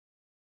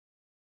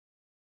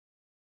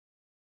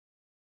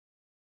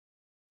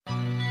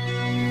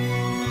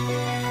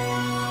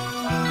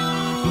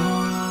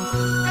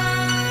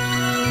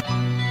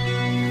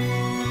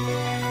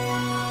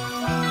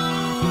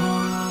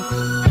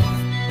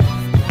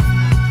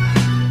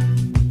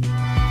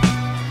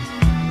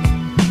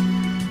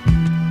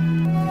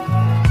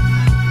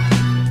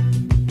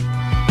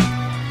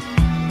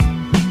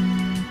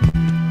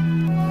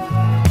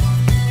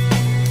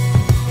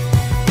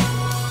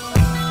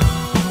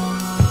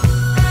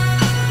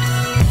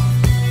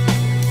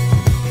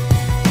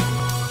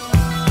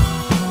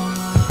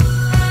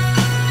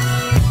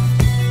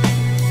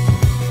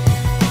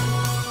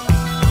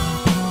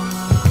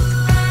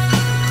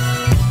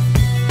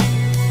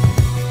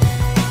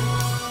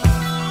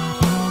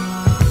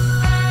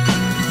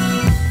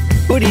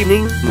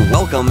evening, and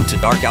welcome to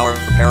Dark Hour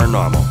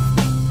Paranormal.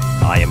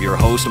 I am your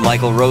host,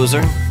 Michael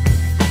Roser,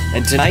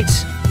 and tonight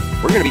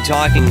we're going to be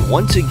talking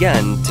once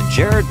again to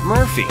Jared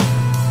Murphy,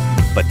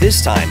 but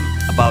this time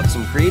about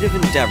some creative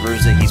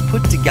endeavors that he's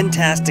put together.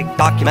 Fantastic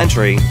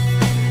documentary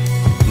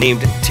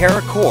named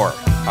Terra Corre,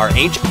 Our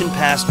Ancient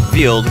Past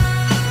Revealed,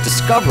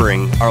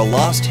 Discovering Our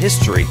Lost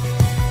History.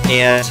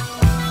 And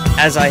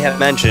as I have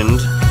mentioned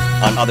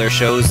on other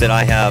shows that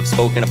I have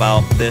spoken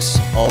about this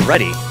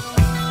already,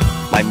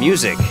 my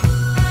music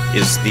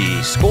is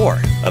the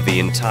score of the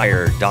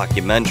entire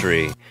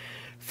documentary.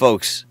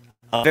 Folks,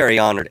 I'm very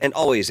honored, and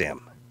always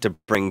am, to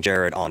bring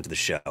Jared onto the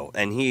show.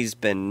 And he's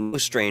been no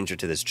stranger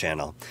to this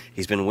channel.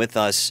 He's been with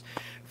us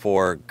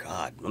for,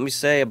 God, let me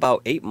say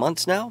about 8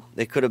 months now.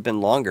 It could have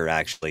been longer,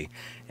 actually.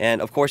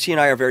 And of course, he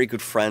and I are very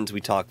good friends. We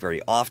talk very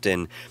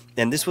often.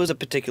 And this was a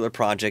particular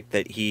project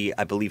that he,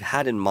 I believe,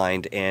 had in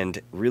mind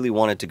and really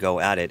wanted to go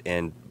at it.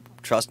 And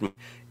trust me,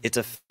 it's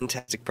a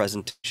fantastic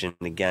presentation.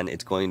 And again,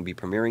 it's going to be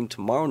premiering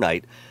tomorrow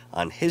night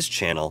on his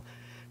channel,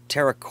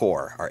 Terra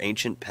Corre, Our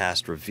Ancient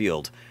Past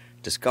Revealed,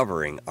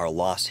 Discovering Our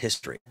Lost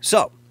History.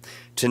 So,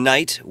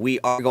 tonight we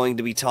are going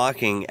to be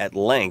talking at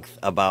length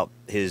about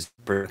his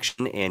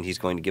production, and he's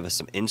going to give us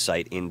some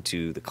insight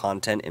into the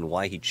content and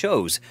why he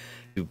chose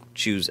to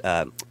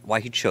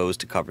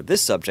cover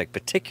this subject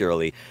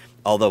particularly.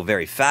 Although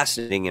very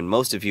fascinating, and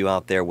most of you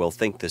out there will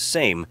think the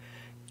same,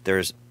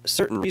 there's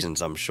certain reasons,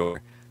 I'm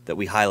sure, that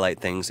we highlight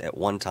things at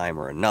one time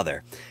or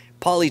another.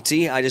 Paulie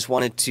T, I just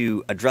wanted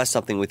to address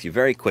something with you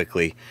very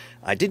quickly.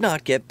 I did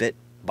not get bitten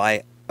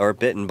by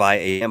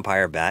a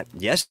vampire bat.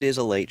 Yes, it is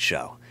a late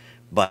show,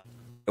 but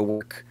I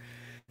work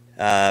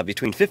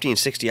between 50 and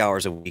 60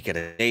 hours a week at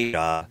a day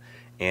job,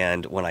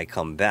 and when I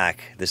come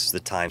back, this is the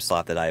time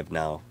slot that I have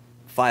now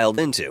filed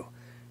into,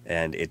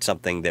 and it's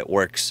something that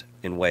works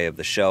in way of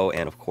the show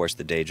and of course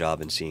the day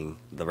job and seeing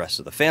the rest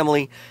of the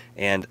family,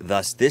 and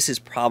thus this is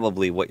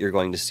probably what you're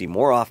going to see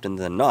more often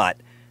than not,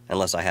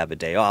 unless I have a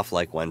day off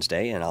like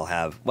Wednesday, and I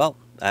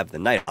have the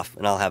night off,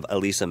 and I'll have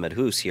Elisa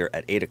Medhus here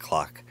at 8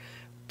 o'clock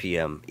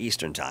p.m.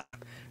 Eastern Time.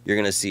 You're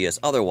going to see us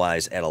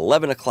otherwise at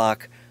 11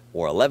 o'clock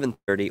or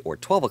 11:30 or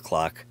 12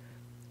 o'clock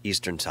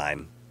Eastern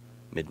Time,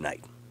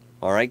 midnight.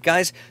 All right,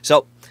 guys?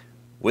 So,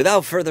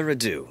 without further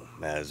ado,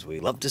 as we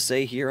love to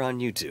say here on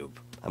YouTube,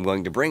 I'm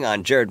going to bring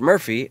on Jared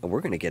Murphy, and we're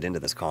going to get into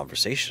this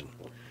conversation.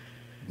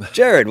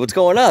 Jared, what's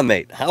going on,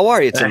 mate? How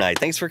are you tonight?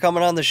 Thanks for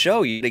coming on the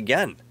show yet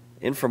again.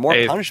 In for more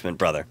punishment,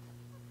 brother.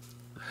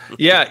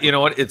 Yeah, you know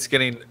what? It's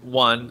getting,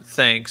 one,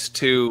 thanks.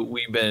 Two,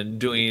 we've been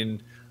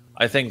doing,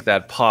 I think,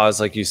 that pause,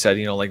 like you said,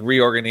 like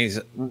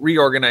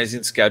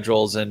reorganizing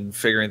schedules and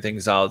figuring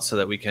things out so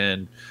that we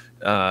can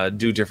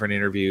do different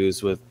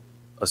interviews with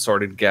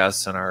assorted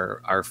guests in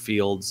our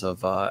fields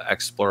of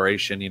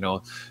exploration.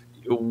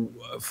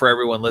 For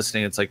everyone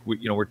listening, it's like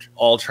we're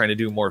all trying to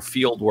do more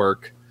field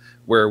work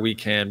where we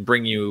can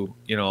bring you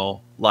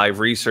live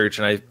research.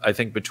 And I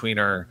think between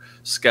our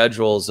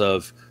schedules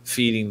of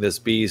feeding this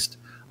beast,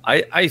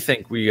 I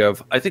think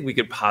we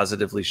could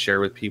positively share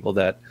with people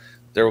that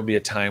there will be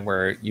a time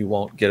where you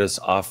won't get us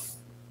off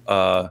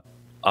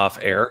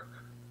air,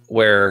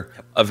 where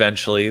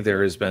eventually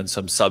there has been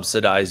some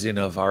subsidizing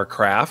of our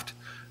craft,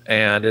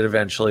 and it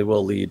eventually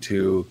will lead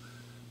to,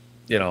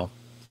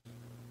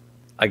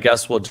 I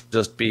guess we'll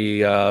just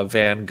be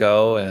Van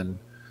Gogh and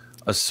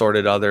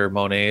assorted other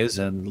Monets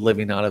and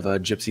living out of a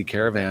gypsy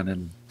caravan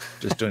and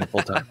just doing it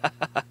full time.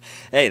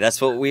 Hey,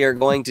 that's what we are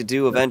going to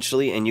do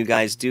eventually, and you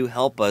guys do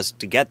help us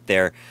to get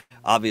there.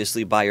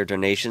 Obviously, by your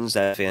donations,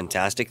 that's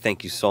fantastic.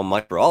 Thank you so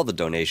much for all the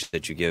donations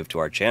that you give to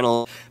our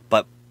channel,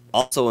 but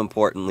also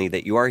importantly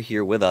that you are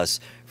here with us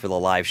for the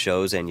live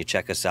shows and you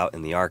check us out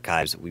in the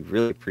archives. We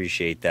really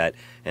appreciate that,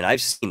 and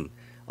I've seen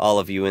all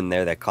of you in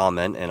there that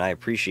comment, and I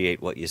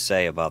appreciate what you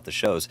say about the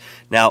shows.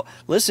 Now,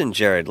 listen,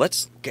 Jared,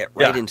 let's get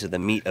right into the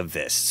meat of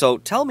this. So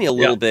tell me a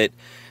little bit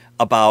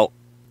about,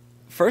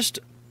 first,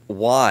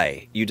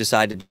 why you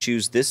decided to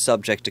choose this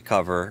subject to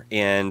cover,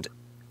 and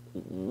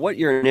what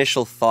your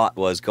initial thought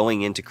was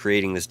going into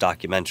creating this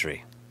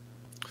documentary.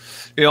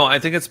 I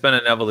think it's been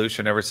an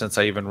evolution ever since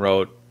I even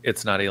wrote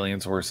It's Not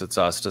Aliens, Worse, It's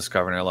Us,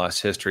 Discovering Our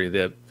Lost History.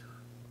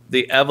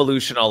 The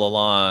evolution all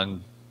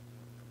along,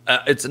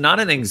 it's not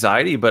an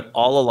anxiety, but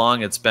all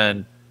along it's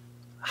been,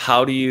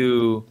 how do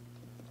you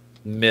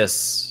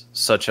miss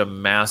such a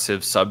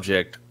massive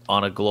subject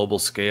on a global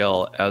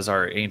scale as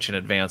our ancient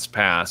advanced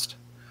past?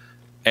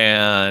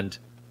 And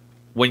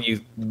when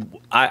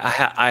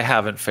I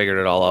haven't figured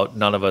it all out.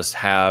 None of us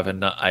have.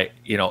 And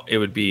it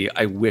would be,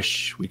 I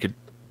wish we could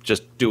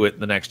just do it in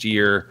the next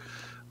year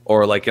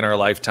or like in our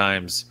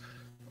lifetimes.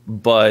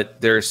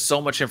 But there's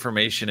so much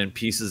information and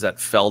pieces that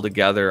fell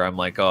together. I'm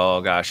like,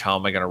 oh gosh, how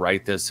am I going to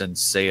write this and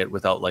say it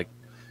without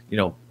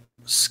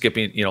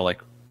skipping,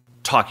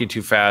 talking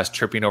too fast,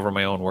 tripping over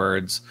my own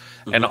words.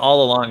 Mm-hmm. And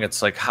all along,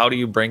 it's like, how do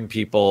you bring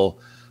people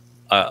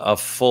a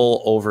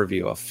full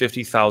overview, a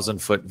 50,000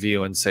 foot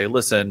view, and say,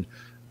 listen,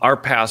 our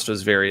past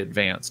was very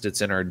advanced.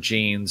 It's in our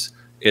genes.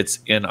 It's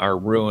in our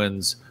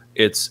ruins.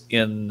 It's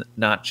in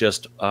not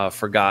just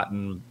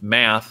forgotten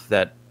math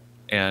that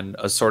and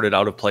assorted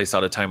out of place,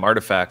 out of time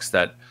artifacts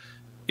that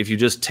if you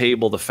just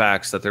table the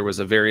facts that there was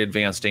a very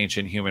advanced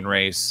ancient human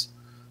race,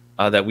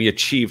 that we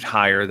achieved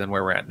higher than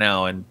where we're at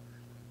now. And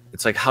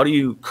it's like, how do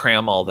you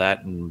cram all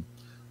that and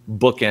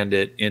bookend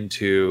it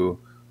into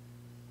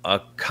a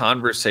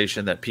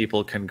conversation that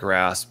people can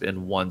grasp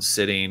in one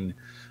sitting,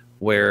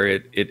 where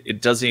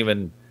it doesn't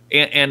even,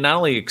 and not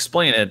only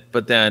explain it,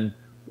 but then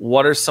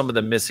what are some of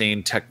the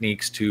missing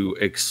techniques to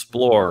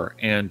explore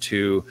and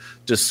to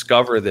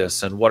discover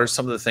this? And what are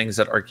some of the things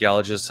that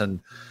archaeologists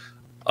and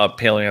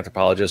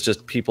paleoanthropologists,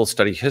 just people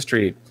study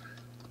history,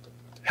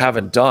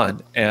 haven't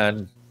done?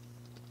 And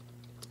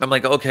I'm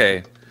like,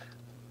 okay,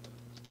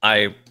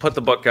 I put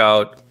the book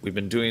out. We've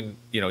been doing,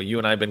 you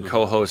and I have been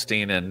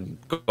co-hosting and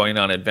going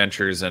on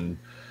adventures and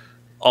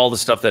all the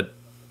stuff that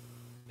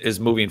is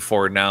moving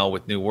forward now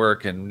with new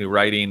work and new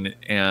writing.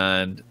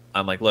 And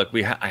I'm like, look,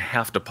 I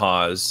have to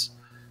pause,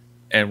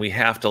 and we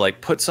have to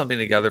like put something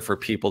together for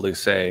people to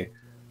say,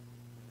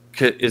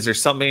 is there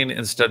something,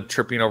 instead of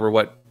tripping over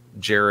what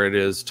Jared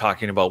is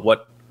talking about,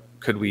 what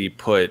could we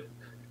put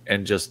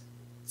and just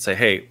say,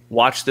 hey,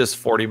 watch this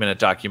 40-minute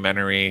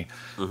documentary.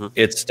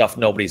 It's stuff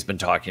nobody's been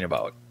talking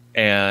about.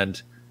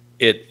 And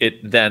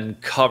it then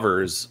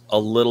covers a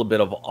little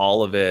bit of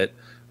all of it,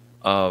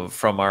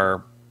 from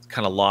our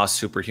kind of lost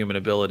superhuman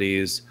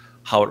abilities,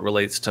 how it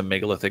relates to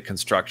megalithic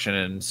construction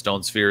and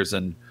stone spheres,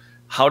 and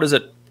how does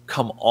it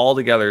come all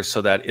together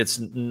so that it's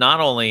not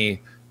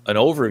only an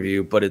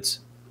overview, but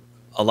it's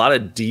a lot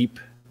of deep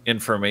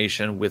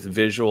information with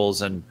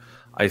visuals. And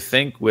I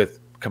think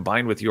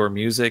combined with your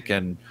music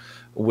and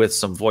with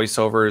some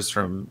voiceovers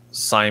from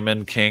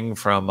Simon King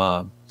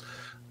from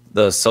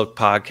the Silk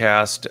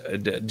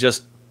podcast,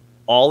 just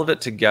all of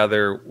it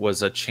together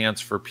was a chance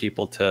for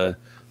people to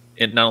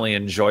not only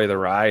enjoy the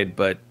ride,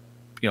 but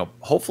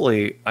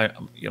hopefully,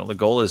 the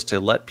goal is to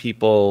let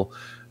people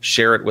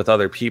share it with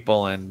other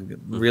people and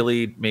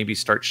really maybe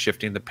start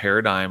shifting the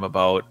paradigm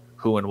about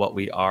who and what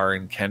we are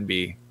and can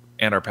be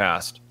and our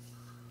past.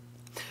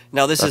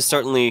 Now, this is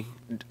certainly.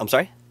 I'm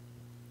sorry.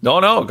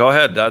 No, go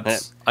ahead.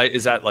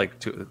 Is that like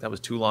that was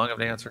too long of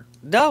an answer?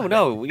 No.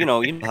 You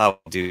know how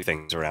we do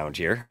things around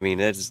here. I mean,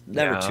 it's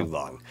never too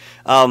long.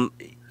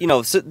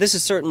 So this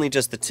is certainly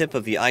just the tip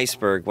of the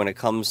iceberg when it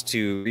comes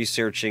to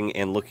researching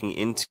and looking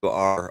into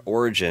our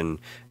origin,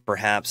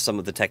 perhaps some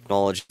of the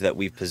technology that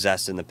we've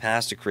possessed in the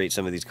past to create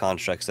some of these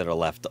constructs that are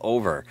left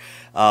over.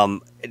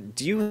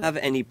 Do you have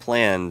any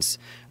plans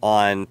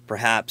on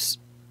perhaps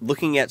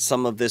looking at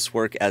some of this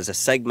work as a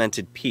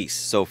segmented piece?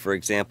 So, for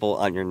example,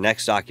 on your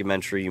next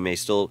documentary, you may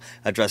still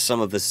address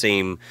some of the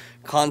same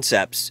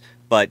concepts,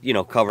 but,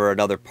 cover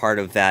another part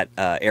of that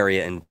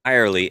area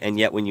entirely. And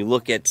yet when you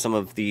look at some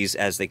of these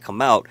as they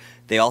come out,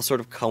 they all sort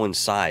of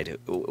coincide.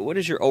 What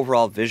is your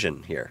overall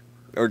vision here?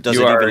 Or does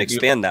it even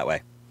expand that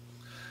way?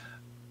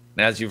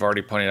 As you've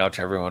already pointed out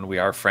to everyone, we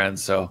are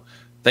friends. So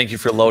thank you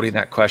for loading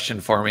that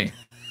question for me.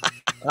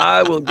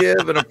 I will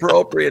give an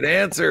appropriate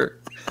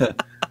answer.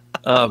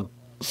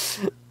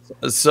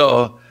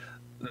 So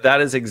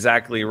that is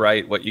exactly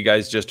right. What you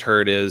guys just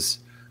heard is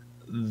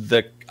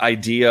the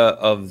idea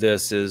of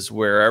this is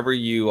wherever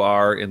you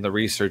are in the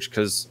research,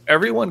 because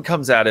everyone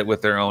comes at it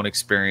with their own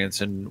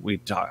experience, and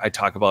I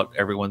talk about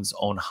everyone's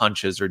own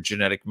hunches or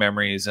genetic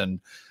memories and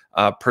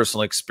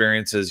personal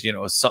experiences.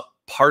 Some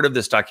part of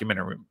this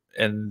documentary,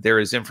 and there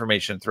is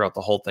information throughout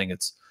the whole thing.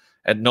 It's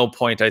at no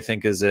point, I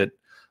think, is it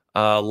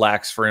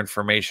lacks for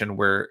information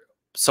where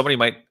somebody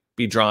might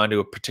be drawn to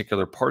a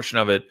particular portion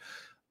of it,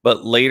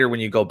 but later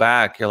when you go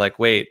back, you're like,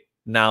 wait,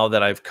 now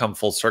that I've come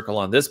full circle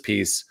on this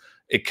piece,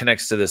 it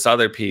connects to this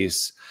other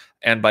piece.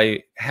 And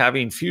by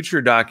having future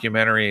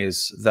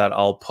documentaries that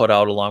I'll put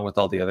out along with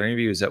all the other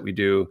interviews that we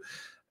do,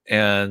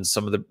 and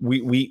some of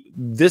the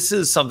this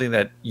is something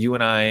that you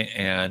and I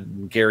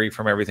and Gary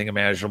from Everything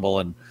Imaginable,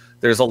 and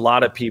there's a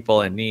lot of people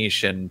in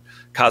Niche and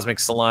Cosmic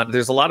Salon.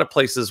 There's a lot of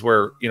places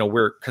where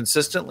we're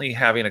consistently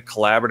having a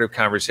collaborative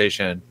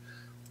conversation,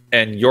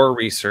 and your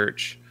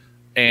research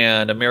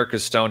and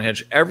America's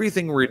Stonehenge,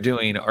 everything we're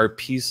doing are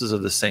pieces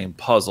of the same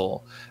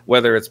puzzle,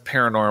 whether it's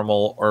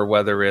paranormal or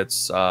whether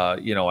it's,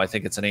 I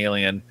think it's an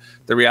alien.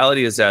 The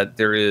reality is that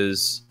there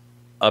is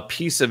a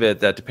piece of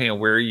it that, depending on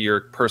where your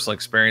personal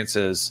experience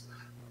is,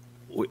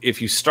 if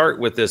you start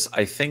with this,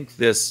 I think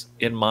this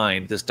in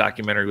mind, this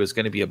documentary was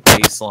going to be a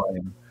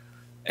baseline.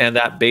 And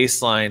that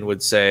baseline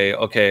would say,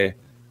 okay,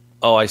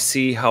 I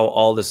see how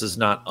all this is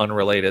not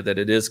unrelated, that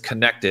it is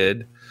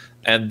connected.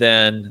 And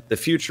then the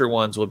future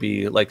ones will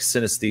be like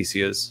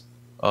synesthesias.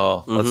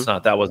 Let's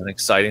not, that wasn't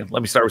exciting.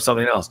 Let me start with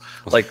something else,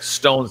 like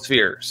stone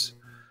spheres.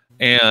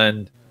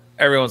 And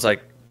everyone's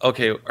like,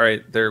 okay, all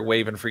right, they're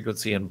wave and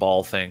frequency and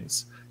ball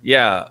things.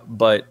 Yeah,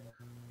 but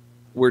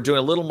we're doing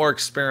a little more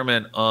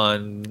experiment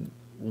on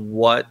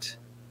what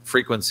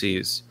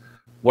frequencies,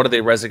 what are they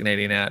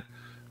resonating at?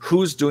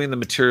 Who's doing the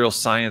material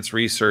science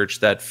research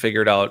that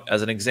figured out,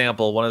 as an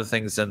example, one of the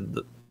things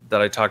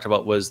that I talked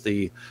about was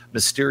the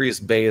mysterious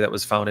bay that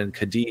was found in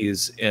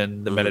Cadiz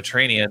in the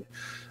Mediterranean.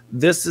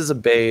 This is a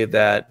bay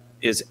that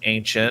is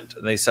ancient.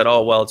 And they said,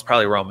 oh, well, it's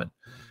probably Roman.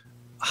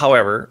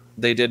 However,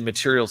 they did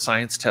material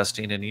science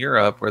testing in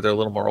Europe where they're a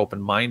little more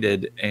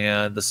open-minded,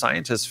 and the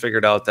scientists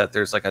figured out that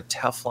there's like a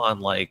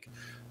Teflon-like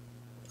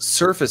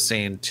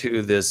surfacing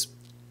to this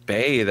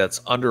bay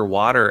that's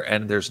underwater,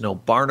 and there's no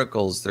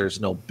barnacles, there's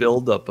no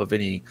buildup of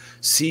any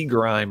sea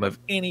grime of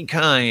any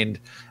kind.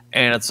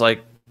 And it's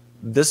like,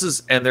 this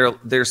is, and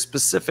they're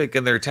specific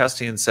in their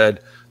testing and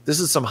said, this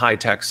is some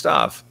high-tech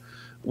stuff.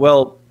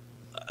 Well,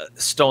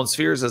 stone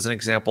spheres, as an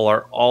example,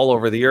 are all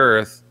over the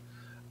earth.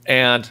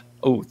 And,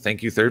 oh,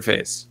 thank you, Third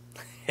Phase.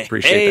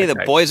 Appreciate hey, that, the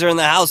guys. boys are in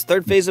the house.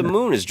 Third Phase of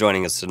Moon is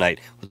joining us tonight.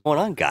 What's going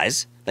on,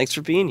 guys? Thanks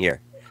for being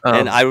here.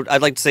 And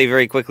I'd like to say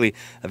very quickly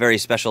a very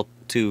special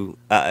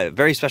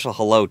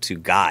hello to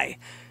Guy.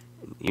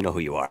 You know who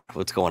you are.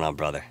 What's going on,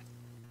 brother?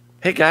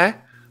 Hey, Guy.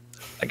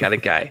 I got a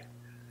guy.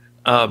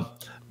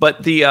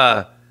 But the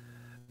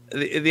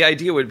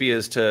idea would be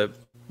is to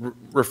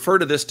refer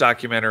to this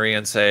documentary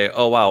and say,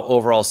 oh, wow,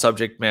 overall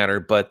subject matter,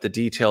 but the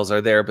details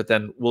are there. But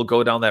then we'll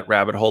go down that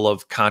rabbit hole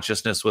of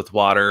consciousness with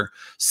water,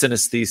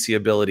 synesthesia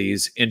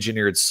abilities,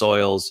 engineered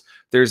soils.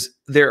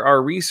 There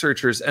are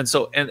researchers. And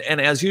so, and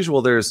as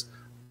usual, there's,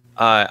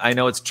 I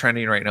know it's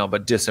trending right now,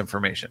 but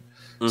disinformation.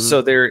 Mm-hmm.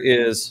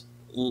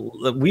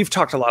 So we've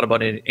talked a lot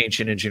about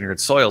ancient engineered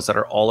soils that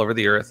are all over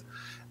the earth.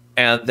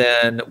 And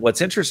then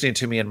what's interesting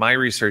to me in my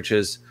research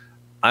is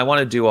I want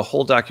to do a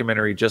whole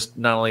documentary just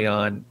not only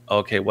on,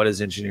 okay, what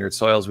is engineered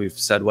soils? We've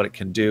said what it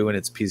can do and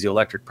its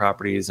piezoelectric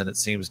properties, and it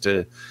seems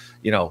to,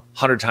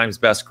 100 times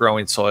best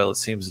growing soil. It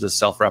seems to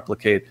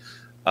self-replicate.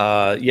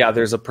 Yeah,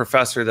 there's a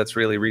professor that's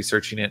really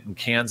researching it in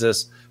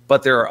Kansas,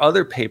 but there are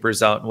other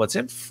papers out. And what's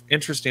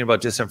interesting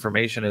about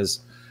disinformation is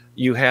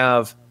you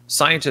have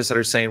scientists that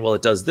are saying, well,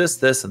 it does this,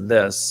 this, and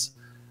this.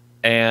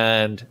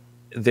 And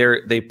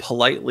they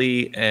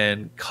politely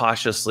and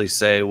cautiously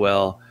say,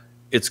 well,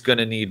 it's going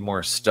to need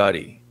more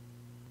study.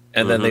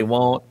 And then they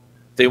won't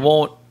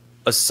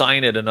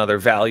assign it another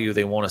value.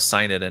 They won't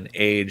assign it an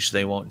age.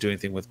 They won't do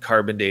anything with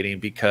carbon dating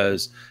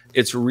because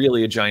it's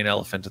really a giant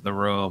elephant in the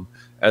room,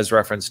 as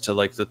reference to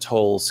like the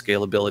total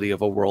scalability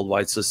of a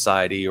worldwide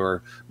society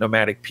or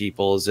nomadic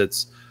peoples.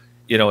 It's,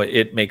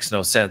 it makes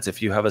no sense.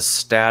 If you have a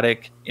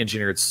static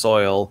engineered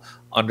soil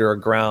under a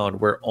ground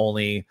where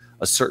only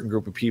a certain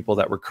group of people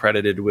that were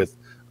credited with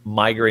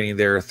migrating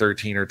there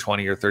 13 or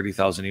 20 or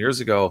 30,000 years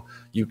ago,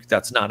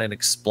 that's not an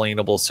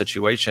explainable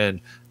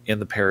situation in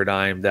the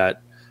paradigm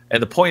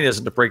and the point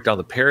isn't to break down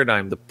the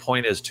paradigm. The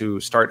point is to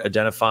start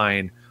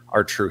identifying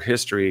our true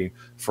history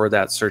for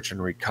that search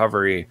and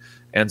recovery.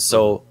 And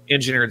so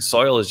engineered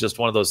soil is just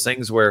one of those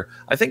things where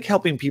I think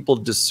helping people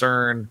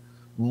discern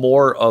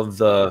more of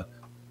the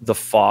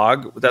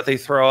fog that they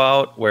throw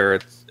out, where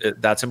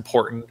that's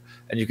important.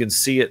 And you can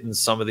see it in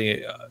some of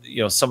the,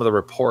 some of the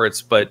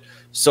reports. But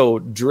so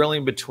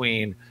drilling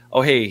between,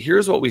 oh, hey,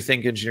 here's what we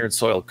think engineered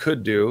soil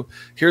could do.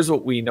 Here's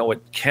what we know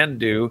it can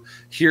do.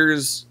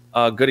 Here's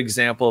a good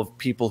example of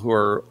people who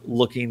are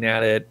looking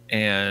at it,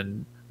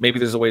 and maybe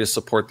there's a way to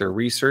support their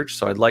research.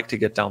 So I'd like to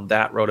get down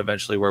that road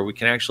eventually, where we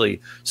can actually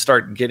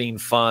start getting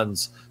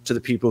funds to the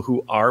people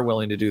who are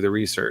willing to do the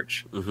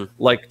research.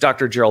 Like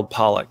Dr. Gerald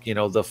Pollack,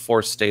 the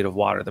fourth state of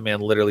water. The man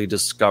literally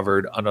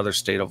discovered another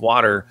state of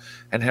water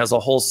and has a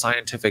whole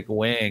scientific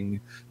wing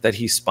that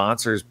he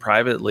sponsors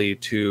privately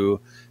to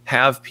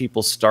have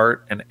people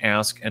start and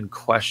ask and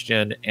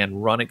question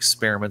and run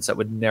experiments that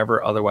would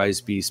never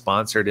otherwise be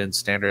sponsored in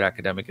standard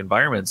academic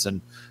environments.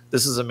 And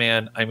this is a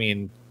man,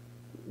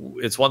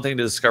 it's one thing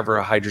to discover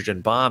a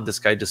hydrogen bomb. This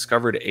guy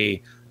discovered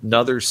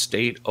another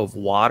state of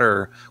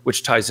water,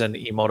 which ties into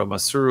Emoto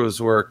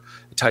Masuru's work.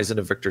 It ties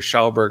into Victor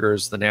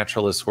Schauberger's, the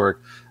naturalist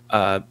work,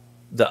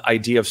 the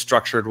idea of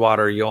structured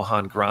water,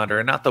 Johann Grander,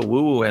 and not the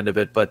woo-woo end of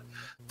it, but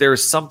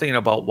there's something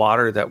about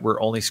water that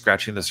we're only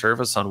scratching the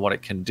surface on what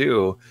it can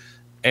do.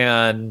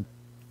 And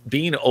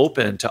being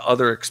open to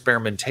other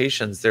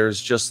experimentations, there's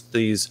just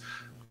these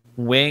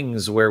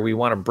wings where we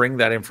want to bring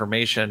that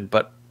information,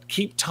 but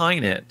keep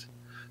tying it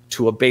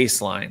to a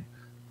baseline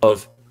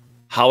of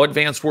how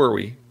advanced were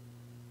we,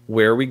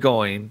 where are we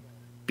going,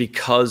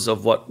 because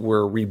of what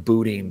we're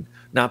rebooting,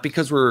 not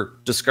because we're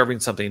discovering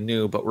something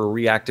new, but we're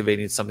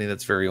reactivating something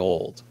that's very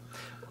old.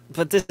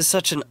 But this is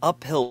such an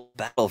uphill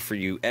battle for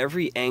you.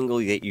 Every angle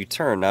that you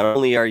turn, not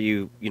only are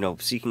you,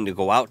 seeking to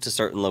go out to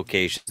certain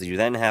locations, you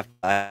then have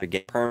to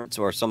get permits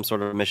or some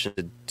sort of mission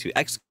to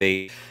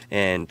excavate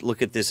and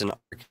look at this in an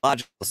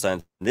archaeological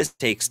sense. This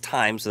takes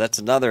time, so that's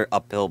another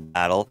uphill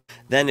battle.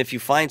 Then if you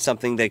find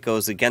something that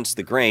goes against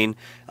the grain,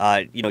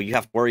 you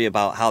have to worry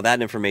about how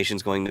that information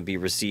is going to be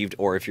received,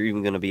 or if you're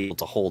even going to be able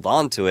to hold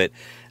on to it.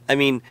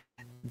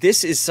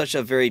 This is such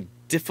a very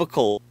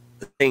difficult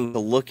thing to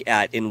look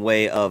at in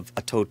way of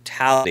a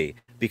totality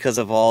because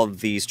of all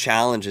of these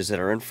challenges that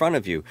are in front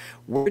of you.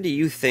 Where do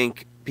you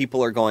think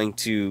people are going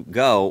to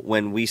go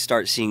when we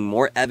start seeing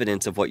more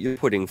evidence of what you're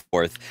putting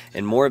forth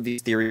and more of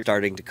these theories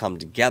starting to come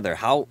together?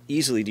 How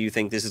easily do you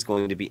think this is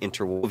going to be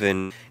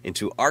interwoven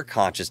into our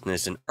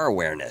consciousness and our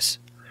awareness?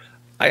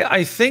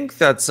 I think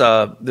that's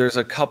there's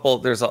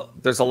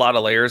a lot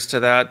of layers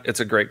to that. It's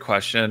a great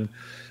question.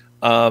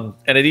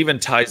 And it even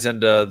ties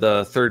into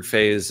the third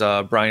phase.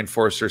 Brian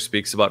Forster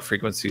speaks about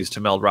frequencies to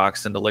meld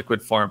rocks into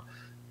liquid form.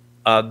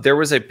 There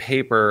was a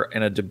paper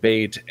and a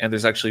debate, and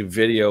there's actually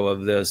video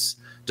of this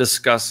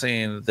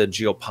discussing the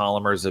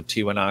geopolymers of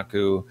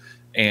Tiwanaku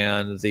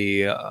and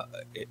the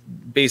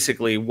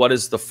basically what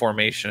is the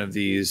formation of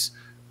these.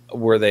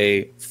 Were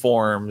they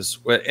forms?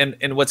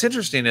 And what's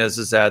interesting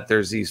is that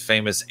there's these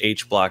famous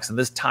H blocks, and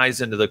this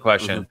ties into the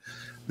question.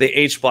 The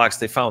H blocks,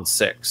 they found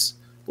 6.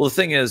 Well, the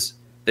thing is,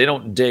 they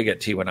don't dig at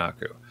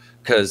Tiwanaku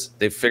because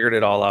they figured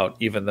it all out,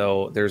 even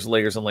though there's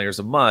layers and layers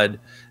of mud.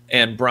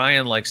 And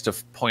Brian likes to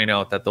point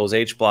out that those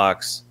H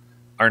blocks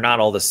are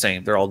not all the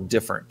same. They're all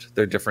different.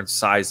 They're different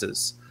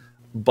sizes.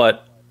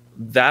 But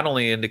that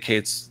only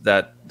indicates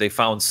that they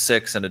found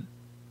 6, and it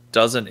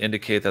doesn't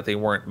indicate that they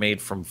weren't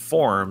made from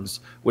forms,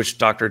 which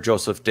Dr.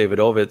 Joseph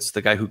Davidovitz,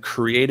 the guy who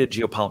created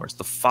geopolymers,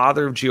 the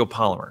father of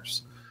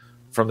geopolymers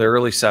from the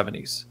early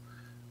 70s,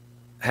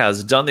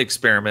 has done the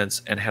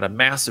experiments and had a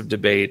massive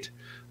debate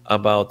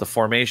about the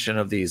formation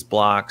of these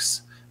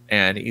blocks,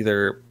 and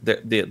either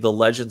the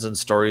legends and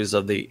stories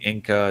of the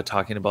Inca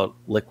talking about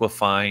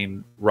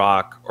liquefying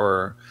rock,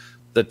 or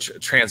the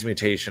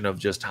transmutation of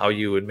just how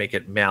you would make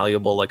it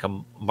malleable like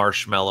a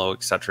marshmallow,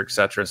 et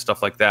cetera,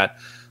 stuff like that.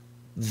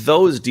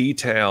 Those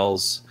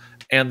details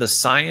and the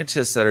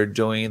scientists that are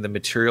doing the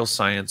material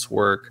science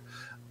work,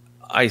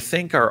 I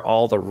think, are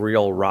all the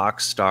real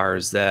rock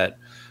stars that,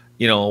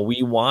 you know,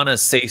 we want to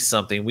say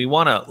something. We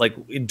want to, like,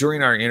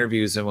 during our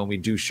interviews and when we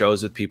do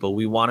shows with people,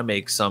 we want to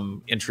make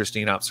some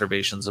interesting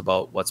observations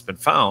about what's been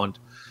found.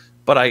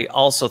 But I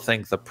also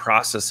think the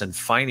process in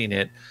finding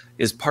it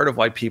is part of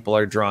why people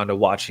are drawn to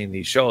watching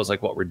these shows,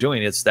 like what we're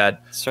doing. It's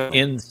that,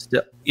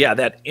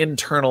 that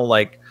internal,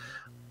 like,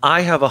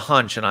 I have a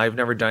hunch and I've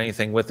never done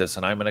anything with this,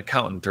 and I'm an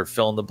accountant or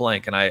fill in the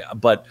blank.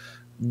 But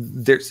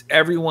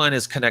everyone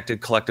is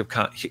connected.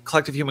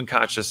 Collective human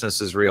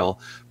consciousness is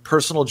real.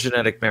 Personal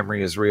genetic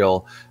memory is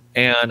real.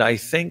 And I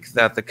think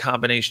that the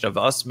combination of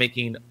us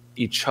making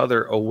each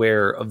other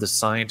aware of the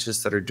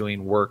scientists that are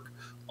doing work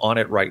on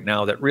it right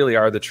now, that really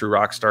are the true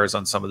rock stars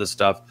on some of this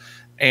stuff,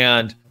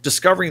 and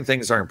discovering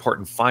things are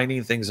important.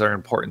 Finding things are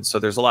important. So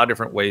there's a lot of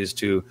different ways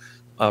to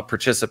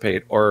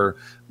participate or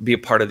be a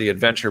part of the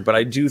adventure. But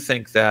I do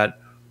think that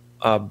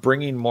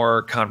bringing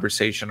more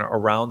conversation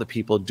around the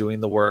people doing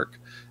the work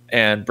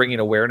and bringing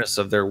awareness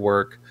of their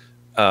work,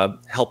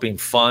 helping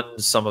fund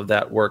some of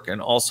that work,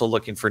 and also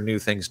looking for new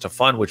things to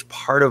fund, which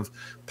part of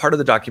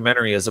the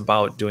documentary is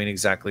about doing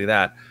exactly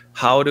that.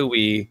 How do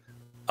we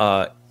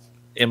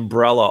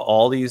umbrella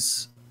all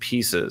these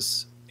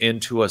pieces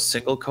into a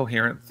single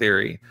coherent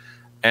theory,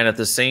 and at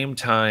the same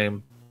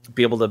time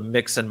be able to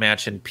mix and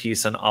match in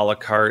peace and a la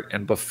carte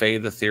and buffet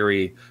the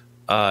theory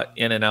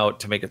in and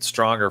out to make it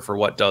stronger for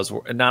what does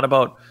work, and not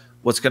about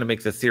what's going to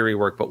make the theory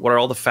work, but what are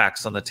all the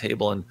facts on the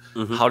table, and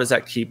how does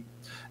that keep?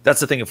 That's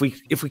the thing. If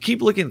we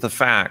keep looking at the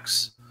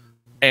facts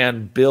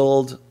and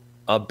build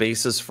a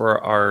basis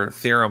for our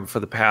theorem for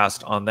the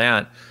past on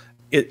that,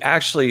 it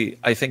actually,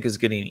 I think, is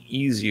getting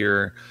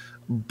easier.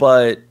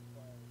 But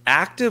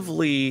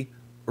actively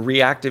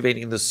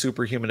reactivating the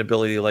superhuman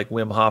ability, like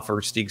Wim Hof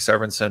or Stig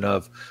Sørensen,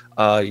 of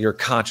your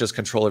conscious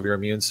control of your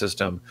immune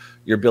system,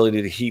 your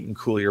ability to heat and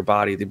cool your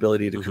body, the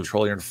ability to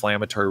control your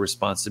inflammatory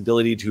response, the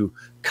ability to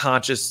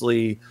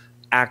consciously,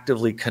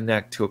 actively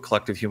connect to a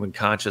collective human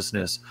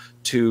consciousness,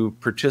 to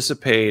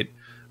participate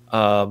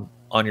on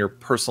your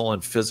personal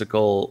and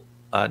physical,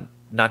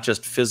 not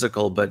just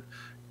physical, but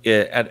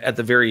at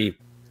the very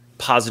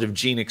positive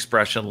gene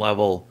expression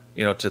level,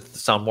 you know, to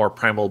sound more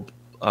primal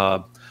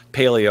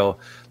paleo.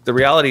 The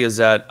reality is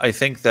that I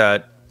think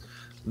that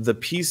the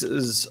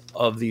pieces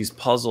of these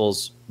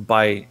puzzles,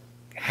 by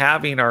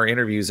having our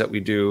interviews that we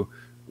do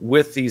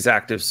with these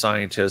active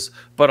scientists,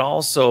 but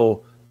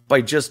also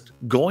by just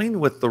going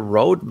with the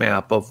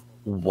roadmap of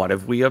what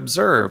have we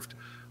observed.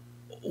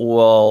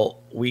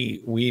 Well,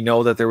 we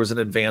know that there was an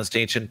advanced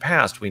ancient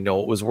past. We know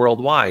it was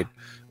worldwide.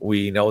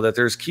 We know that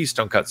there's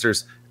keystone cuts.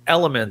 There's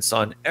elements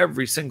on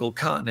every single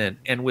continent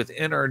and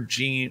within our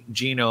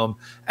genome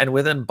and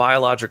within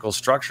biological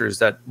structures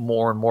that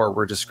more and more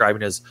we're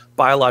describing as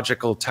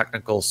biological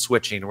technical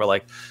switching. We're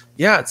like,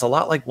 yeah, it's a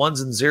lot like ones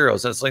and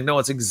zeros. And it's like, no,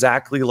 it's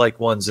exactly like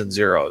ones and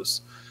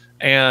zeros.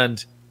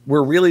 And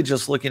we're really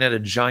just looking at a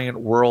giant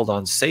world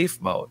on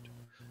safe mode.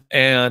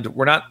 And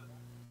we're not,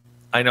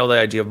 I know the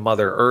idea of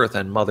Mother Earth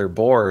and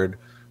motherboard.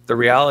 The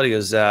reality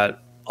is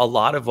that a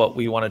lot of what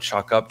we want to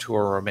chalk up to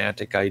a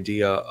romantic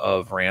idea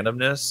of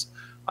randomness,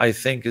 I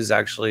think, is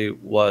actually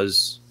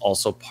was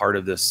also part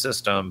of this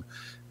system.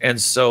 And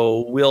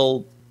so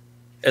we'll,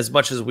 as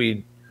much as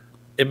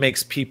it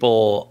makes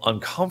people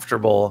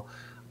uncomfortable,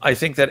 I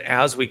think that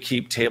as we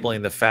keep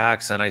tabling the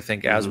facts, and I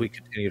think as we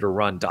continue to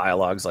run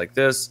dialogues like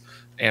this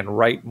and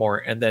write more,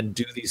 and then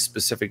do these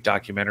specific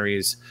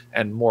documentaries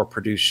and more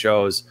produced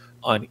shows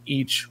on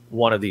each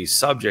one of these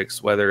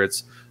subjects, whether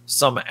it's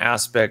some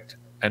aspect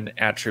and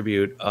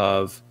attribute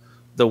of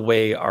the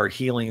way our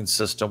healing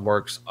system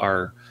works,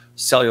 our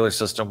cellular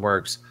system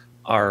works,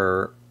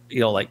 our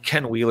like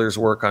Ken Wheeler's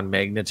work on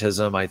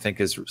magnetism, I think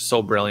is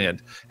so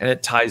brilliant. And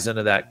it ties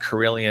into that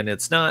Carillion.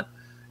 It's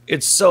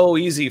so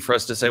easy for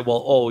us to say,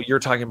 well, oh, you're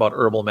talking about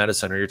herbal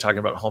medicine, or you're talking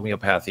about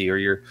homeopathy, or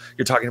you're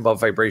talking about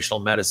vibrational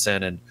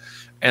medicine.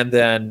 And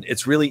then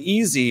it's really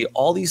easy.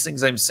 All these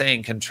things I'm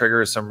saying can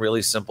trigger some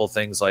really simple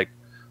things like,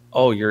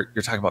 oh, you're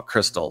talking about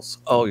crystals.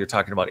 Oh, you're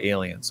talking about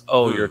aliens.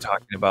 Oh, you're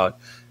talking about,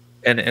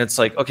 and it's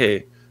like,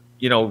 okay,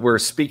 we're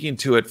speaking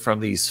to it from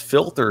these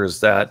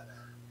filters that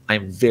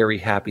I'm very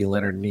happy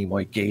Leonard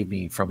Nimoy gave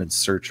me from In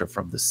Search of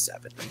from the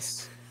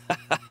 70s.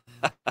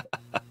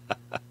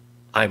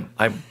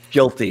 I'm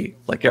guilty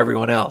like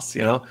everyone else,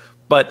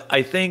 but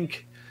I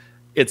think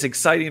it's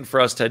exciting for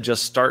us to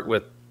just start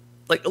with,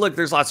 like, look,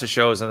 there's lots of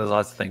shows and there's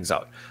lots of things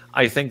out.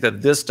 I think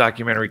that this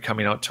documentary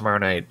coming out tomorrow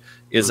night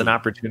is an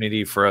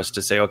opportunity for us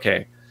to say,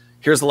 okay,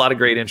 here's a lot of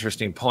great,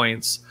 interesting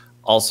points.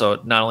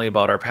 Also, not only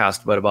about our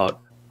past, but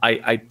about,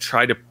 I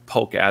try to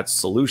poke at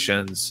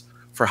solutions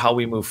for how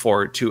we move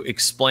forward to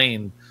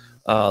explain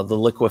the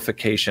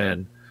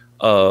liquefaction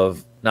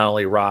of not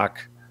only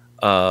rock,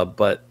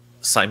 but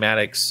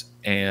cymatics,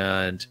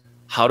 and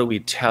how do we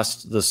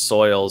test the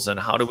soils, and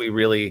how do we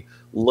really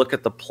look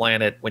at the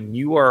planet when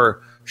you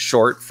are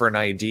short for an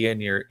idea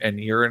and you're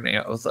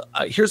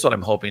here's what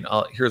I'm hoping.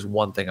 Here's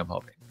one thing I'm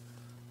hoping,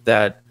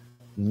 that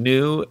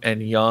new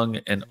and young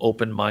and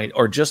open-minded,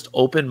 or just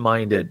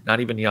open-minded, not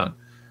even young,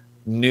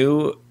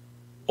 new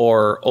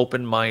or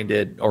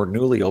open-minded or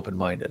newly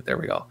open-minded. There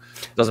we go.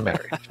 Doesn't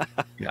matter.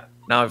 Yeah.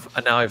 Now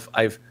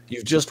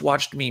you've just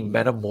watched me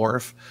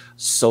metamorph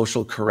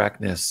social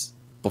correctness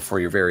before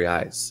your very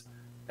eyes.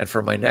 And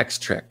for my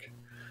next trick,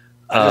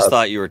 I just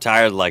thought you were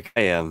tired like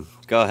I am.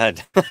 Go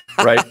ahead.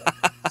 Right.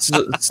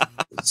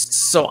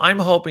 So I'm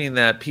hoping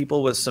that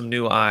people with some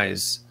new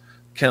eyes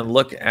can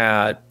look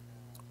at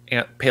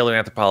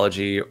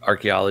paleoanthropology,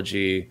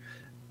 archaeology,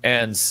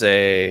 and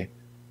say,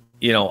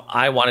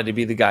 I wanted to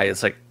be the guy.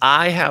 It's like,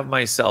 I have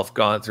myself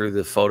gone through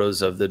the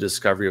photos of the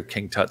discovery of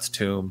King Tut's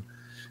tomb,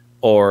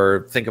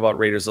 or think about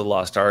Raiders of the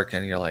Lost Ark,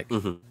 and you're like,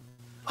 oh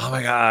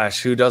my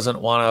gosh, who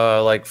doesn't want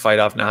to like fight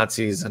off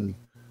Nazis and,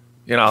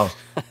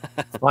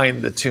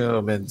 find the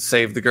tomb and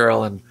save the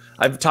girl? And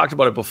I've talked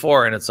about it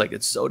before, and it's like,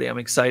 it's so damn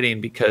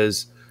exciting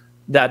because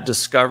that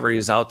discovery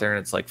is out there, and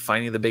it's like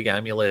finding the big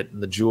amulet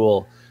and the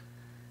jewel.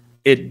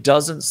 It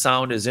doesn't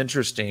sound as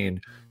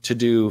interesting to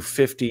do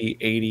 50,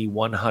 80,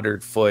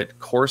 100-foot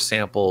core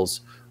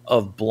samples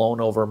of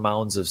blown over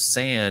mounds of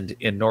sand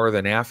in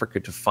northern Africa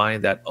to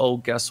find that, oh,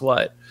 guess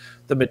what?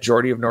 The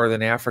majority of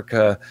northern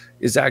Africa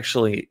is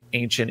actually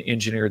ancient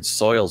engineered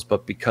soils,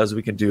 but because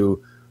we can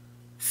do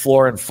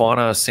flora and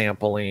fauna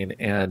sampling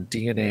and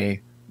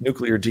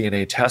nuclear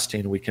DNA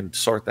testing, we can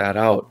sort that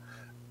out.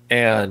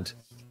 And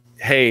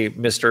hey,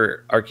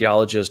 Mr.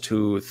 Archaeologist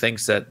who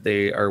thinks that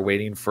they are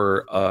waiting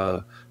for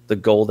the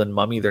golden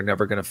mummy they're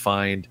never going to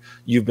find,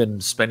 you've been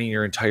spending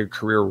your entire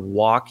career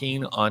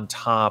walking on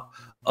top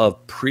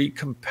of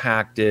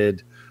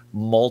pre-compacted,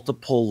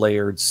 multiple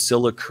layered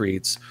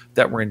silicretes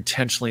that were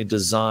intentionally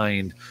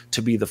designed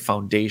to be the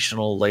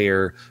foundational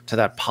layer to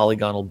that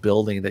polygonal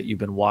building that you've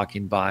been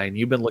walking by, and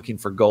you've been looking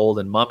for gold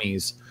and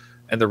mummies.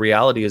 And the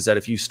reality is that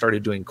if you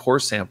started doing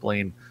core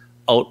sampling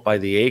out by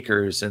the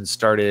acres and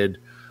started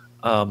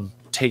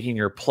taking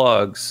your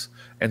plugs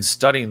and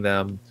studying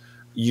them,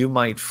 you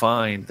might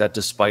find that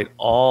despite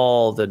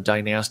all the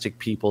dynastic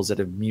peoples that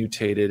have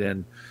mutated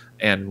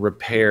and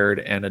repaired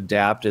and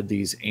adapted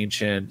these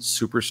ancient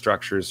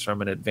superstructures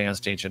from an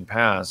advanced ancient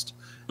past,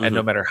 and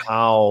no matter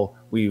how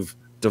we've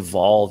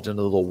devolved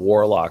into the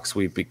warlocks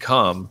we've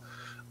become,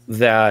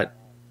 that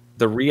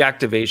the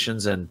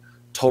reactivations and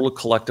total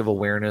collective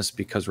awareness,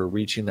 because we're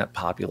reaching that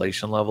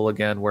population level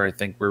again, where I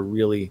think we're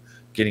really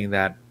getting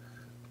that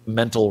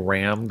mental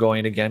RAM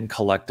going again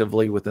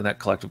collectively within that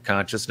collective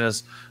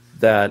consciousness,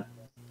 that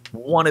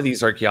one of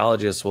these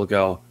archaeologists will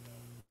go,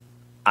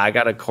 I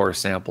got a core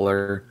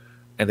sampler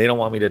and they don't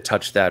want me to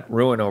touch that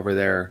ruin over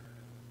there,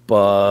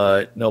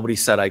 but nobody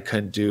said I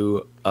couldn't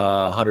do a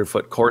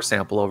 100-foot core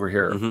sample over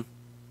here.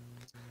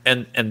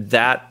 And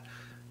that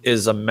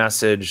is a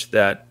message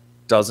that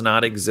does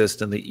not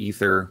exist in the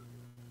ether.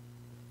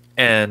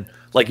 And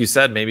like you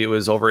said, maybe it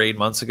was over 8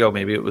 months ago,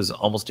 maybe it was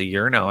almost a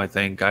year now, I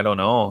think, I don't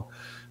know.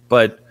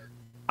 But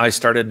I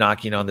started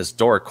knocking on this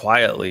door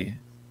quietly,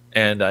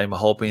 and I'm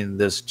hoping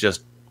this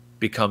just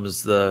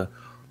becomes the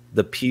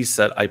piece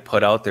that I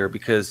put out there,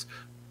 because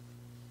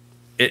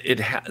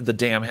the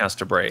dam has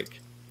to break.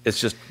 It's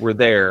just, we're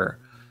there.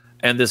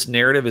 And this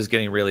narrative is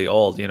getting really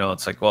old.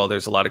 It's like, well,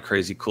 there's a lot of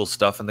crazy cool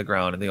stuff in the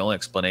ground, and the only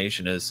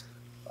explanation is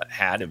it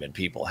had to have been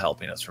people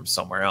helping us from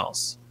somewhere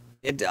else.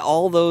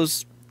 All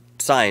those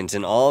signs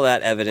and all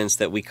that evidence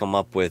that we come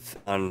up with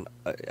on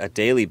a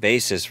daily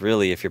basis,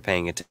 really, if you're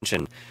paying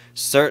attention,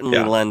 certainly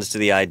lends to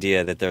the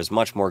idea that there's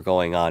much more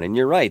going on. And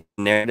you're right,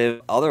 the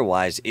narrative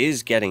otherwise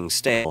is getting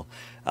stale.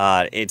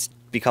 It's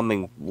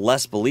becoming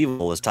less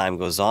believable as time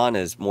goes on,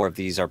 as more of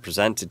these are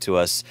presented to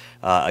us,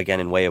 again,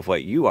 in way of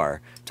what you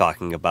are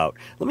talking about.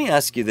 Let me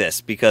ask you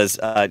this, because,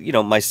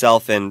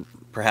 myself and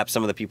perhaps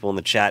some of the people in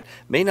the chat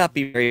may not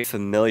be very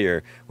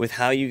familiar with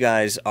how you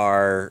guys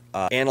are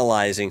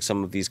analyzing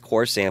some of these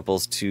core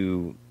samples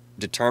to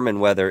determine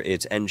whether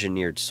it's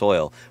engineered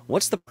soil.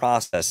 What's the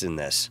process in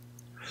this?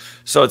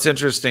 So it's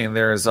interesting.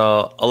 There's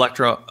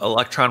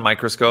electron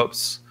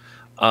microscopes,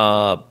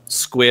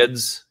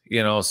 squids,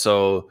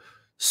 so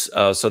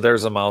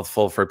there's a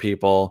mouthful for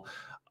people.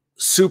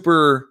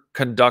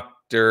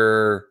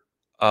 Superconductor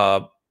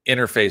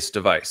interface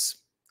device.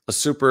 A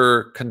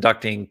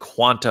superconducting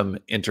quantum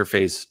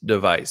interface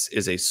device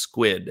is a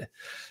squid.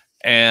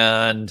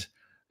 And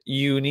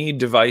you need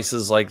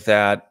devices like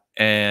that.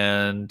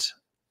 And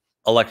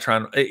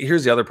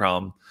here's the other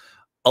problem.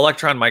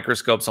 Electron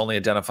microscopes only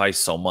identify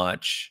so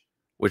much,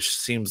 which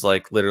seems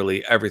like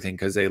literally everything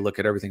because they look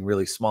at everything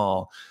really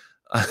small.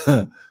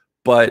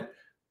 But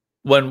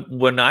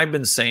when I've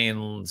been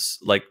saying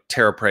like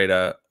Terra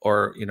Preta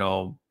or,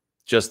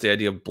 just the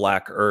idea of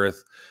black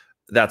earth,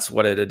 that's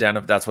what it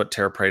identifies. That's what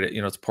Terra Preta,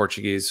 it's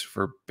Portuguese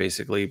for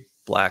basically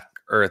black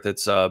earth.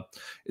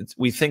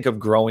 We think of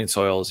growing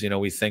soils,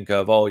 we think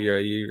of,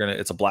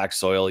 it's a black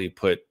soil, you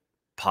put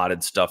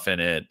potted stuff in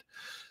it.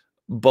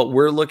 But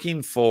we're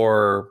looking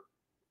for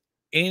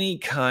any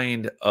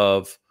kind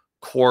of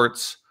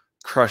quartz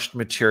crushed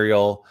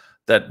material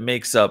that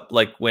makes up,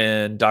 like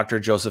when Dr.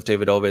 Joseph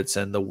Davidovitz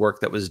and the work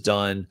that was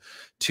done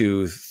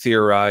to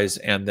theorize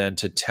and then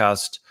to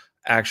test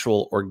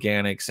actual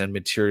organics and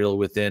material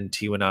within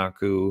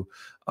Tiwanaku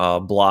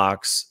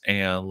blocks,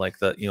 and like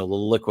the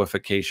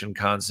liquefaction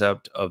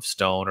concept of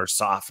stone or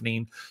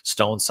stone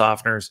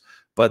softeners.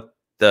 But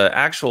the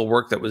actual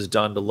work that was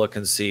done to look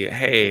and see,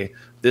 hey,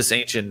 this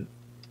ancient,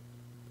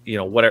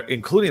 whatever,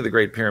 including the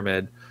Great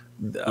Pyramid,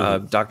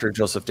 Dr.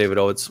 Joseph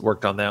Davidovitz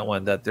worked on that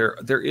one, that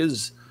there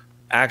is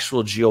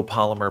actual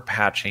geopolymer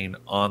patching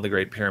on the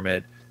Great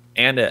Pyramid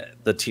and at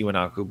the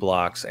Tiwanaku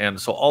blocks. And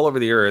so all over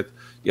the earth,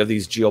 you have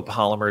these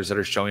geopolymers that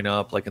are showing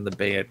up, like in the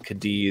Bay at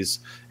Cadiz,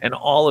 and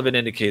all of it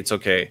indicates,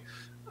 okay,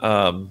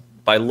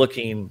 by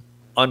looking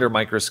under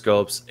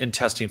microscopes in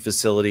testing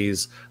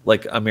facilities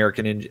like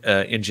American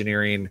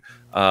Engineering,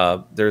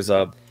 there's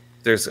a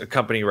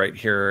company right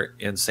here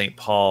in St.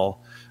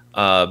 Paul.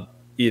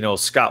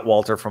 Scott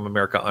Walter from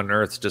America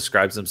Unearthed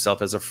describes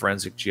himself as a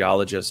forensic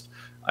geologist.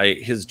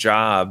 His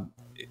job,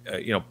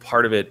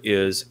 part of it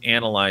is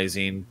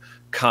analyzing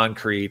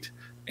concrete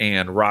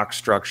and rock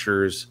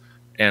structures,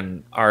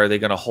 and are they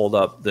going to hold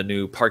up the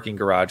new parking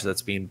garage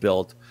that's being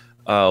built?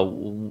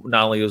 Not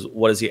only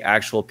what is the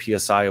actual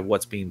PSI of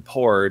what's being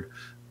poured,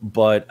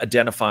 but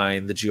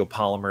identifying the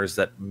geopolymers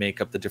that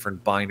make up the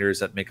different binders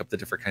that make up the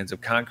different kinds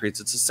of concretes.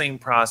 It's the same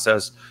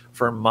process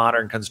for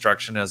modern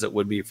construction as it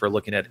would be for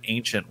looking at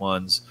ancient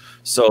ones.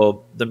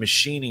 So the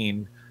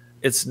machining,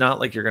 it's not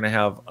like you're going to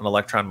have an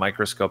electron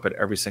microscope at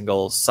every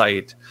single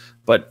site,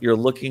 but you're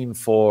looking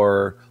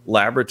for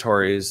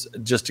laboratories,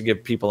 just to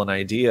give people an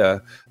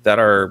idea, that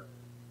are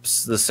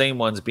the same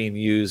ones being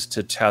used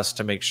to test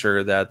to make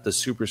sure that the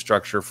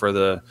superstructure for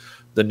the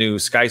new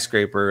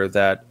skyscraper,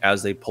 that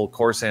as they pull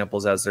core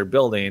samples as they're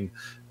building,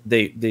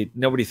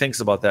 nobody thinks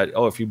about that.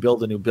 Oh, if you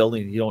build a new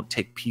building, you don't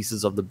take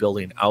pieces of the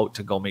building out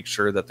to go make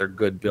sure that they're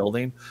good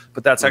building.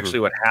 But that's actually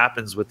what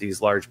happens with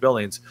these large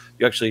buildings.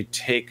 You actually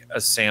take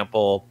a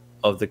sample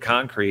of the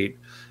concrete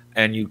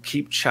and you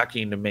keep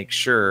checking to make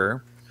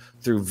sure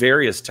through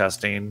various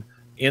testing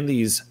in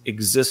these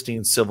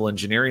existing civil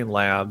engineering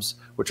labs,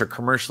 which are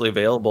commercially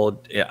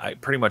available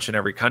pretty much in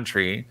every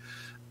country.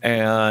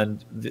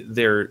 And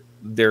they're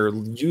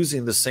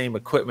using the same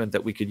equipment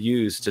that we could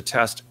use to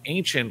test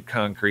ancient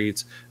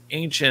concretes,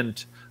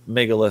 ancient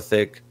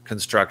megalithic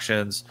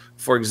constructions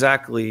for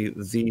exactly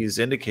these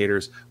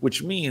indicators,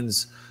 which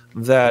means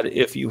that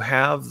if you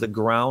have the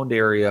ground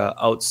area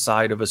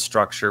outside of a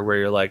structure where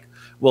you're like,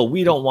 well,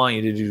 we don't want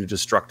you to do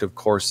destructive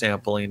core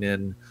sampling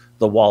in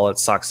the wall at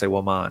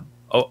Sacsayhuaman.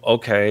 Oh,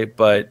 okay,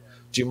 but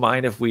do you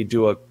mind if we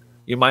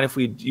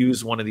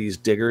use one of these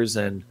diggers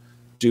and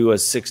do a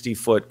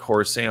 60-foot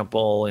core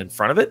sample in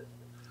front of it?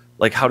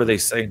 Like, how do they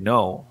say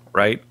no,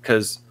 right?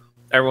 Because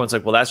everyone's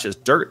like, well, that's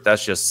just dirt,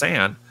 that's just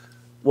sand.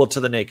 Well, to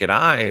the naked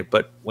eye,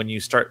 but when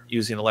you start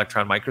using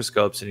electron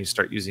microscopes and you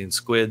start using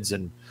squids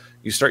and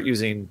you start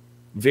using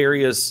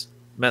various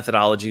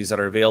methodologies that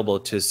are available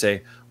to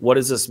say, what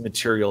is this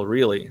material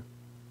really?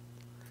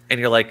 And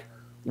you're like,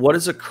 what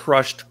is a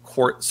crushed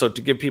quartz? So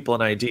to give people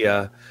an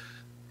idea,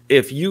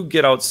 if you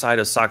get outside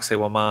of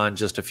Sacsayhuaman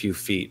just a few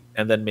feet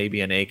and then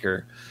maybe an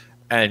acre,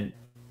 and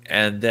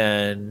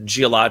then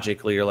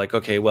geologically you're like,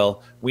 okay,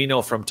 well, we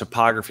know from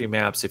topography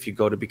maps, if you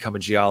go to become a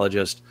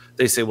geologist,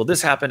 they say, well,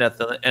 this happened at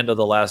the end of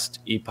the last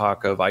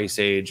epoch of ice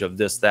age of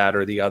this, that,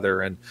 or the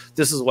other, and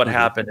this is what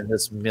happened in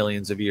this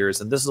millions of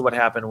years, and this is what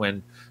happened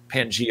when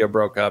Pangea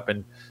broke up.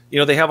 And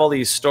they have all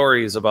these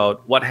stories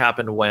about what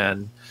happened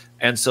when,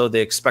 and so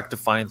they expect to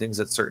find things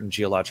at certain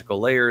geological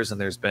layers, and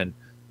there's been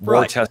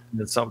more testing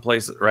in some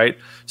places, right?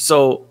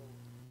 So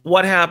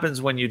what happens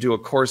when you do a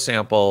core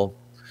sample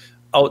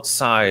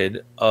outside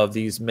of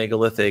these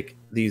megalithic,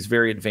 these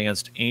very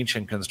advanced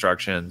ancient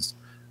constructions,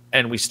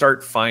 and we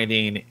start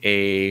finding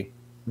a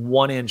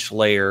 1-inch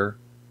layer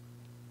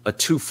a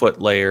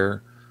 2-foot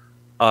layer,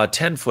 a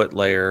 10-foot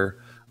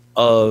layer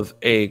of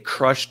a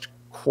crushed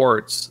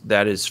quartz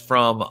that is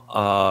from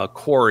a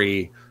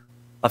quarry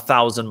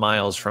 1,000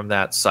 miles from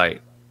that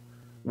site?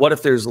 What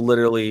if there's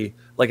literally,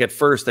 like at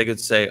first they could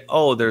say,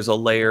 oh, there's a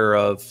layer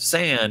of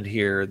sand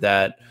here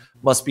that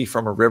must be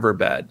from a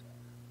riverbed.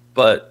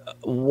 But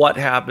what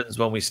happens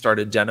when we start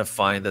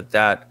identifying that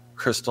that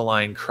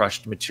crystalline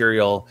crushed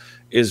material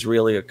is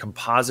really a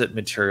composite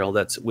material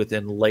that's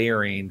within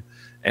layering?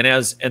 And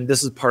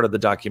this is part of the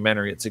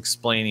documentary, it's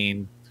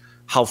explaining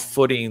how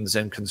footings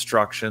and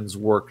constructions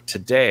work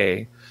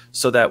today,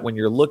 so that when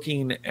you're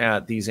looking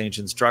at these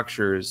ancient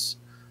structures,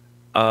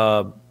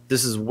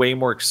 this is way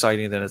more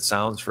exciting than it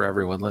sounds for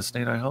everyone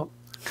listening, I hope,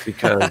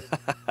 because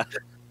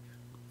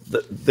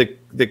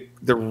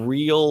the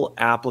real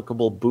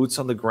applicable boots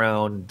on the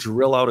ground,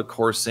 drill out a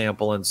core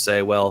sample and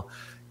say, well,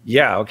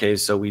 yeah, okay,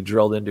 so we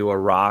drilled into a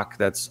rock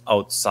that's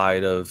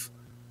outside of,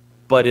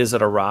 but is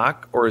it a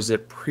rock or is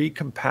it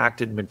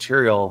pre-compacted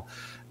material?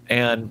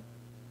 And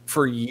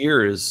for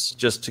years,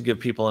 just to give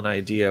people an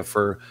idea,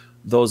 for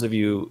those of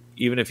you,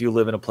 even if you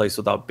live in a place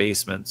without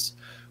basements,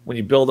 when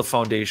you build a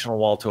foundational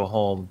wall to a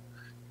home,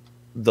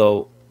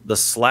 the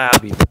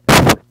slab.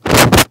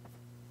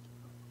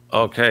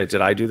 Okay,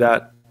 did I do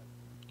that?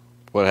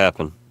 What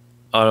happened?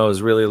 Oh no, it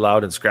was really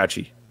loud and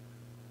scratchy.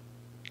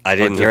 I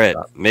didn't hear it.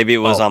 Maybe it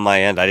was on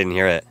my end. I didn't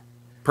hear it.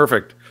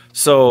 Perfect.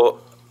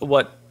 So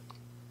what,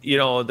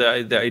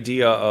 the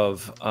idea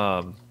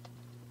of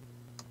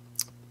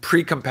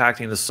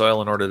pre-compacting the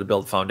soil in order to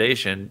build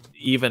foundation,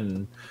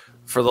 even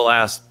for the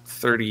last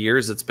 30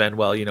 years, it's been,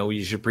 well,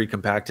 you should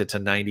pre-compact it to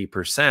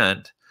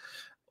 90%.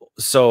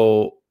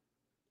 So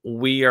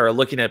we are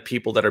looking at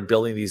people that are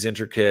building these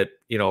intricate,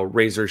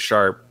 razor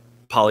sharp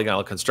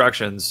polygonal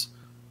constructions,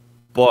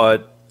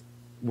 but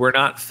we're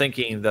not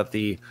thinking that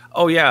they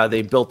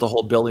built the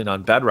whole building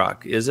on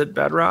bedrock. Is it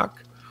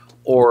bedrock?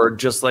 Or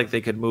just like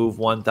they could move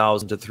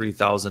 1,000 to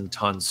 3,000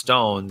 ton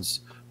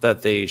stones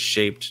that they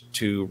shaped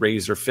to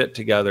razor fit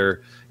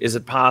together, is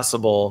it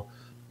possible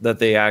that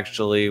they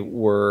actually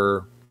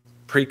were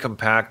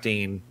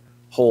pre-compacting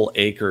whole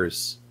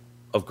acres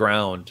of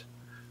ground?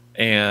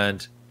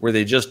 And were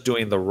they just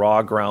doing the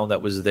raw ground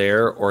that was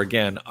there? Or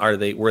again,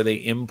 were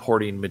they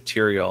importing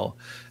material?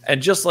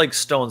 And just like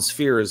stone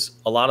spheres,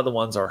 a lot of the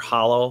ones are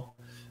hollow.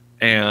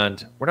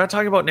 And we're not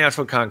talking about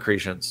natural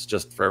concretions,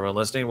 just for everyone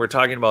listening. We're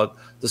talking about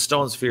the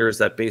stone spheres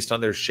that, based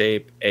on their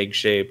shape,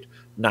 egg-shaped,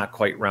 not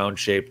quite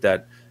round-shaped,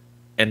 that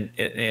and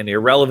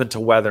irrelevant to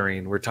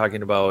weathering, we're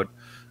talking about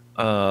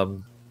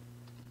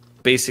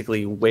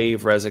basically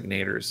wave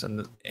resignators.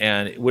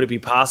 And would it be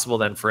possible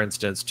then, for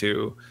instance,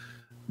 to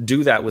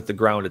do that with the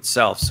ground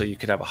itself? So you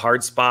could have a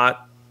hard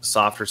spot,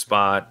 softer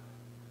spot.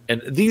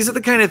 And these are the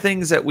kind of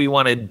things that we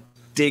want to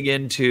dig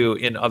into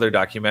in other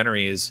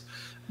documentaries,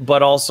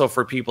 but also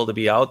for people to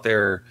be out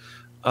there.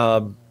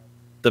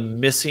 The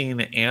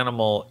missing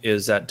animal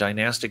is that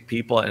dynastic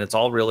people, and it's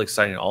all real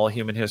exciting. All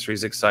human history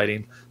is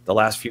exciting. The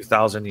last few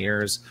thousand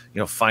years,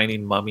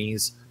 finding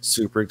mummies,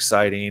 super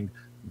exciting.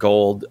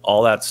 Gold,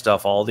 all that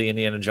stuff, all the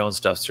Indiana Jones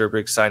stuff, super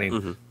exciting.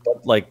 Mm-hmm.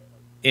 But like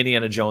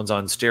Indiana Jones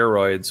on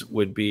steroids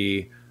would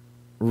be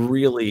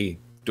really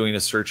doing a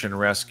search and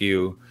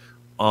rescue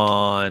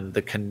on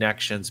the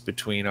connections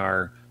between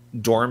our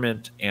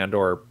dormant and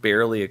or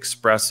barely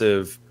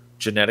expressive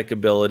genetic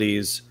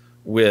abilities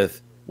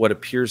with what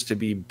appears to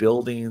be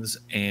buildings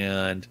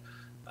and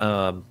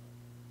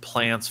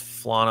plants,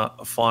 fauna,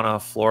 flora,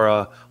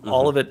 mm-hmm.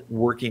 all of it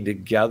working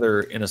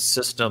together in a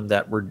system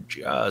that we're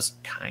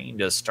just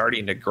kind of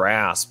starting to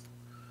grasp.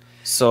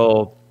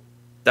 So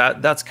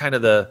that's kind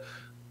of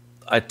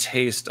a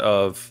taste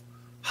of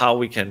how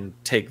we can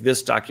take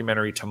this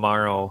documentary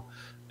tomorrow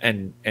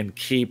and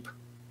keep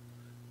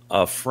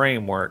a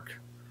framework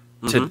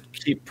mm-hmm. to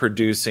keep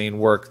producing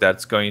work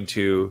that's going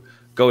to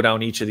go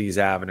down each of these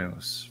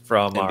avenues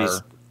from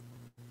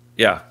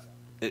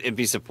and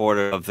be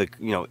supportive of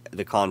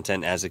the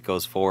content as it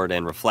goes forward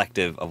and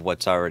reflective of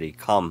what's already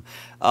come.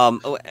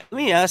 Let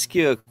me ask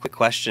you a quick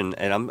question,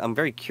 and I'm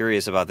very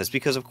curious about this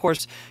because, of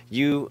course,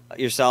 you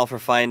yourself are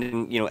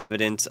finding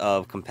evidence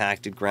of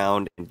compacted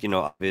ground and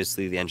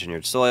obviously the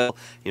engineered soil.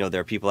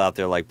 There are people out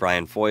there like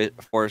Brian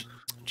Forrester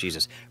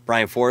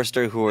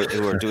who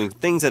are doing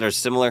things that are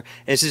similar.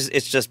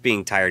 It's just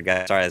being tired,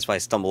 guys. Sorry, that's why I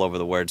stumble over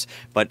the words.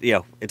 But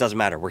it doesn't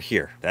matter. We're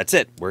here. That's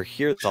it. We're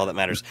here. That's all that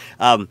matters.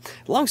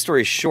 Long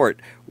story short,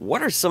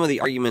 what are some of the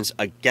arguments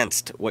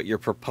against what you're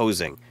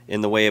proposing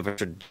in the way of a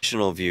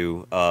traditional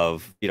view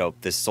of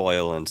this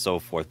soil and so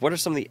forth? What are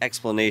some of the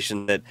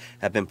explanations that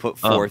have been put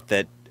forth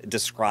that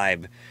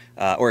describe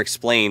or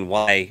explain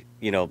why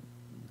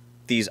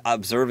these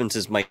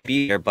observances might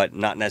be there, but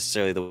not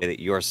necessarily the way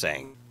that you're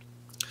saying?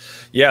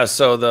 Yeah,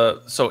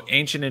 so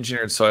ancient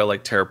engineered soil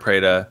like Terra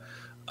Preta.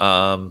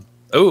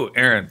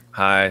 Aaron,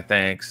 hi,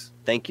 thanks.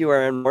 Thank you,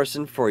 Aaron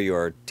Morrison, for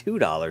your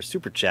 $2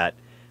 super chat.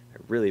 I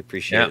really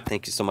appreciate it.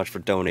 Thank you so much for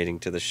donating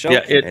to the show,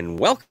 and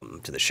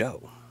welcome to the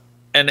show.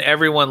 And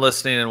everyone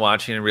listening and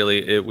watching,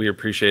 we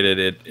appreciate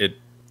it.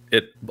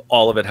 It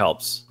all of it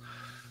helps.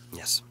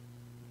 Yes.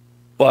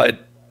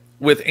 But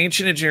with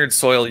ancient engineered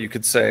soil, you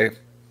could say,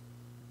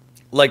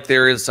 like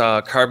there is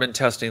carbon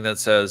testing that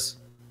says,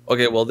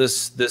 okay, well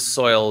this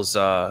soil is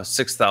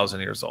 6,000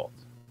 years old,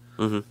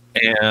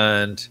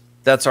 and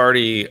that's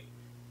already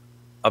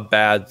a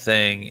bad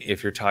thing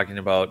if you're talking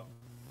about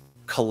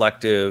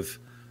collective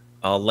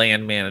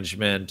land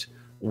management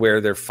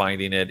where they're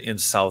finding it in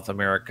South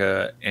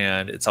America,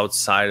 and it's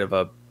outside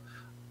of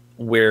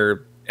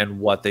where and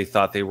what they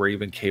thought they were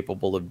even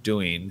capable of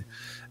doing.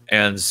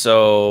 And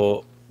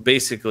so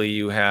basically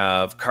you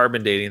have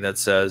carbon dating that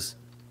says,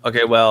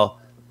 okay, well,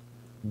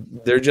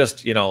 they're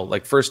just,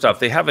 like, first off,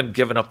 they haven't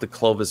given up the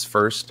Clovis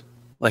first.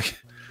 Like,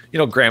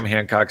 Graham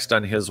Hancock's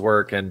done his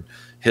work and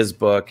his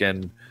book,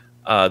 and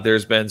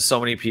there's been so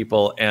many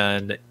people,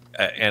 and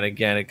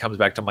again, it comes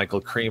back to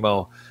Michael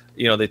Cremo.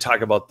 They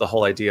talk about the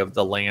whole idea of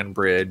the land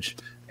bridge,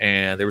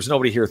 and there was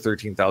nobody here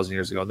 13,000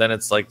 years ago. And then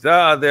it's like,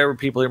 there were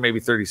people here maybe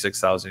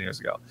 36,000 years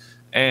ago.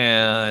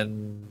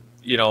 And,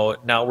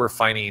 now we're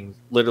finding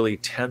literally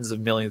tens of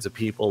millions of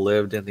people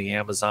lived in the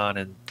Amazon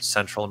and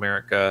Central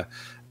America.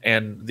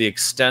 And the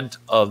extent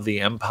of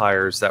the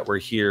empires that were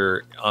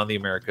here on the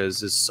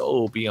Americas is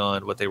so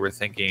beyond what they were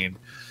thinking.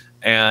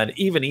 And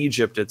even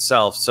Egypt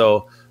itself.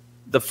 So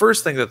the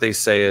first thing that they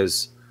say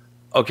is,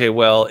 okay,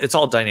 well, it's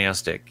all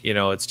dynastic.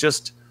 It's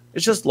just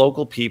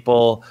local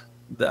people.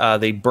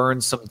 They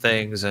burn some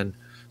things. And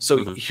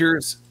so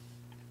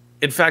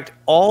in fact,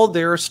 all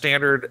their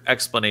standard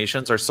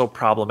explanations are so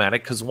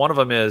problematic, because one of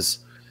them is,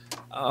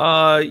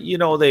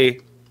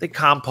 they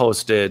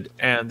composted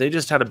and they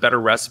just had a better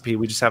recipe.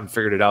 We just haven't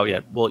figured it out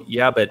yet. Well,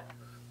 yeah, but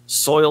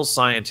soil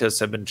scientists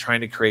have been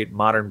trying to create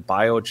modern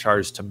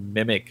biochars to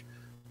mimic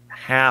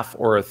half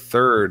or a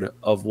third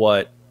of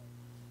what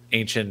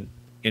ancient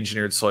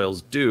engineered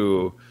soils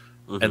do,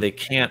 and they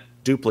can't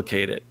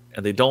duplicate it,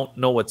 and they don't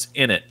know what's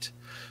in it.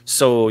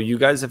 So you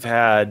guys have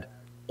had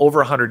over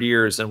 100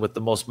 years and with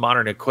the most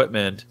modern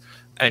equipment,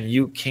 and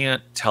you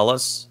can't tell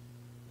us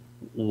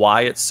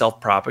why it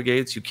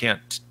self-propagates. You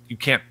can't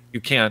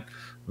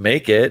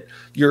make it.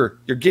 You're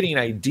getting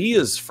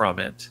ideas from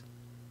it,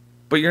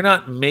 but you're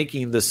not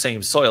making the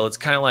same soil. It's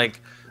kind of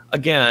like,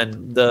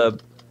 again,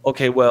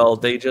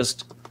 they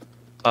just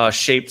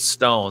shaped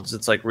stones.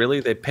 It's like,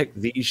 really? They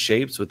picked these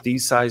shapes with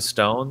these size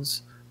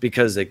stones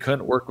because they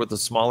couldn't work with a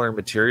smaller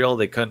material?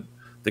 They couldn't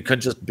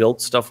just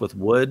build stuff with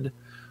wood?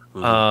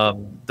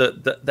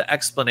 The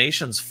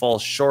explanations fall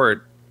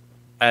short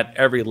at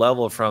every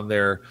level, from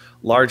their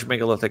large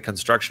megalithic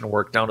construction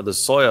work down to the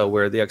soil,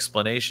 where the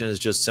explanation is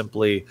just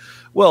simply,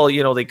 well,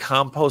 they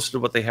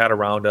composted what they had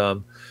around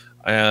them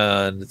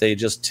and they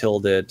just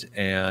tilled it,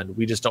 and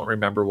we just don't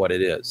remember what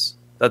it is.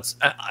 That's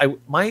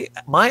my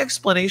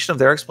explanation of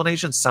their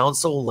explanation sounds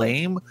so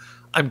lame.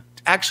 I'm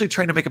actually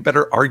trying to make a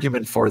better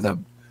argument for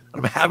them.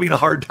 I'm having a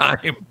hard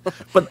time,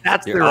 but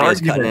that's Your their audio's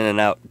argument. cutting in and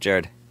out,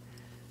 Jared.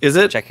 Is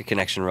it? Check your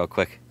connection real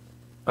quick.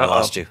 I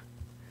lost you.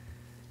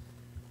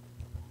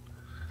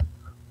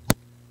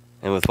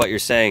 And with what you're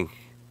saying,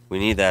 we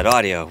need that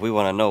audio. We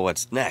want to know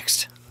what's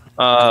next.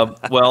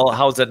 Well,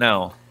 how's it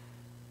now?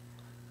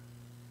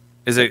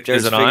 Jared's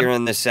is it on?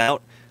 figuring this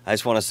out. I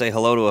just want to say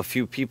hello to a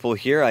few people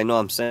here. I know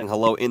I'm saying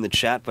hello in the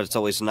chat, but it's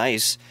always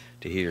nice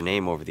to hear your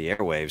name over the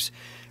airwaves.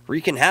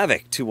 Wreaking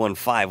Havoc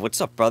 215. What's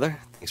up, brother?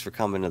 Thanks for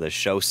coming to the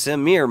show.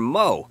 Samir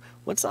Mo.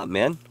 What's up,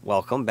 man?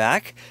 Welcome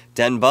back.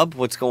 Denbub,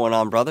 what's going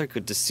on, brother?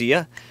 Good to see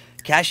ya.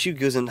 Cashew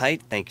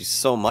Guzenheit, thank you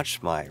so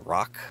much. My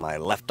rock, my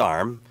left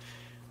arm,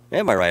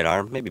 and my right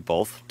arm, maybe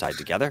both tied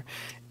together.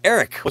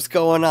 Eric, what's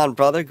going on,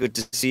 brother? Good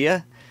to see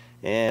ya.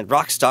 And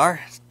Rockstar,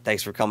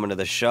 thanks for coming to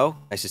the show.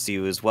 Nice to see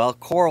you as well.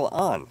 Coral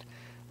On,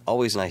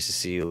 always nice to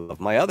see you.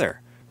 My other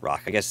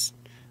rock, I guess,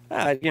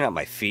 you're not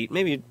my feet,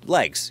 maybe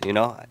legs,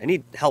 I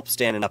need help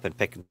standing up and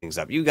picking things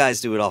up. You guys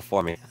do it all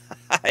for me.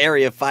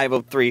 Area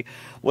 503,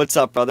 what's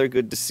up, brother?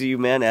 Good to see you,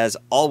 man, as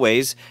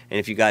always. And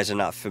if you guys are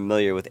not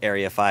familiar with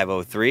Area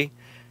 503,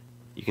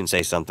 you can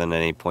say something at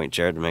any point,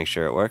 Jared, to make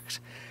sure it works.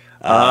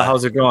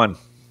 How's it going?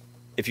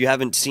 If you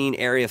haven't seen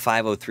Area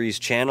 503's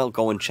channel,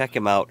 go and check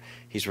him out.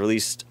 He's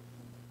released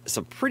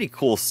some pretty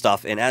cool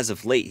stuff, and as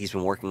of late, he's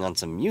been working on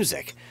some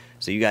music.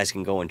 So you guys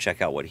can go and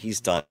check out what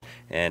he's done.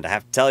 And I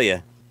have to tell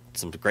you,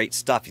 some great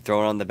stuff. You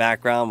throw it on the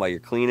background while you're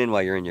cleaning,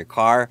 while you're in your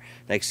car.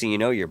 Next thing you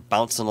know, you're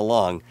bouncing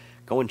along.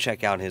 Go and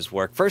check out his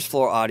work. First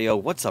Floor Audio,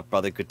 what's up,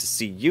 brother? Good to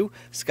see you.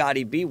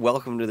 Scotty B,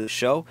 welcome to the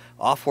show.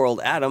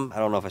 Offworld Adam, I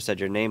don't know if I said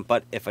your name,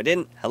 but if I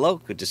didn't, hello,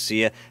 good to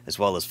see you. As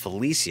well as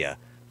Felicia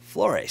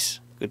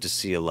Flores, good to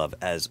see you, love,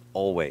 as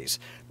always.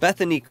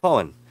 Bethany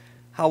Cohen,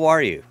 how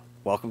are you?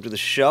 Welcome to the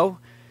show.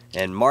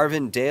 And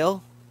Marvin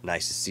Dale,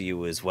 nice to see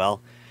you as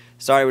well.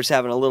 Sorry, we're just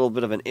having a little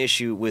bit of an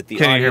issue with the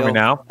audio. Can you hear me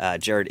now?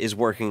 Jared is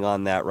working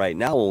on that right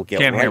now. We'll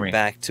get right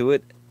back to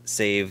it.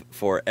 Save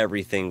for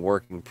everything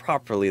working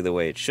properly the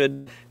way it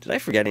should. Did I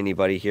forget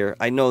anybody here?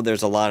 I know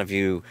there's a lot of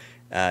you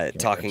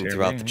talking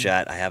throughout the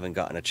chat. I haven't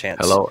gotten a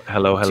chance to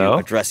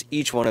address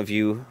each one of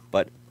you,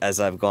 but as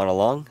I've gone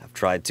along, I've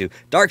tried to.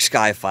 Dark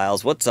Sky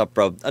Files, what's up,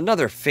 bro?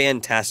 Another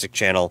fantastic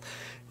channel.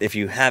 If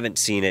you haven't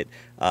seen it,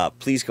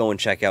 please go and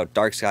check out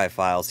Dark Sky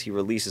Files. He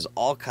releases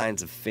all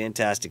kinds of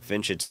fantastic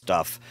vintage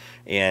stuff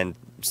and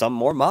some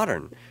more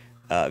modern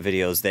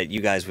videos that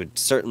you guys would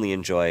certainly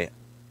enjoy,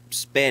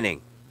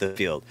 spanning the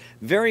field.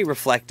 Very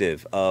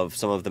reflective of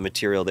some of the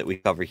material that we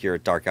cover here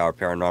at Dark Hour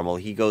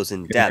Paranormal. He goes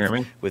in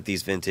depth with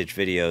these vintage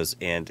videos,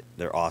 and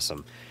they're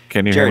awesome.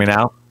 Can you hear me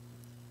now?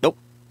 Nope.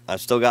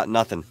 I've still got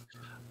nothing.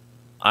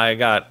 I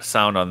got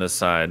sound on this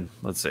side.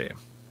 Let's see.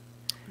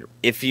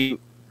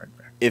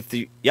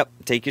 Yep,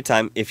 take your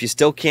time. If you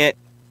still can't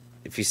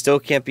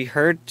be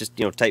heard, just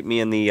type me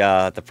in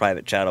the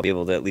private chat. I'll be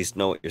able to at least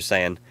know what you're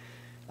saying.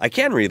 I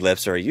can read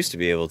lips, or I used to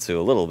be able to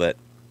a little bit,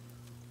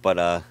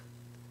 but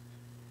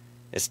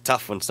it's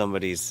tough when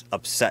somebody's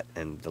upset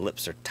and the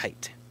lips are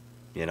tight.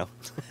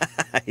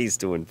 He's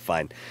doing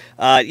fine.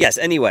 Yes.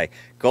 Anyway,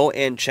 go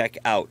and check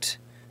out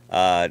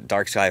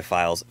Dark Sky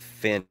Files.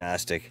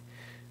 Fantastic.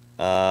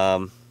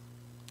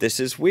 This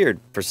is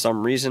weird. For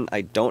some reason,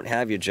 I don't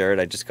have you, Jared.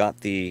 I just got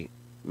the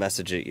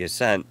message that you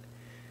sent,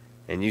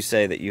 and you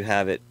say that you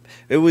have it.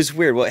 It was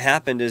weird. What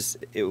happened is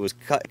it was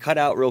cut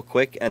out real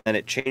quick, and then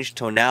it changed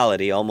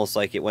tonality, almost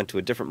like it went to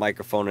a different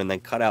microphone and then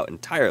cut out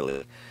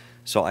entirely.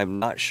 So I'm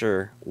not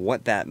sure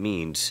what that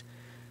means.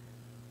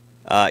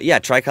 Yeah,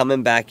 try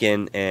coming back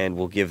in, and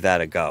we'll give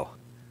that a go.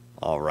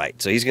 All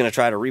right. So he's going to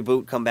try to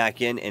reboot, come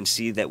back in, and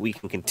see that we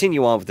can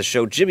continue on with the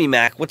show. Jimmy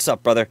Mack, what's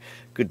up, brother?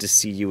 Good to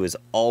see you as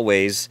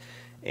always.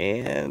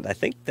 And I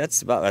think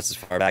that's as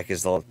far back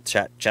as the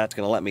chat's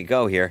going to let me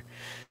go here.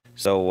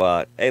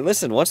 So, hey,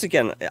 listen, once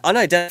again,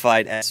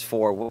 Unidentified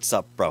S4, what's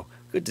up, bro?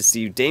 Good to see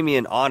you.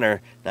 Damien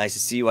Honor, nice to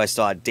see you. I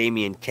saw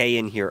Damien K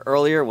in here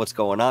earlier. What's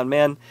going on,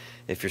 man?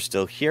 If you're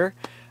still here.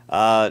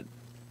 Yeah,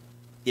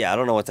 I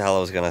don't know what the hell I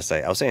was going to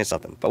say. I was saying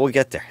something, but we'll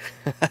get there.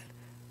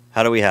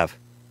 How do we have?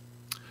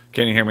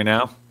 Can you hear me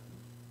now?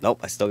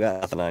 Nope, I still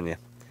got nothing on you.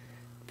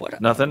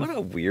 Nothing? What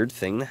a weird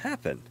thing to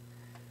happen.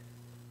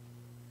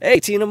 Hey,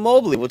 Tina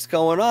Mobley, what's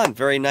going on?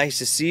 Very nice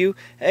to see you.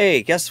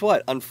 Hey, guess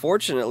what?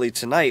 Unfortunately,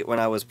 tonight, when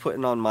I was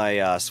putting on my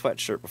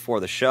sweatshirt before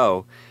the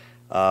show,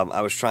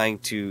 I was trying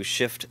to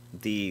shift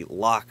the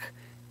lock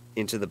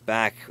into the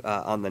back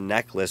on the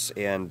necklace,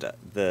 and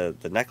the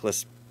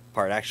necklace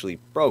part actually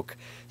broke.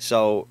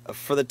 So,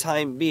 for the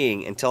time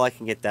being, until I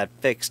can get that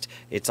fixed,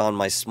 it's on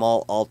my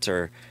small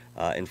altar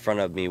in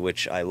front of me,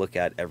 which I look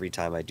at every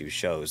time I do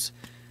shows.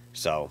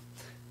 So,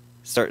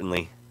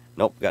 certainly.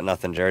 Nope, got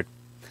nothing, Jared.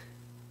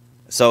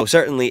 So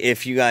certainly,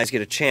 if you guys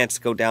get a chance,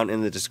 go down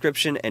in the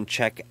description and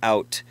check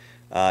out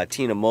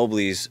Tina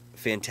Mobley's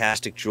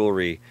fantastic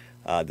jewelry.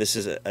 This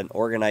is an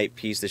orgonite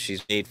piece that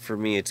she's made for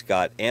me. It's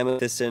got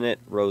amethyst in it,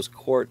 rose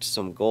quartz,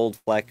 some gold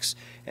flecks,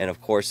 and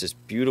of course this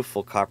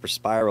beautiful copper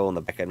spiral in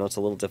the back. I know it's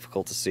a little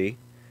difficult to see.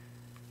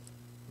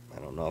 I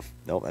don't know if...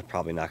 Nope, that's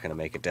probably not going to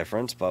make a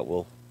difference, but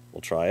we'll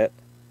try it.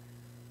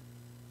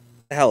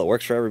 Hell, it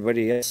works for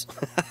everybody, yes.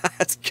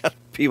 That's gotta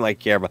be my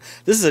camera.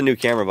 This is a new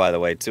camera, by the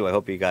way, too. I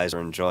hope you guys are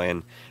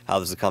enjoying how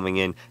this is coming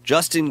in.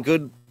 Justin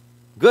Good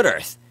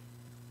Earth.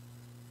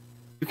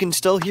 You can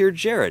still hear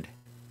Jared.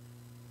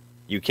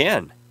 You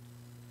can.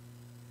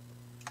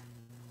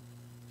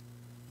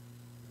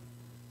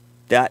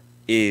 That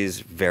is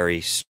very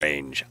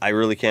strange. I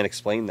really can't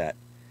explain that.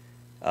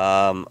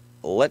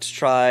 Let's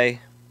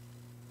try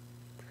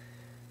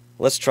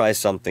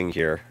something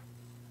here.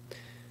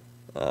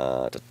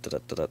 Let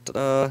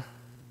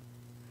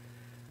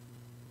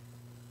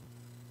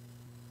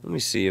me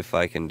see if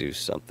I can do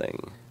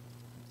something.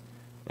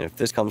 And if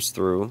this comes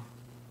through,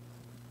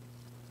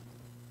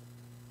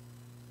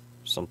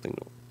 something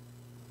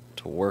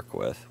to work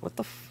with. What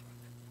the f...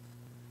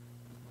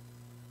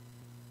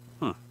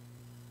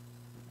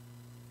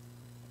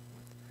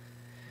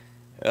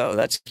 Oh,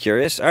 that's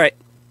curious. All right,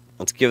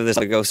 let's give this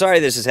a go. Sorry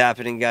this is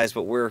happening, guys,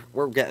 but we're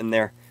getting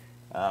there.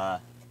 I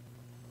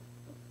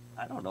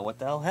don't know what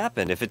the hell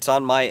happened. If it's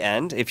on my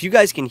end, if you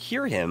guys can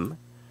hear him,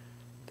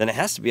 then it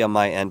has to be on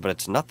my end, but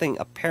it's nothing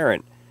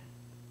apparent.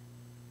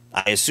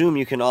 I assume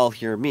you can all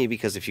hear me,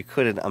 because if you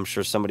couldn't, I'm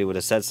sure somebody would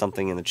have said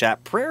something in the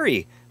chat.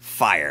 Prairie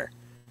Fire,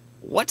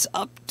 what's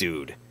up,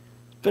 dude?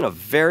 It's been a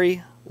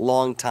very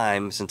long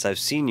time since I've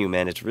seen you,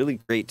 man. It's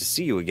really great to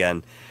see you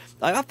again.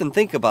 I often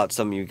think about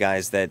some of you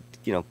guys that,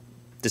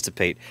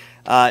 dissipate.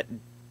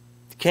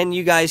 Can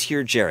you guys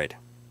hear Jared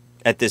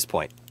at this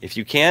point? If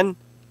you can,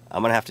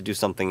 I'm going to have to do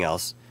something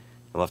else.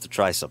 I'll have to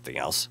try something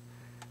else.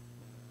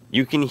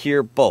 You can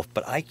hear both,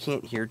 but I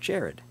can't hear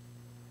Jared.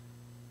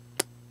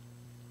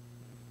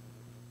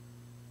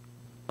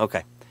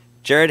 Okay.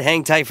 Jared,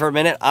 hang tight for a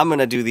minute. I'm going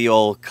to do the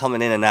old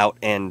coming in and out,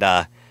 and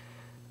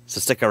so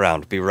stick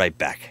around. Be right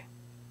back.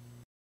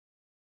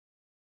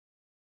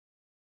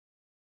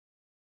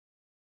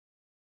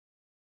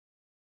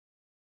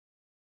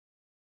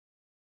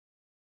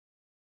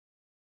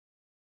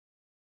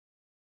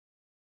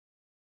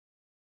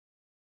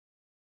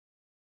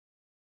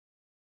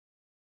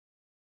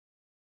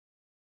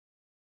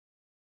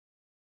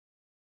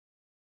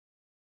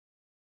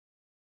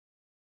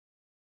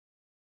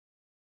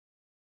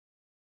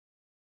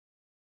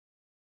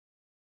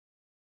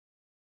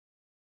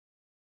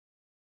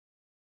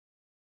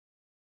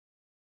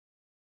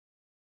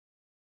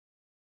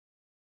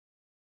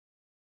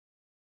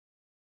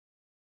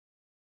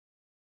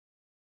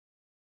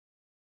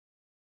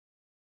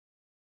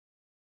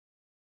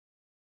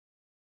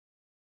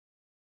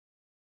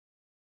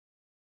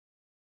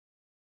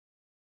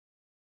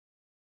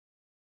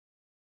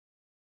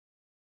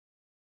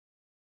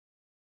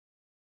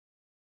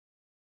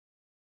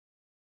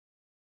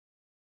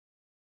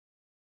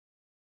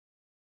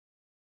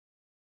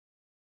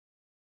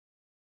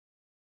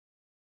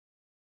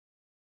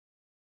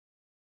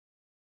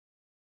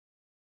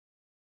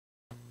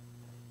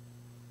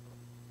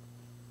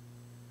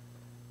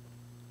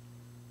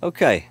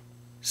 Okay,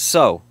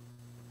 so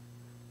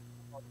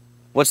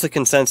what's the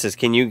consensus?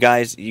 Can you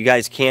guys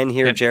can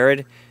hear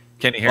Jared?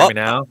 Can you hear me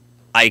now?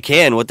 I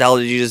can. What the hell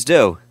did you just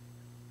do?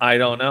 I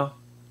don't know.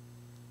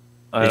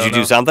 Did you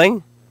do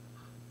something?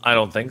 I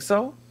don't think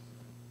so.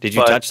 Did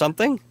you touch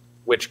something?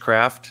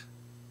 Witchcraft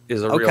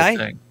is a real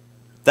thing.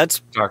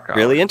 That's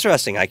really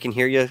interesting. I can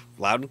hear you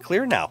loud and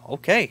clear now.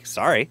 Okay,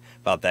 sorry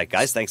about that,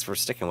 guys. Thanks for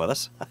sticking with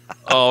us.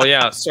 Oh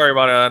yeah, sorry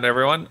about it,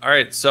 everyone. All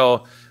right,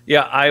 so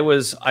yeah,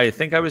 I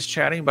think I was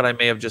chatting, but I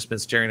may have just been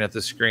staring at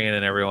the screen,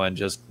 and everyone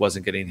just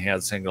wasn't getting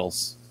hand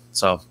signals.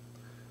 So,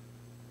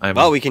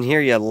 we can hear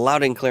you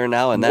loud and clear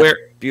now, and that's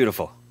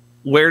beautiful.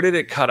 Where did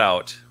it cut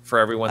out for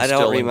everyone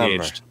still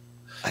engaged?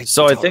 I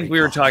think we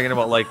were talking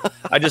about like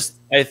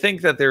I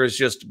think that there is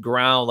just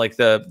ground like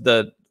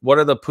the what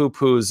are the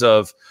poo-poos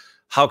of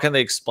how can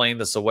they explain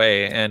this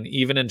away? And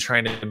even in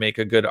trying to make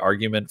a good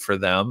argument for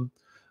them,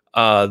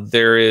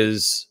 there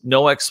is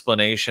no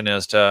explanation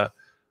as to,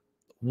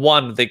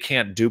 one, they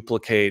can't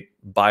duplicate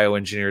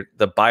bioengineered.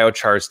 The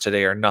biochars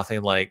today are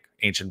nothing like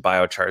ancient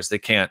biochars. They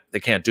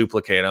can't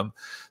duplicate them.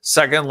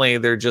 Secondly,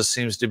 there just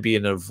seems to be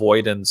an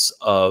avoidance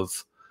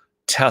of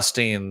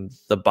testing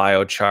the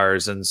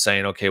biochars and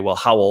saying, okay, well,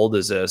 how old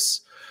is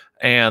this?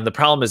 And the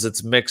problem is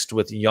it's mixed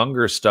with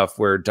younger stuff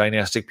where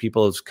dynastic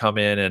people have come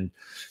in and,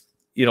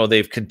 you know,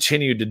 they've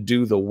continued to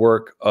do the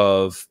work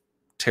of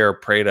Terra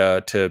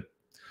Preta to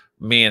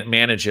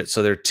manage it.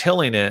 So they're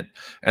tilling it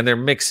and they're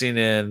mixing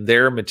in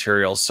their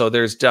materials. So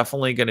there's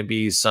definitely going to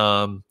be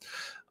some,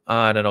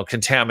 I don't know,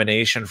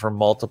 contamination from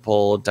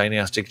multiple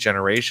dynastic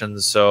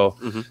generations. So,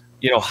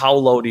 you know, how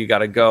low do you got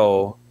to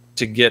go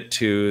to get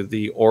to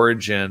the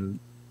origin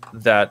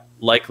that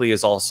likely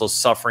is also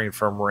suffering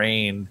from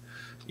rain?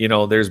 You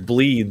know, there's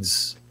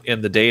bleeds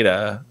in the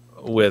data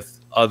with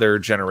other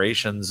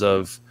generations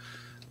of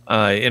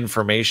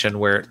information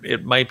where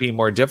it might be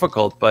more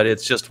difficult, but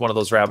it's just one of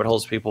those rabbit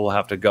holes people will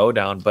have to go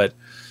down. But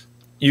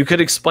you could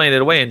explain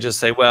it away and just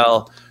say,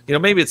 well, you know,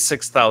 maybe it's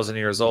 6,000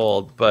 years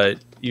old, but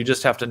you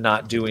just have to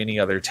not do any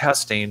other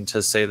testing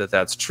to say that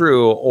that's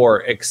true,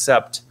 or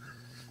accept,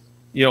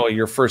 you know,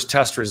 your first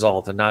test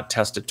result and not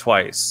test it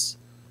twice.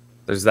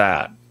 There's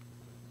that.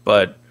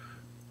 But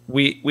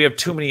we have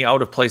too many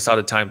out of place, out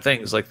of time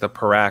things like the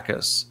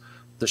Paracas,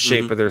 the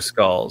shape of their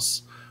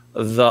skulls,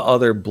 the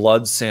other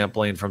blood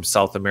sampling from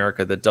South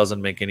America that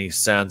doesn't make any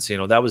sense. You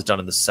know, that was done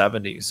in the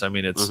 70s. I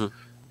mean, it's,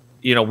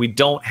 you know, we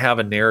don't have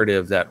a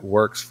narrative that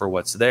works for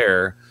what's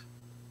there,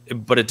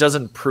 but it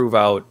doesn't prove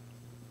out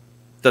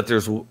that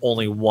there's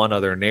only one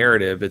other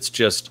narrative. It's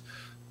just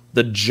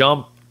the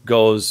jump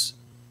goes,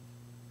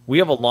 we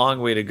have a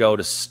long way to go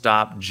to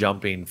stop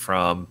jumping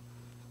from,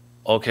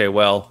 okay,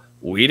 well,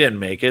 we didn't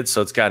make it,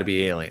 so it's got to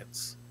be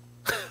aliens.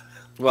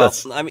 Well,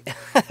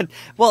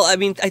 I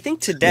mean, I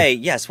think today,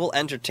 yes, we'll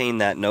entertain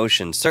that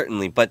notion,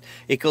 certainly, but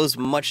it goes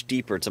much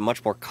deeper. It's a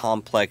much more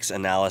complex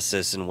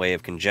analysis and way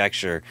of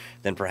conjecture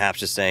than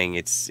perhaps just saying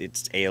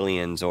it's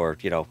aliens or,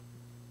 you know,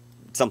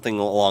 something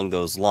along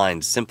those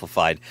lines,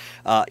 simplified.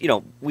 You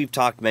know, we've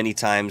talked many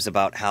times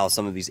about how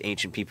some of these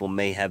ancient people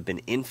may have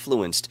been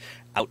influenced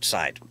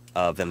outside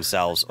of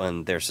themselves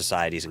and their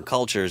societies and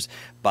cultures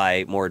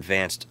by more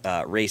advanced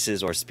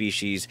races or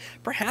species.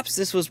 Perhaps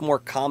this was more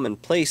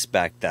commonplace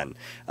back then.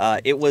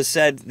 It was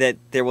said that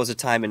there was a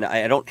time, and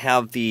I don't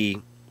have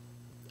the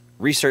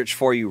research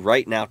for you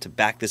right now to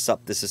back this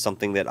up. This is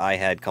something that I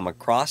had come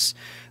across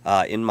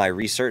in my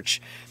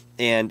research,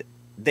 and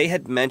they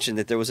had mentioned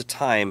that there was a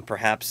time,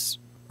 perhaps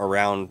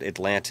around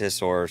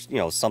Atlantis or, you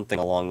know, something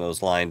along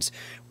those lines,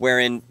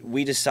 wherein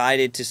we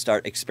decided to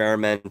start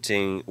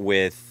experimenting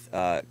with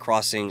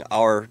crossing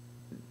our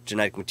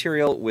genetic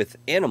material with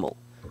animal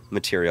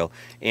material.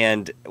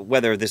 And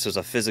whether this was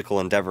a physical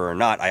endeavor or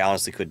not, I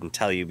honestly couldn't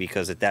tell you,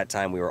 because at that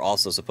time we were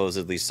also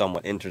supposedly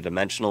somewhat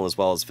interdimensional as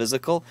well as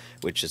physical,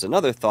 which is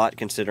another thought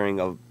considering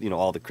of, you know,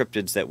 all the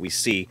cryptids that we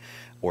see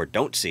or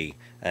don't see,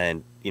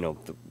 and, you know,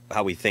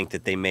 how we think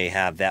that they may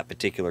have that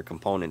particular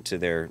component to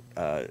their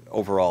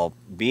overall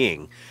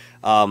being.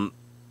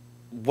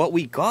 What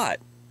we got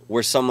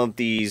were some of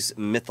these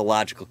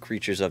mythological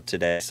creatures of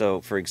today.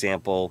 So, for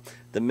example,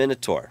 the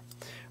Minotaur,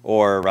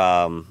 or,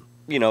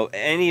 you know,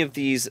 any of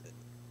these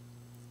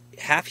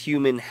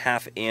half-human,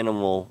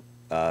 half-animal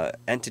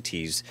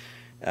entities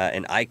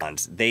and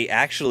icons. They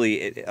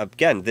actually,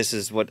 again, this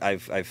is what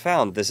I've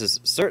found, this is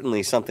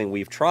certainly something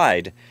we've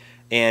tried.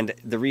 And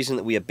the reason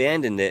that we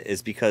abandoned it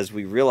is because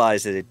we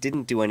realized that it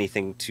didn't do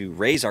anything to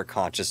raise our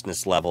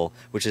consciousness level,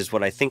 which is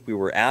what I think we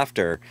were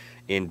after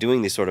in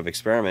doing these sort of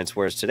experiments.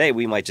 Whereas today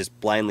we might just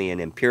blindly and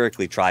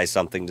empirically try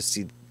something to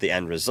see the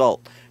end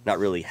result, not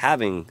really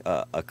having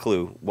a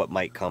clue what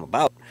might come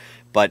about.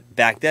 But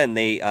back then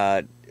they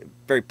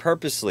very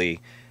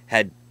purposely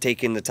had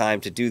taken the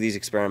time to do these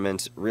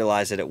experiments,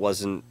 realized that it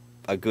wasn't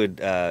a good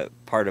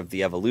part of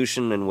the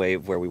evolution and way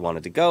of where we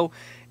wanted to go.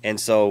 And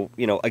so,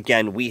 you know,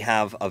 again, we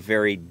have a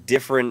very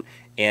different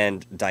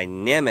and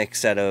dynamic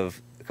set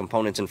of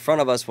components in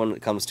front of us when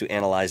it comes to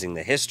analyzing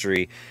the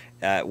history,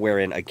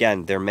 wherein,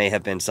 again, there may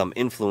have been some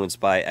influence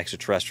by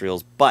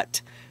extraterrestrials,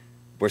 but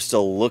we're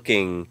still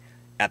looking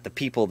at the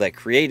people that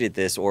created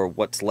this or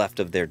what's left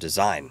of their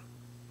design.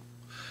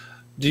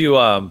 Do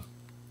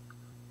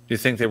you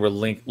think they were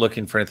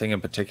looking for anything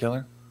in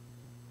particular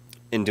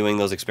In doing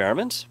those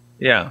experiments?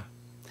 Yeah.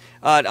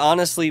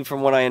 Honestly,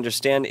 from what I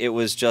understand, it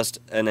was just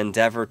an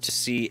endeavor to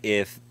see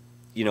if,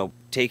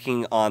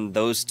 taking on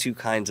those two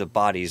kinds of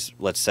bodies,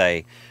 let's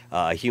say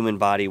a human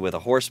body with a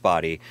horse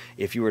body,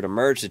 if you were to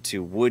merge the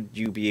two, would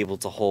you be able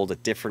to hold a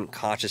different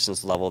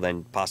consciousness level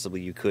than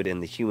possibly you could in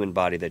the human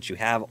body that you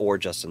have or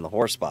just in the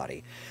horse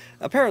body?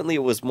 Apparently,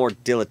 it was more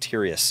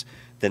deleterious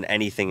than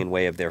anything in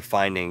way of their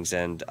findings,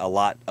 and a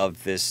lot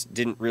of this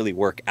didn't really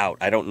work out.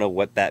 I don't know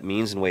what that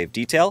means in way of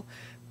detail,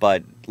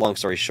 but long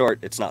story short,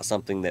 it's not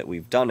something that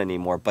we've done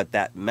anymore, but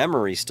that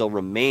memory still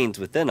remains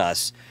within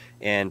us,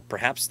 and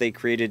perhaps they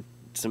created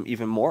some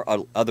even more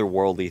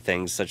otherworldly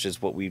things, such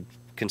as what we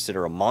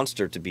consider a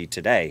monster to be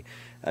today.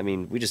 I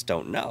mean, we just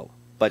don't know.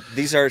 But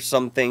these are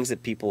some things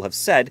that people have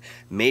said.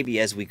 Maybe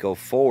as we go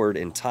forward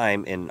in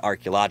time, in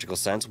archaeological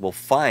sense, we'll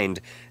find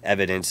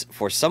evidence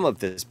for some of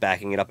this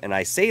backing it up. And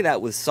I say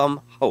that with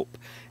some hope.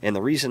 And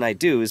the reason I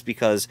do is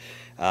because,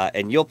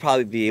 and you'll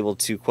probably be able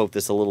to quote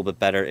this a little bit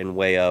better in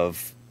way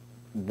of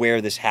where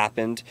this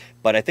happened,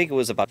 but I think it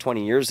was about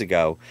 20 years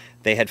ago,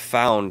 they had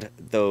found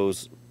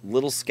those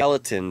little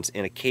skeletons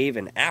in a cave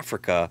in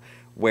Africa,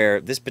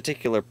 where this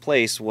particular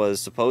place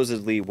was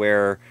supposedly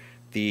where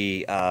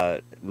the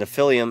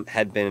Nephilim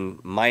had been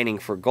mining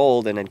for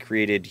gold and had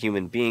created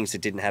human beings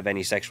that didn't have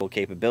any sexual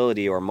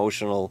capability or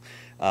emotional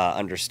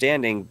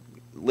understanding,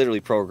 literally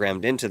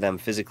programmed into them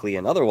physically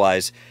and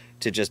otherwise,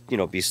 to just,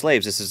 be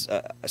slaves. This is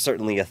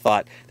certainly a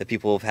thought that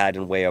people have had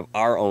in way of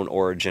our own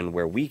origin,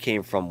 where we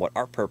came from, what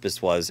our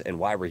purpose was, and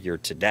why we're here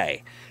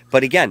today.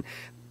 But again,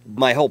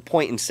 my whole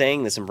point in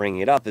saying this and bringing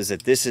it up is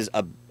that this is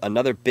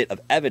another bit of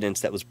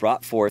evidence that was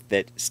brought forth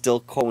that still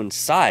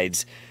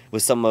coincides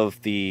with some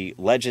of the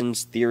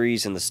legends,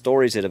 theories, and the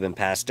stories that have been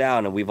passed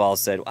down, and we've all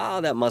said, "Oh,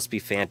 that must be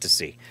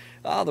fantasy.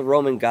 Oh, the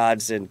Roman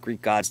gods and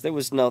Greek gods, there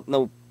was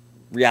no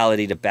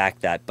reality to back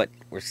that." But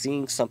we're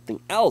seeing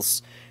something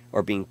else,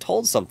 or being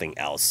told something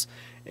else,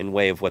 in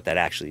way of what that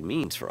actually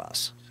means for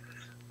us.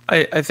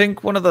 I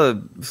think one of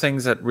the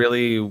things that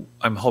really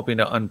I'm hoping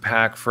to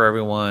unpack for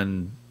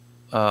everyone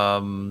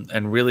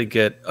and really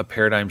get a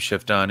paradigm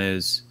shift on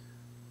is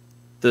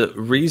the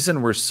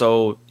reason we're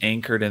so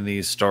anchored in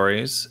these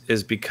stories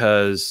is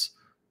because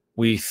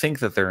we think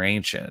that they're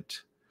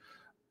ancient.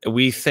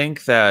 We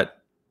think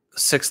that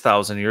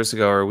 6,000 years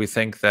ago, or we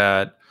think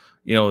that,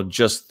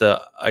 just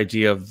the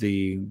idea of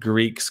the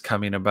Greeks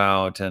coming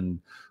about and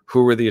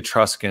who were the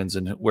Etruscans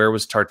and where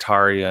was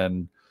Tartaria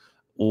and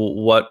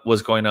what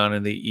was going on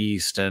in the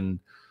East and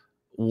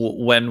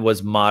when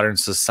was modern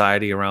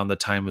society around the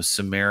time of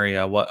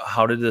Sumeria?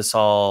 How did this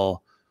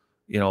all,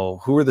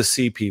 who were the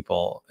sea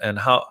people and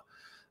how,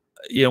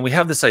 we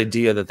have this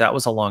idea that that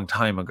was a long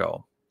time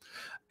ago.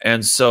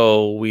 And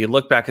so we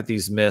look back at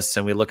these myths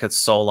and we look at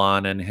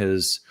Solon and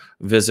his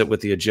visit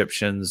with the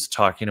Egyptians,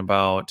 talking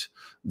about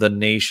the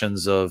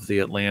nations of the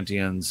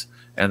Atlanteans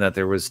and that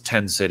there was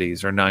 10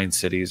 cities or 9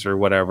 cities or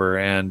whatever.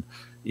 And,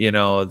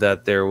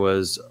 that there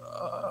was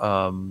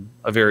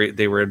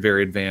they were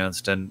very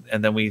advanced. And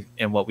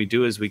what we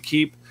do is we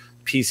keep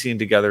piecing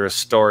together a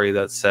story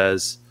that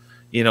says,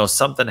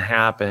 something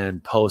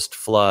happened post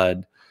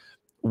flood,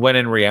 when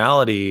in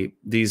reality,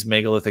 these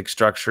megalithic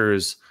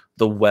structures,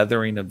 the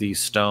weathering of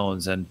these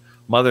stones, and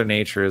Mother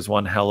Nature is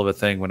one hell of a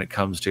thing when it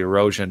comes to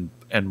erosion,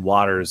 and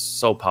water is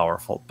so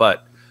powerful.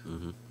 But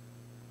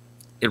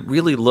it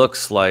really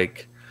looks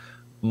like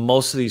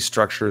most of these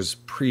structures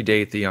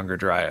predate the Younger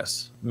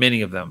Dryas,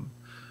 many of them.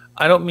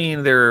 I don't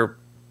mean they're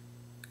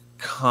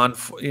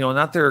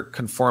not their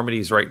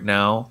conformities right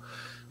now,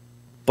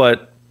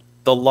 but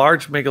the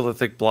large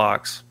megalithic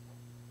blocks,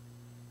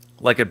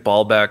 like at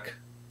Baalbek,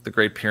 the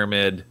Great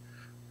Pyramid,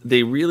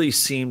 they really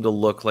seem to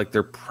look like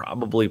they're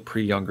probably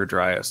pre-Younger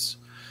Dryas.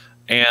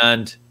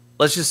 And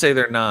let's just say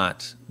they're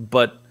not.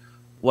 But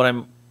what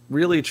I'm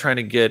really trying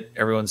to get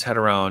everyone's head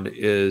around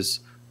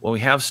is when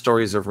we have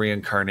stories of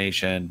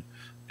reincarnation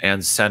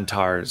and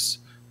centaurs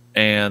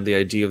and the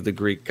idea of the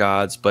Greek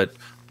gods, but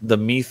the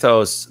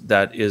mythos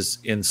that is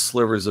in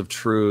slivers of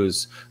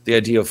truths, the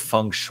idea of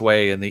feng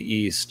shui in the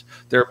East,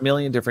 there are a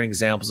million different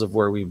examples of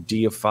where we've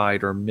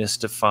deified or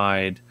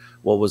mystified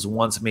what was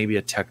once maybe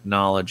a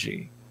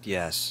technology.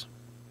 Yes.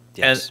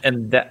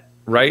 And that,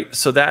 right?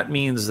 So that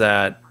means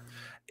that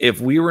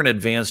if we were an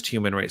advanced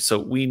human race, so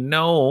we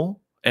know,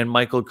 and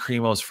Michael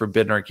Cremo's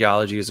Forbidden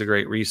Archaeology is a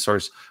great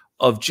resource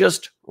of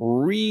just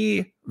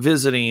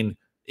revisiting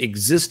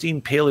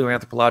existing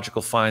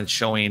paleoanthropological finds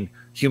showing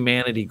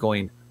humanity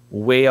going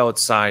way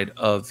outside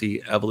of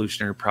the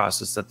evolutionary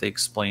process that they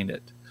explained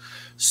it.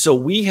 So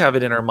we have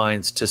it in our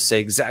minds to say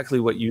exactly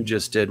what you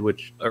just did,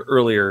 which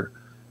earlier,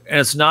 and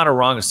it's not a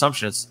wrong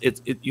assumption.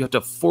 You have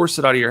to force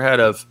it out of your head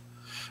of,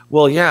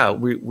 well, yeah,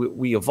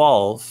 we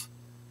evolve,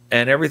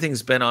 and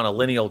everything's been on a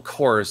lineal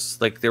course.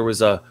 Like there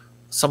was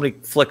somebody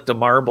flicked a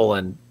marble,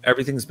 and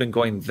everything's been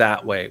going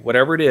that way.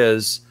 Whatever it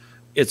is,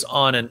 it's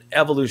on an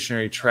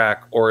evolutionary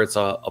track, or it's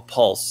a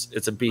pulse,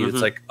 it's a beat.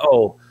 It's like,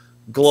 oh,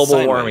 global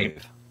Sine warming,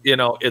 wave. you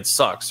know, it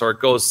sucks, or it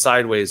goes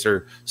sideways,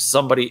 or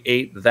somebody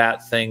ate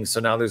that thing, so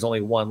now there's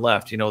only one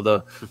left. You know,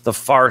 the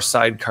Far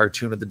Side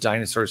cartoon of the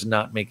dinosaurs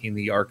not making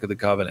the Ark of the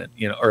Covenant,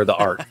 you know, or the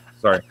Ark,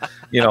 sorry,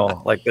 you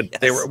know, like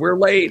Yes. we're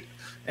late,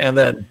 and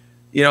then,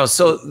 you know,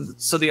 so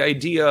the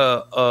idea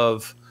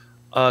of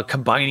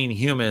combining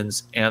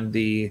humans and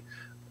the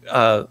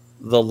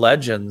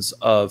legends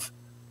of,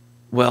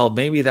 well,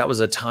 maybe that was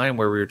a time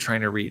where we were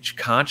trying to reach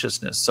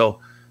consciousness. So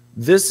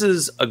this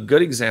is a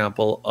good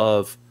example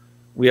of,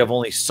 we have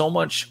only so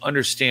much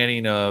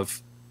understanding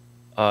of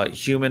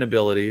human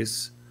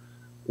abilities.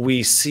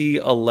 We see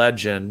a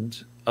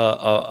legend,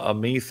 a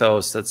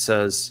mythos that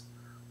says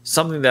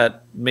something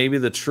that maybe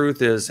the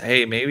truth is,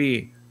 hey,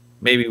 maybe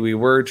we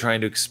were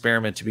trying to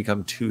experiment to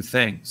become two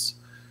things.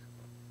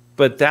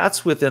 But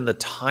that's within the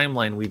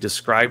timeline we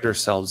described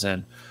ourselves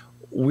in.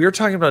 We're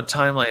talking about a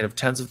timeline of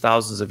tens of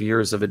thousands of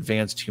years of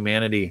advanced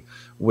humanity,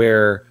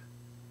 where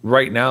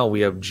right now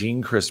we have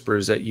gene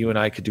CRISPRs that you and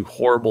I could do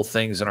horrible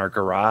things in our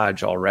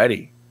garage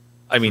already.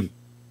 I mean,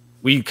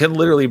 we can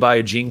literally buy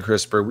a gene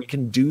CRISPR. We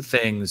can do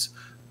things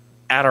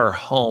at our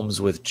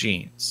homes with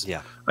genes.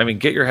 Yeah. I mean,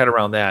 get your head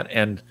around that.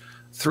 And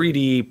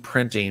 3D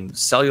printing,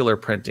 cellular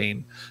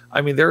printing.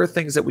 I mean, there are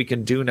things that we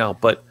can do now.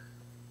 But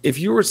if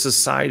you were a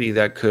society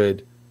that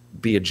could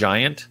be a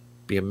giant,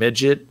 be a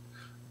midget,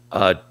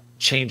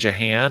 change a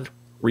hand,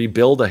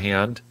 rebuild a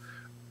hand,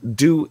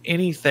 do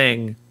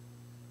anything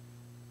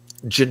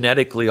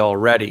genetically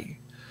already,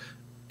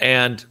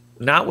 and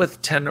not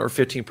with 10 or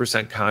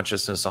 15%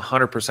 consciousness,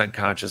 100%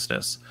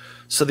 consciousness.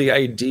 So the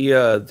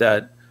idea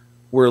that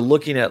we're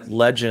looking at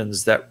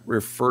legends that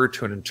refer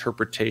to an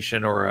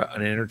interpretation or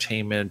an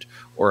entertainment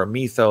or a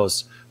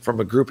mythos from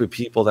a group of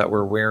people that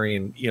were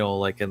wearing, you know,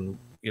 like in,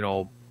 you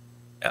know,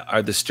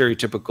 are the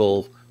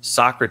stereotypical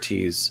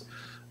Socrates,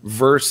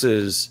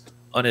 versus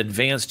an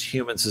advanced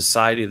human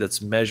society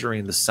that's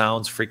measuring the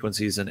sounds,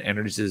 frequencies, and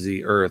energies of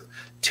the earth,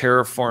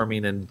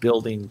 terraforming and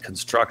building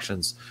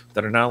constructions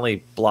that are not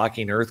only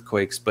blocking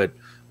earthquakes, but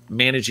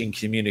managing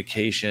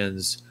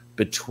communications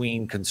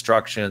between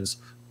constructions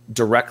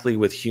directly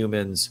with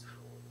humans,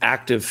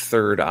 active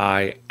third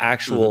eye,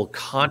 actual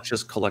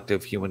conscious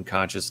collective human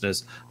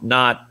consciousness,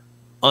 not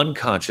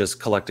unconscious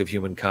collective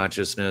human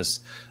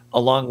consciousness,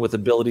 along with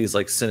abilities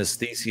like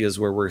synesthesias,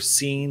 where we're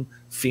seeing,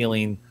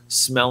 feeling,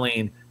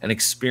 smelling, and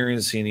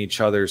experiencing each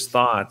other's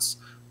thoughts,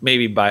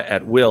 maybe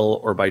at will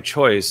or by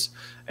choice.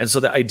 And so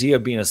the idea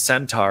of being a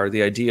centaur,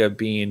 the idea of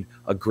being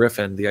a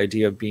griffin, the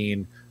idea of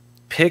being,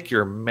 pick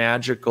your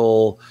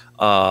magical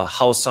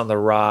house on the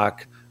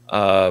rock,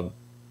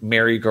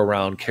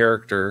 merry-go-round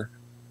character.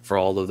 For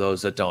all of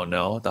those that don't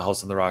know, the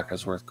house on the rock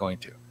is worth going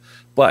to.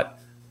 But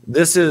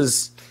this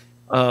is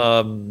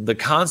the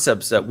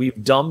concepts that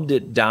we've dumbed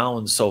it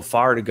down so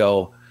far to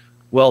go,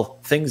 well,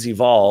 things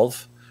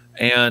evolve,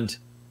 and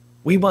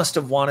we must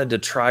have wanted to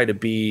try to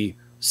be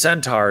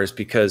centaurs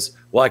because,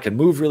 well, I can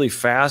move really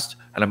fast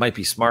and I might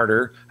be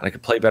smarter and I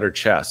could play better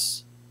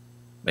chess.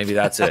 Maybe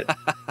that's it,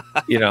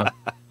 you know?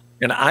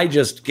 And I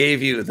just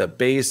gave you the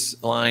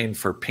baseline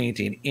for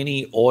painting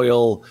any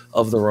oil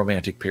of the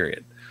Romantic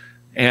period.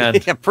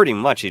 And yeah, pretty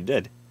much he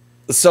did.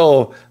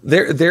 So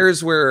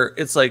there's where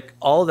it's like,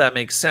 all of that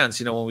makes sense.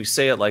 You know, when we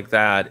say it like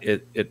that,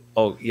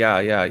 oh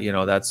yeah, you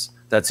know, that's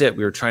it.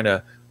 We were trying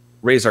to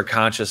raise our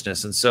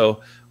consciousness. And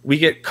so we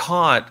get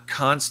caught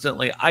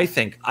constantly. I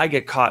think I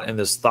get caught in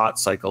this thought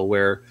cycle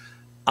where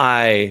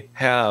I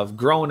have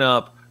grown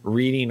up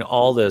reading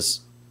all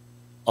this,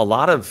 a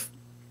lot of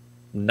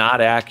not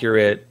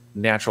accurate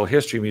natural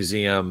history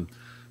museum,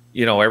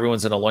 you know,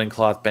 everyone's in a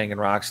loincloth banging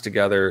rocks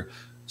together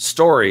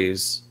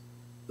stories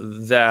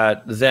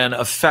that then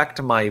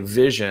affect my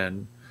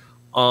vision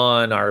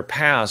on our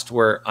past,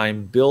 where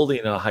I'm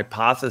building a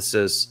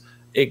hypothesis,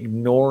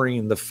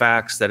 ignoring the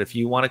facts that if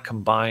you want to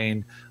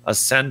combine a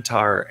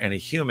centaur and a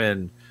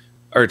human,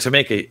 or to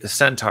make a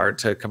centaur,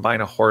 to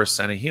combine a horse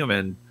and a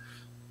human,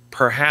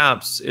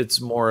 perhaps it's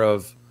more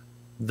of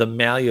the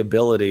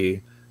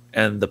malleability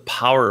and the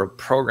power of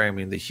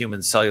programming the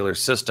human cellular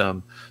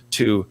system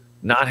to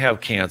not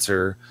have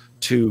cancer,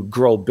 to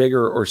grow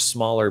bigger or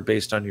smaller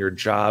based on your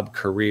job,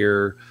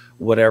 career,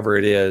 whatever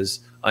it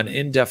is, an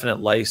indefinite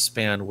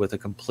lifespan with a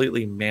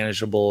completely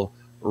manageable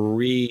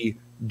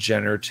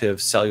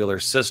regenerative cellular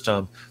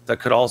system that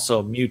could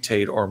also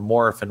mutate or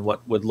morph in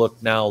what would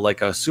look now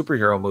like a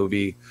superhero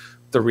movie.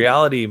 The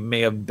reality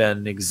may have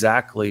been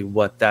exactly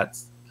what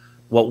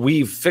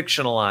we've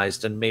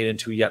fictionalized and made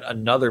into yet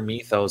another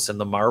mythos in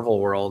the Marvel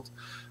world,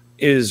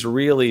 is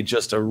really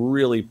just a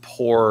really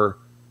poor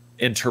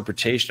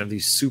interpretation of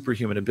these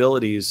superhuman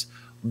abilities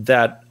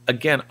that,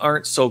 again,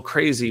 aren't so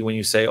crazy when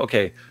you say,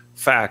 okay,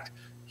 fact,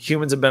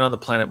 humans have been on the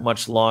planet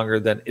much longer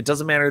than, it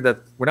doesn't matter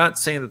that we're not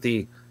saying that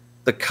the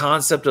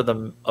concept of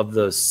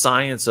the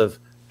science of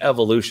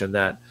evolution,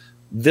 that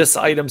this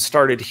item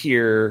started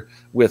here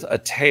with a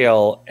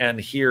tail and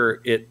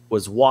here it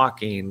was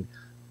walking,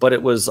 but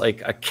it was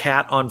like a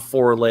cat on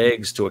four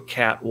legs to a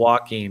cat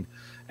walking,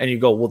 and you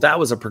go, well, that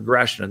was a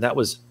progression and that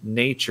was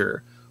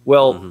nature.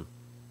 Well,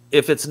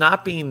 if it's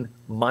not being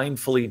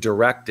mindfully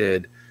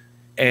directed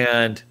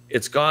and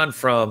it's gone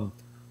from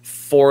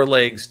 4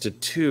 legs to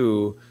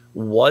 2,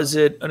 was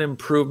it an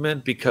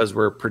improvement because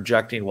we're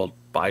projecting, well,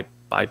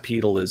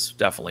 bipedal is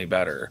definitely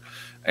better,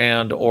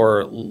 and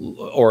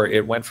or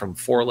it went from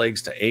 4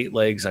 legs to 8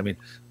 legs? I mean,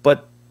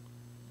 but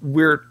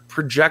we're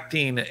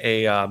projecting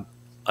a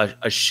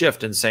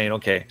shift and saying,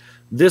 okay,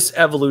 this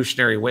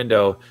evolutionary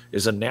window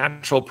is a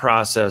natural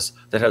process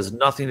that has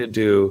nothing to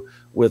do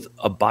with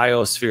a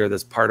biosphere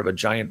that's part of a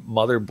giant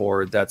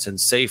motherboard that's in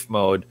safe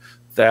mode,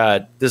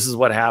 that this is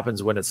what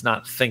happens when it's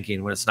not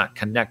thinking, when it's not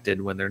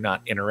connected, when they're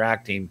not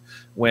interacting,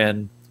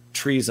 when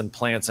trees and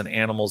plants and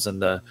animals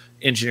and the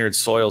engineered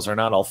soils are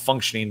not all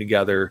functioning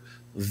together.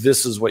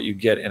 This is what you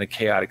get in a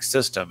chaotic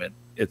system. And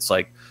it's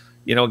like,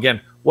 you know,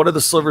 again, what are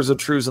the slivers of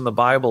truths in the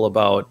Bible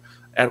about?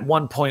 At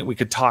one point we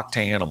could talk to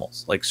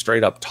animals, like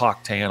straight up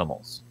talk to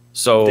animals.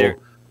 So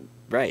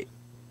right.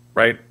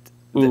 Ooh,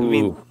 I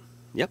mean,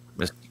 yep.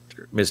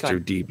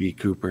 Mr. DB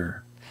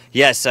Cooper.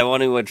 Yes, I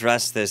want to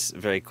address this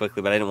very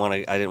quickly, but I didn't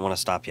want to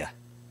stop you.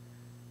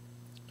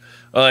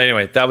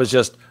 Anyway, that was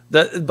just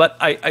that. But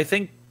I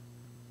think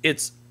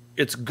it's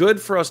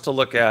good for us to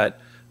look at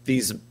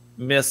these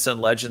myths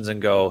and legends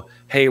and go,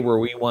 hey, were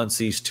we once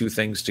these two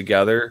things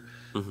together?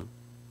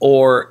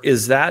 Or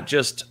is that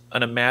just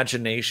an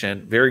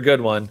imagination, very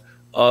good one,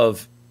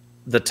 of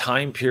the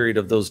time period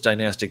of those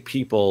dynastic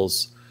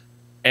peoples?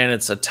 And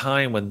it's a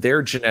time when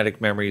their genetic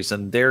memories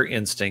and their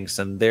instincts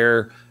and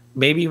their,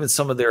 maybe even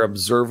some of their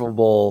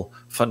observable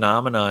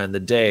phenomena in the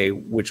day,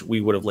 which we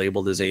would have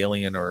labeled as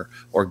alien or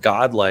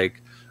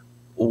godlike,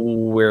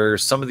 where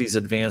some of these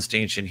advanced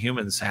ancient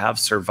humans have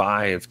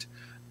survived,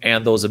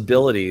 and those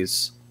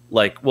abilities,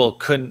 like, well,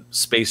 couldn't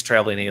space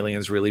traveling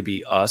aliens really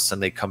be us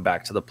and they come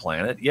back to the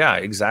planet? Yeah,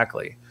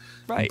 exactly.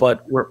 Right.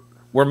 But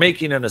we're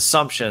making an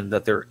assumption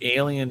that they're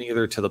alien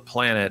either to the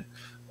planet,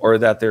 or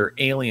that they're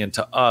alien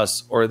to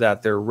us, or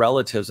that they're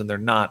relatives and they're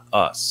not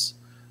us.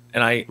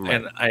 And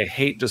I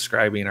hate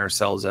describing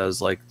ourselves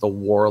as like the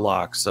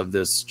warlocks of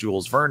this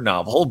Jules Verne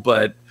novel,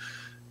 but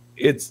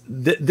it's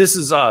this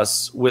is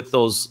us with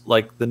those,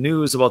 like the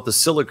news about the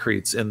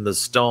silicretes in the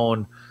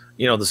stone,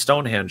 you know, the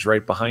Stonehenge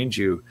right behind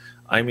you.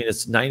 I mean,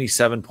 it's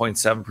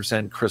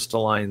 97.7%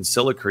 crystalline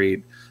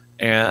silicrete,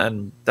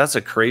 and that's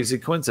a crazy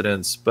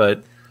coincidence.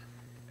 But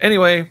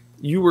anyway,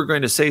 you were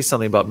going to say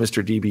something about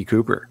Mr. DB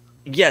Cooper.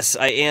 Yes,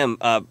 I am.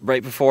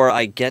 Right before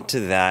I get to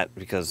that,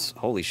 because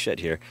holy shit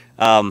here,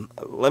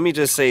 let me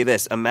just say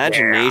this.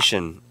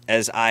 Imagination,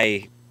 as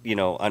I,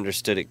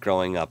 understood it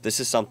growing up, this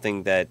is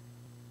something that,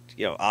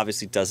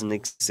 obviously doesn't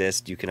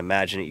exist. You can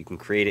imagine it, you can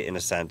create it in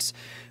a sense.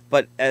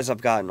 But as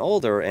I've gotten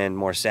older and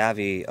more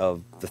savvy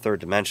of the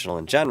third dimensional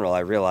in general, I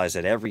realize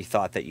that every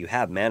thought that you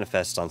have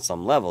manifests on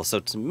some level.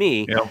 So to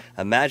me,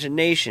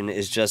 imagination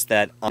is just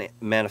that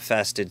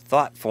manifested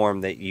thought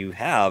form that you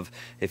have.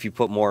 If you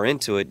put more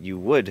into it, you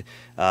would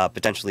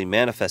potentially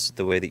manifest it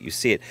the way that you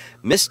see it.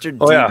 Mr.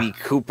 DB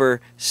Cooper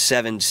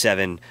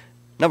 77,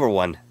 number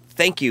one,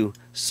 thank you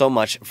so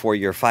much for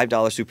your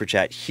 $5 super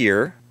chat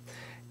here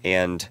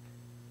and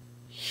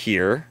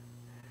here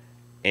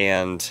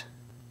and...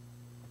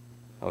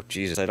 oh,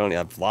 Jesus,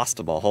 I've lost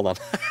the ball. Hold on.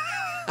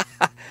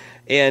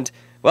 And,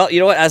 well, you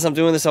know what? As I'm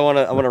doing this, I want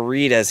to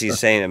read as he's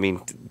saying. I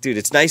mean, dude,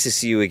 it's nice to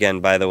see you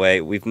again, by the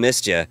way. We've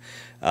missed you.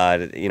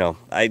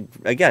 I,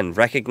 again,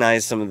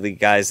 recognize some of the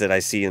guys that I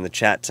see in the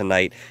chat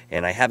tonight,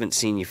 and I haven't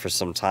seen you for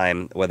some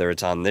time, whether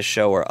it's on this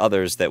show or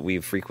others that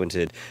we've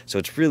frequented. So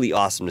it's really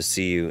awesome to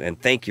see you,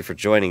 and thank you for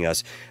joining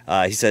us.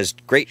 He says,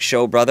 great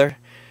show, brother.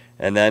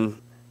 And then,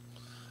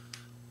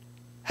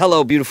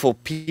 hello, beautiful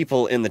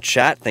people in the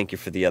chat. Thank you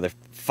for the other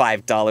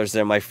 $5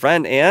 there, my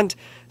friend. And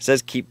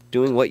says, keep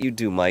doing what you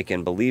do, Mike,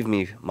 and believe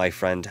me, my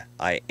friend,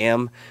 I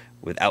am,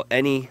 without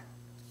any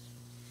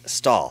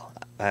stall.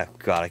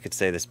 God, I could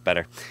say this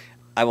better.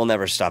 I will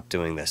never stop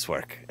doing this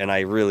work, and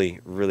I really,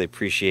 really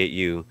appreciate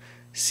you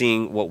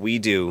seeing what we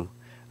do.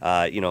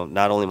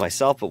 Not only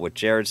myself, but what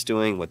Jared's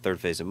doing, what Third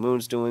Phase of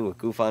Moon's doing, what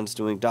Goofon's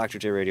doing, Dr.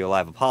 J Radio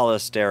Live, Apollo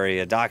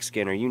Hysteria, Doc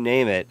Skinner, you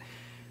name it.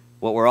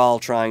 What we're all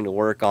trying to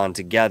work on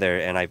together,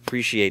 and I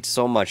appreciate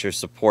so much your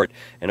support.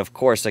 And of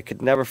course, I could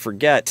never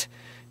forget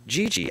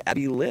Gigi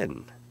Abby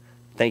Lynn.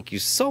 Thank you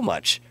so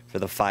much for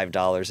the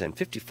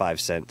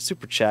 $5.55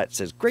 super chat. It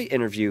says, great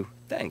interview,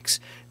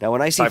 thanks. Now,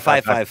 when I see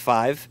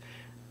 555,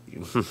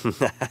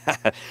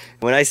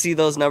 when I see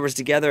those numbers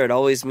together, it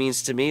always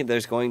means to me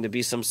there's going to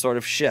be some sort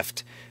of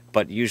shift,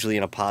 but usually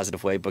in a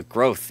positive way. But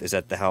growth is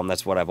at the helm.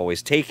 That's what I've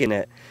always taken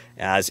it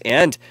as.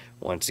 And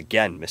once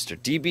again, Mr.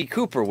 DB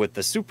Cooper with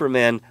the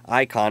Superman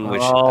icon,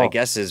 which I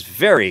guess is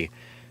very,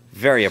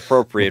 very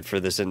appropriate for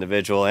this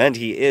individual. And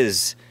he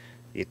is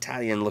the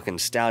Italian-looking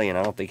stallion.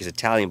 I don't think he's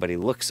Italian, but he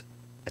looks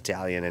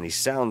Italian, and he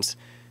sounds,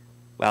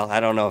 well,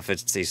 I don't know if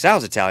he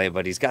sounds Italian,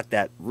 but he's got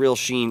that real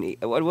sheen.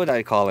 What would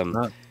I call him?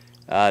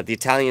 The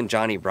Italian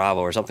Johnny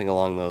Bravo or something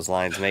along those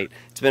lines, mate.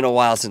 It's been a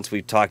while since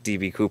we've talked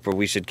DB Cooper.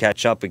 We should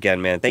catch up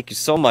again, man. Thank you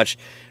so much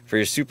for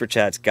your super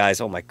chats,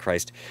 guys. Oh, my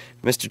Christ.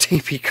 Mr.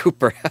 DB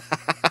Cooper.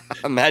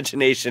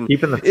 Imagination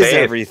Keeping the is faith.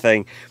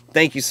 everything.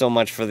 Thank you so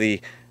much for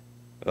the...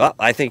 Well,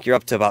 I think you're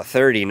up to about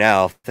 30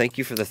 now. Thank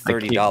you for the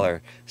 $30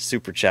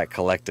 super chat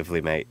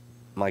collectively, mate.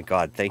 My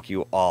God, thank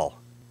you all.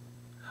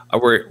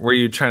 Were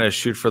you trying to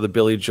shoot for the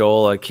Billy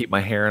Joel, keep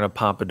my hair in a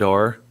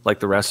pompadour, like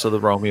the rest of the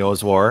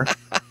Romeo's wore?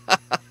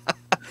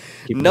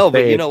 No,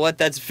 but you know what?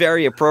 That's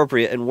very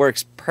appropriate and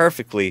works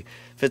perfectly.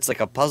 Fits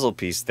like a puzzle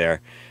piece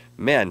there.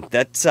 Man,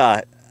 that's...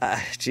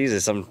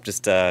 Jesus, I'm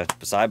just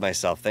beside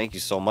myself. Thank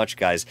you so much,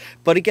 guys.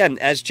 But again,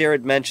 as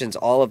Jared mentions,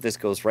 all of this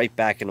goes right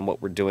back into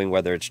what we're doing,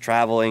 whether it's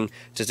traveling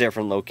to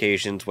different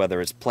locations, whether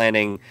it's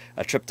planning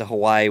a trip to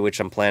Hawaii, which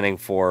I'm planning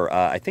for,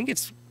 I think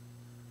it's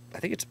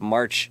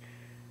March.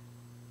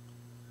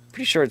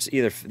 Pretty sure it's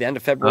either the end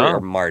of February or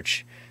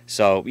March.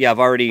 So, yeah, I've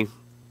already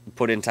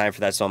put in time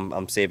for that, so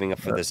I'm saving up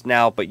for this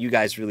now. But you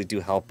guys really do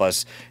help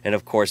us. And,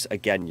 of course,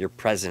 again, your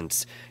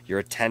presence, your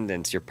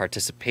attendance, your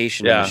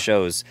participation in the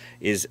shows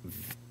is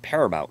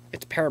paramount.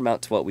 It's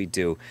paramount to what we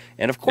do.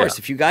 And, of course,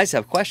 if you guys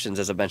have questions,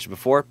 as I mentioned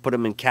before, put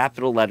them in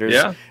capital letters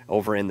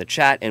over in the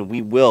chat, and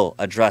we will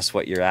address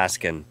what you're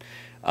asking.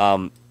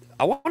 I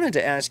wanted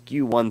to ask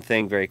you one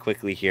thing very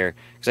quickly here,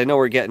 because I know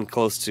we're getting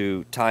close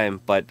to time,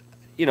 but,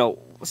 you know,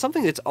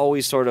 something that's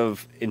always sort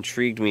of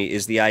intrigued me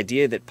is the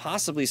idea that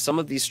possibly some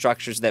of these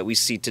structures that we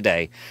see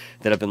today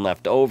that have been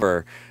left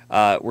over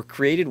were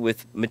created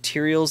with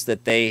materials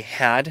that they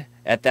had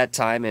at that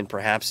time, and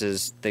perhaps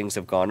as things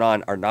have gone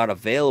on, are not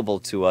available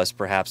to us,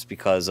 perhaps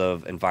because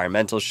of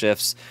environmental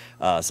shifts,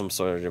 some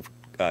sort of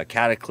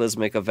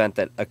cataclysmic event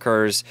that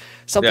occurs,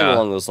 something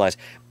along those lines.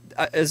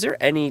 Is there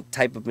any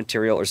type of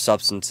material or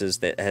substances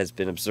that has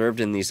been observed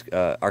in these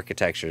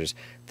architectures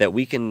that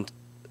we can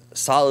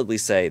solidly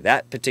say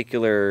that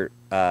particular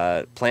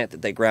plant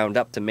that they ground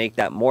up to make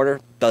that mortar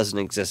doesn't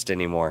exist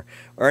anymore,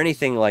 or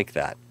anything like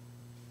that?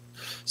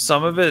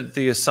 Some of it,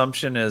 the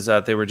assumption is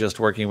that they were just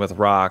working with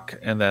rock,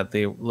 and that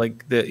they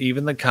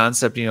even the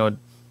concept, you know,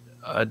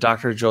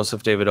 Dr.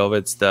 Joseph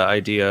Davidovitz, the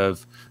idea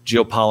of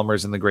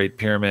geopolymers in the Great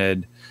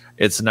Pyramid.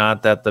 It's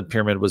not that the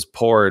pyramid was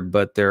poured,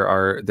 but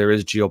there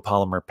is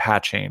geopolymer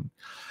patching,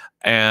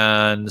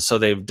 and so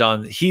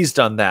he's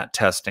done that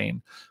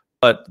testing.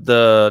 But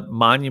the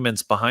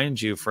monuments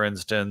behind you, for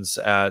instance,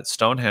 at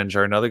Stonehenge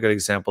are another good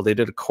example. They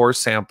did a core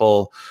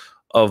sample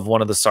of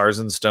one of the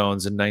Sarsen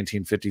stones in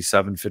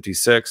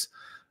 1957-56,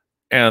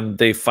 and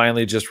they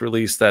finally just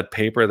released that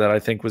paper that I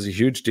think was a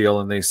huge deal.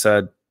 And they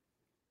said,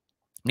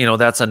 you know,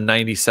 that's a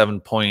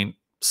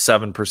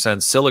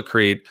 97.7%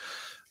 silicrete.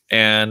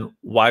 And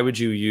why would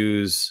you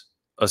use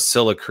a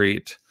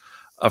silicrete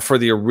for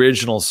the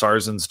original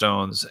Sarsen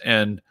stones?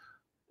 And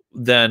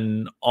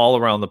then all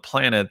around the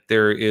planet,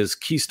 there is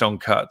keystone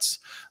cuts.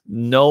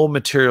 No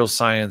material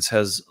science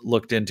has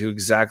looked into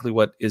exactly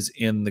what is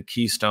in the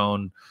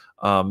keystone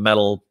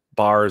metal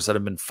bars that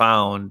have been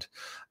found,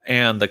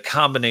 and the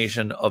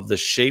combination of the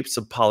shapes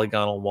of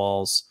polygonal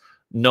walls.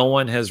 No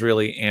one has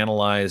really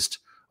analyzed,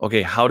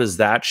 okay, how does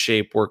that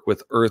shape work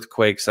with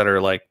earthquakes that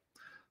are like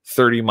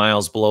 30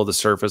 miles below the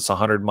surface,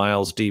 100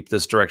 miles deep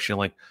this direction?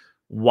 Like,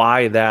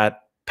 why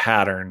that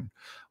pattern?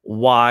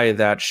 Why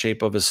that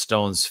shape of a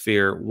stone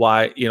sphere?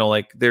 Why, you know,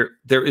 like there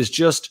is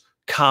just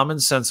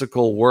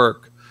commonsensical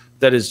work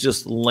that is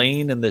just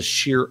laying in the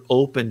sheer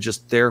open,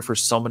 just there for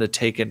someone to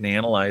take it and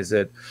analyze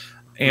it.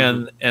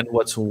 And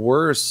what's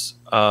worse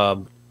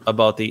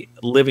about the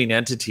living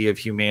entity of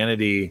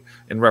humanity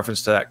in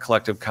reference to that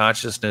collective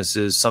consciousness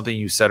is something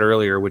you said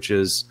earlier, which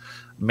is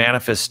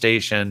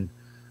manifestation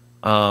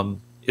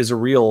is a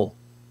real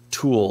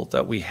tool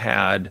that we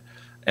had.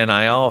 And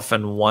I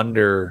often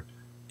wonder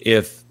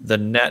if the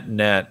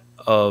net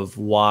of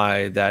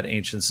why that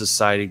ancient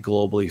society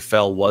globally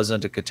fell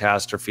wasn't a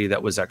catastrophe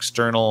that was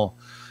external,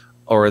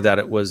 or that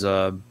it was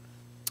a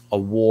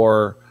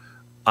war.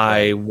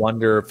 I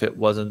wonder if it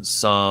wasn't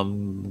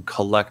some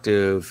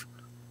collective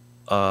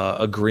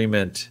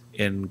agreement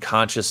in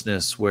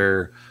consciousness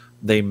where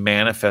they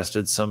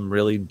manifested some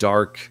really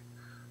dark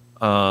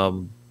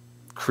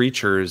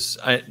creatures,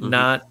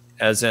 not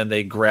as in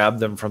they grabbed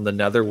them from the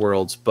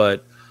netherworlds,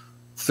 but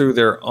through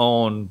their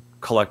own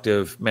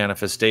collective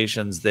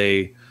manifestations,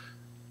 they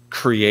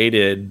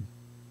created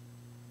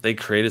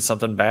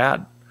something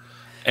bad.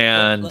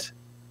 And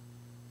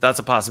that's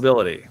a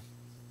possibility.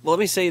 Well, let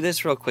me say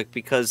this real quick,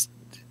 because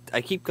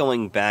I keep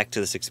going back to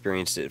this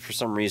experience. For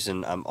some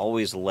reason, I'm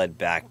always led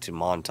back to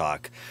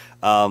Montauk.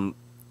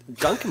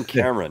 Duncan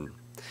Cameron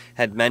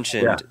had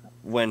mentioned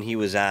when he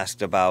was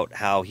asked about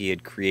how he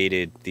had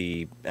created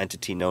the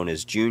entity known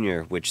as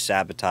Junior, which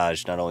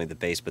sabotaged not only the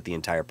base but the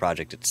entire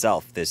project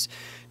itself. This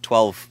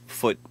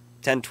 12-foot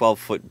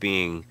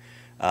being,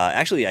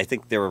 actually, I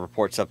think there were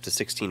reports up to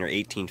 16 or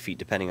 18 feet,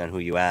 depending on who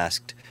you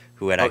asked,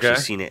 who had actually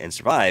seen it and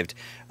survived.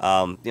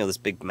 You know, this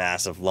big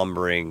mass of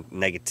lumbering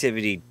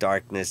negativity,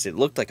 darkness. It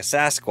looked like a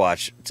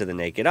Sasquatch to the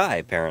naked eye,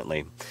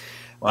 apparently.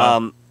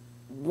 Wow.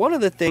 one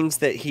of the things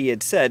that he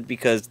had said,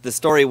 because the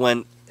story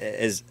went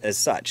as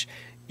such,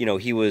 you know,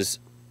 he was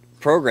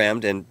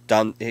programmed and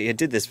done. He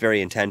did this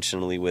very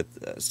intentionally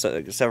with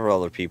several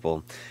other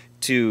people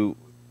to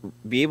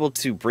be able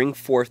to bring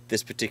forth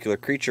this particular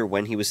creature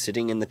when he was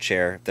sitting in the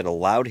chair that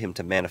allowed him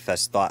to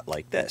manifest thought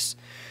like this.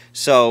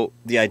 So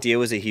the idea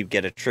was that he'd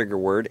get a trigger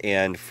word,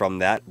 and from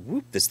that,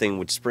 whoop, this thing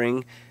would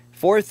spring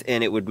forth,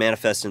 and it would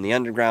manifest in the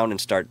underground and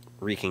start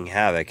wreaking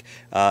havoc.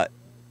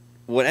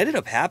 What ended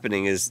up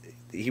happening is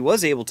he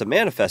was able to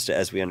manifest it,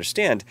 as we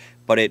understand,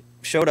 but it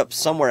showed up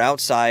somewhere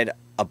outside,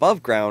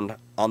 above ground,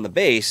 on the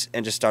base,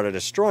 and just started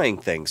destroying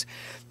things.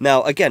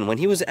 Now, again, when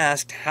he was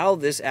asked how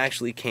this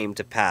actually came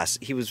to pass,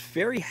 he was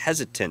very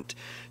hesitant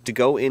to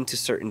go into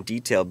certain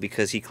detail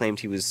because he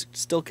claimed he was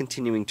still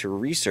continuing to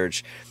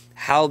research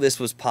how this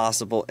was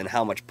possible and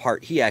how much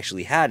part he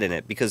actually had in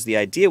it, because the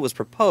idea was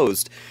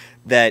proposed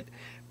that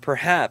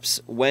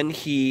perhaps when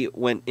he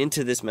went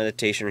into this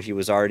meditation, or he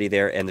was already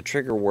there and the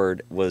trigger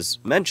word was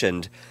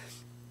mentioned,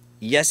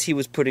 yes, he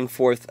was putting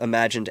forth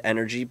imagined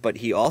energy, but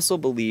he also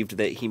believed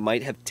that he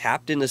might have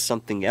tapped into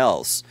something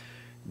else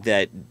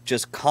that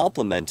just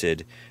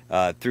complemented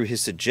through his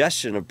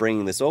suggestion of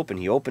bringing this open.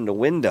 He opened a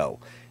window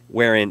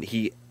wherein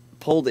he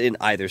pulled in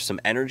either some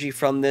energy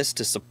from this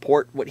to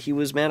support what he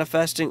was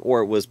manifesting,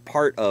 or it was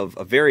part of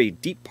a very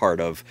deep part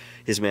of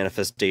his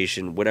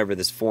manifestation, whatever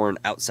this foreign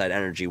outside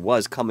energy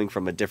was coming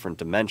from a different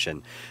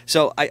dimension.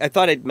 So I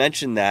thought I'd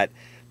mention that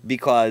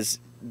because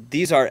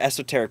these are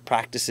esoteric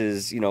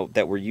practices, you know,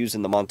 that were used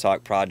in the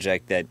Montauk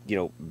Project that, you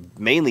know,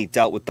 mainly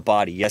dealt with the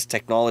body. Yes,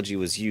 technology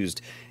was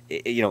used,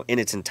 you know, in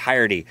its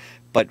entirety,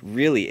 but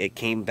really it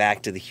came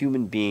back to the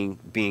human being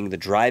being the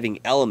driving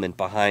element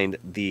behind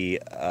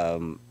the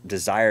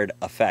desired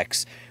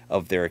effects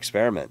of their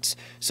experiments.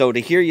 So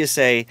to hear you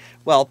say,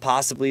 well,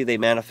 possibly they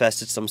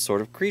manifested some sort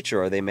of creature,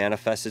 or they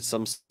manifested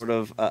some sort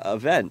of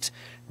event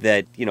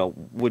that, you know,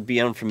 would be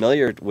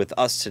unfamiliar with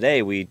us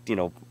today, we, you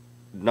know,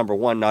 number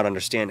one, not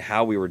understand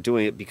how we were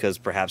doing it, because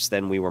perhaps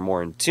then we were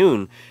more in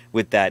tune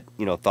with that,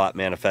 you know, thought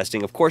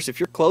manifesting. Of course, if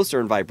you're closer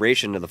in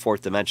vibration to the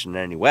fourth dimension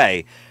in any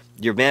way,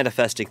 you're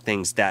manifesting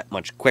things that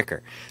much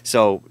quicker.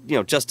 So, you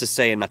know, just to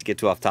say, and not to get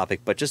too off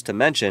topic, but just to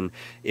mention,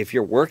 if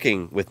you're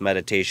working with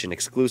meditation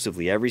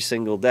exclusively every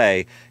single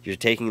day, you're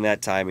taking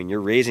that time and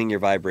you're raising your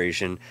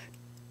vibration,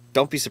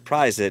 don't be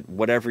surprised that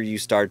whatever you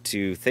start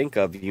to think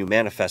of, you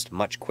manifest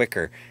much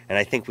quicker. And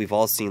I think we've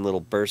all seen little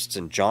bursts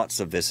and jaunts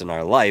of this in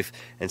our life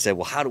and said,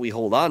 well, how do we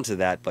hold on to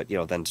that? But, you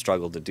know, then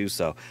struggle to do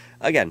so.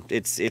 Again,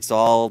 it's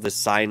all the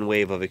sine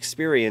wave of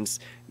experience,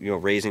 you know,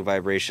 raising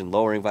vibration,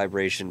 lowering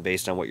vibration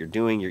based on what you're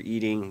doing, you're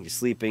eating, you're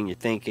sleeping, you're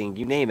thinking,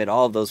 you name it,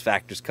 all of those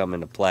factors come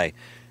into play.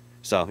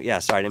 So, yeah,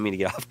 sorry, I didn't mean to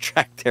get off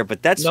track there,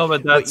 but that's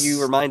what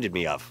you reminded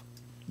me of.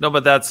 No,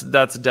 but that's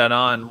dead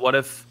on. What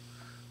if,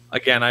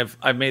 again,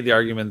 I've made the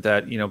argument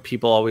that, you know,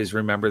 people always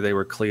remember they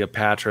were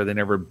Cleopatra. They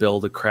never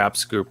built a crap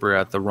scooper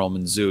at the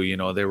Roman Zoo. You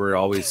know, they were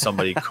always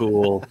somebody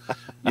cool,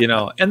 you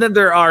know. And then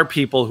there are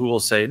people who will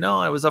say, no,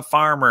 I was a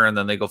farmer. And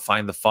then they go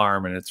find the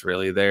farm and it's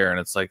really there. And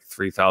it's like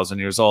 3,000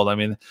 years old. I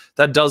mean,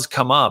 that does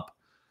come up.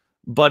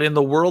 But in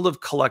the world of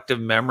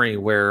collective memory,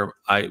 where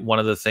one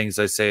of the things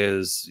I say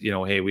is, you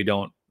know, hey,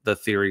 the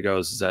theory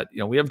goes is that, you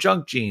know, we have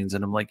junk genes.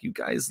 And I'm like, you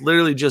guys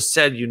literally just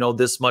said, you know,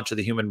 this much of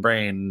the human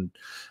brain.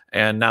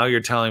 And now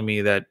you're telling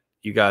me that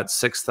you got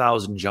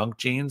 6,000 junk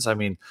genes. I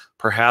mean,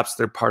 perhaps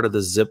they're part of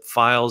the zip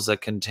files that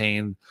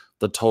contain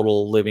the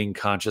total living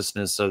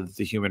consciousness of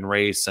the human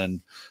race and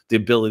the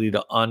ability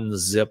to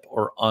unzip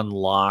or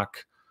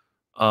unlock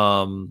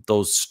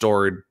those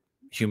stored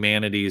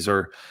humanities,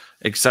 or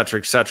et cetera,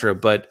 et cetera.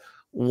 But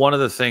one of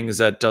the things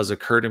that does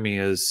occur to me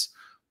is,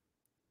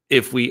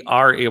 if we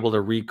are able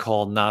to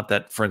recall, not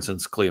that, for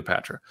instance,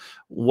 Cleopatra,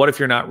 what if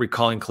you're not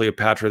recalling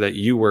Cleopatra that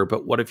you were,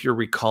 but what if you're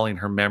recalling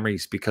her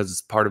memories because it's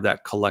part of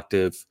that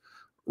collective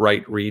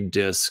right read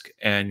disc,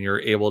 and you're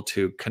able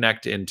to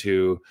connect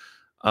into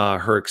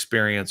her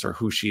experience, or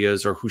who she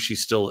is, or who she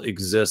still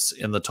exists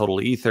in the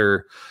total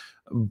ether.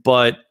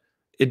 But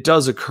it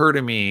does occur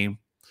to me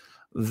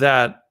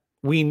that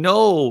we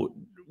know,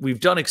 we've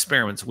done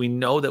experiments, we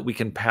know that we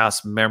can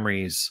pass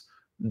memories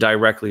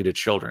directly to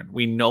children.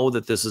 We know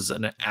that this is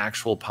an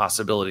actual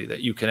possibility,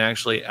 that you can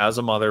actually, as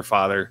a mother,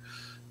 father,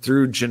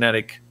 through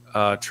genetic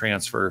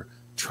transfer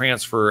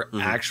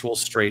actual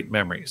straight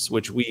memories,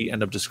 which we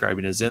end up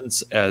describing as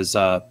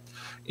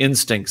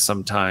instincts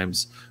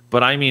sometimes.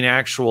 But I mean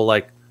actual,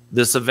 like,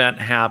 this event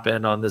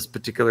happened on this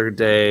particular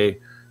day.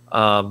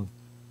 I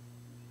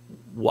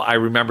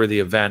remember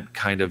the event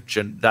kind of,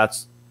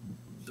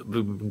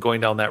 we've been going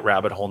down that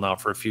rabbit hole now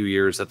for a few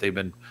years, that they've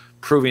been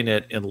proving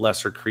it in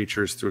lesser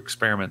creatures through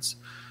experiments.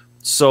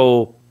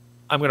 So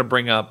I'm going to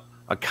bring up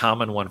a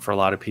common one for a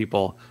lot of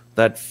people,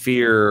 that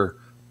fear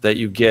that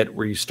you get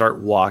where you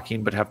start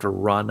walking but have to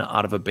run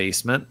out of a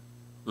basement.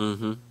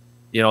 Mm-hmm.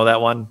 You know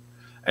that one?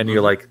 And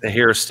you're like, the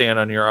hairs stand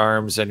on your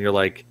arms, and you're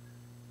like,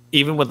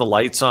 even with the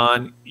lights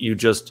on, you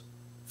just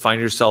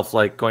find yourself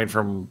like going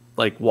from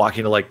like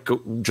walking to like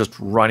just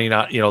running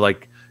out, you know,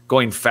 like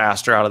going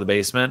faster out of the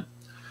basement.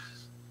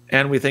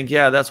 And we think,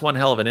 yeah, that's one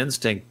hell of an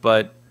instinct.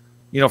 But,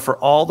 for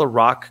all the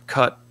rock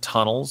cut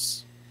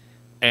tunnels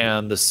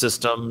and the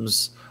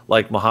systems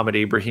like Muhammad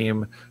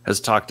Ibrahim has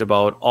talked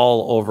about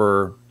all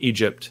over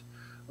Egypt,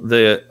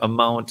 the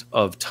amount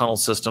of tunnel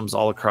systems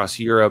all across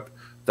Europe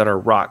that are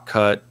rock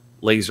cut,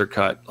 laser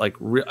cut. Like,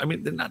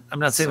 I'm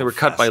not saying they were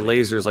cut by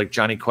lasers like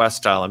Johnny Quest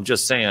style. I'm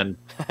just saying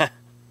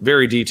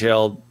very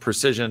detailed,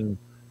 precision.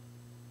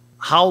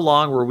 How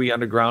long were we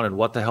underground and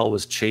what the hell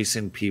was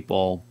chasing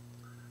people?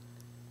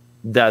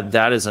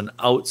 That is an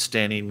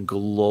outstanding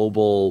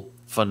global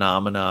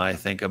phenomena, I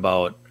think,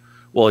 about,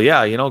 well,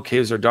 yeah,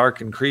 caves are dark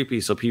and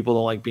creepy, so people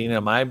don't like being in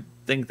them. I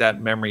think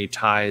that memory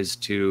ties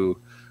to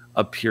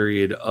a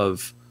period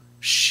of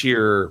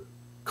sheer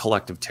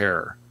collective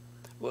terror.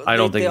 Well, I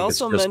don't think they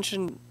also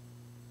mentioned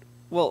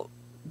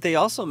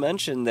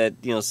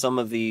that, some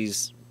of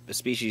these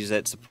species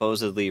that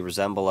supposedly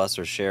resemble us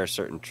or share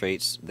certain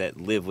traits that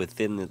live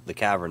within the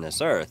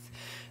cavernous earth,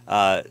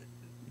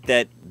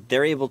 that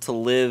they're able to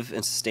live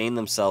and sustain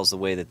themselves the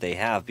way that they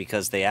have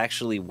because they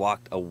actually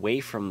walked away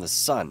from the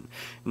sun.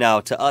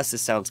 Now, to us,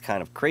 this sounds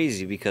kind of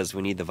crazy because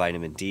we need the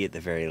vitamin D at the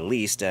very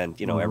least, and,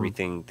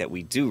 everything that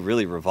we do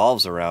really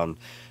revolves around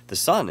the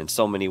sun in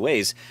so many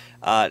ways.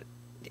 I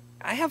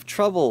have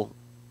trouble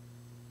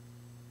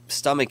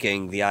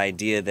stomaching the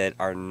idea that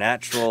our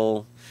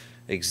natural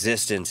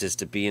existence is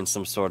to be in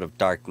some sort of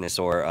darkness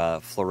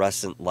or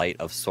fluorescent light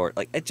of sort.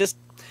 Like,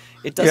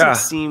 it doesn't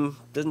seem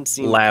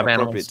lab appropriate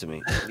animals to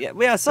me.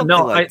 Yeah,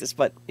 something this.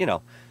 But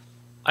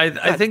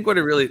I think what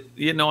it really,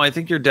 I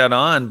think you're dead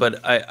on.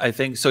 But I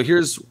think so.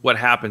 Here's what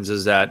happens: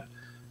 is that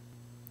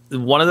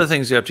one of the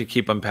things you have to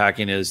keep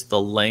unpacking is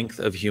the length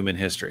of human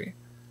history,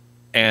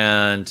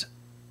 and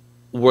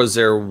was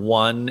there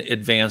one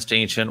advanced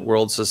ancient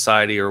world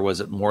society, or was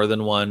it more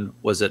than one?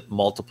 Was it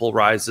multiple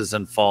rises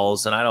and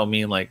falls? And I don't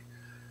mean like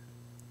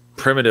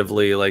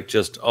primitively, like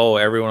just,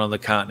 everyone on the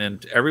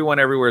continent, everyone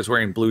everywhere is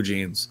wearing blue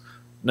jeans.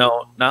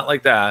 No, not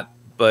like that.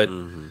 But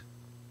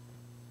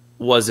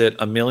was it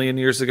 1 million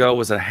years ago?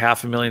 Was it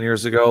 500,000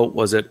 years ago?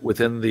 Was it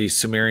within the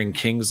Sumerian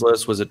kings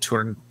list? Was it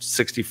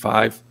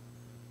 265?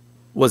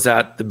 Was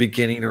that the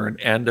beginning or an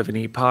end of an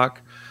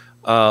epoch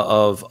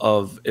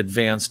of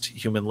advanced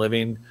human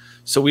living?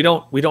 So we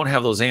don't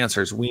have those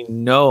answers. We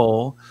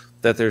know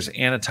that there's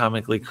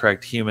anatomically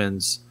correct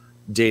humans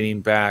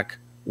dating back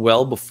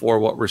well before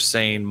what we're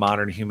saying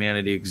modern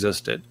humanity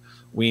existed.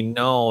 We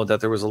know that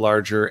there was a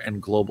larger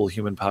and global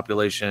human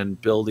population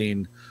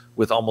building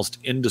with almost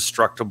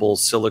indestructible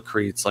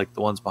silicretes like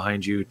the ones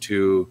behind you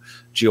to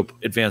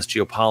advanced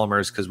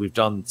geopolymers, because we've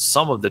done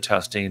some of the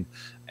testing,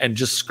 and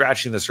just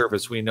scratching the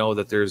surface, we know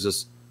that there's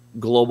this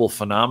global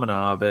phenomena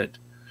of it.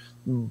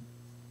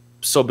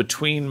 So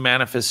between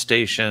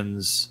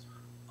manifestations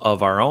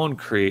of our own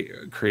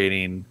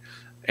creating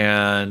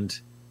and,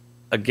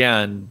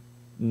 again,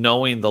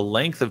 knowing the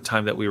length of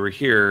time that we were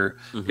here,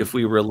 if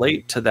we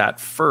relate to that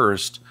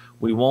first,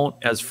 we won't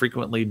as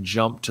frequently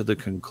jump to the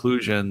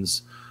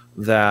conclusions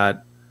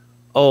that,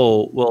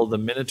 the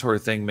Minotaur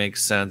thing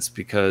makes sense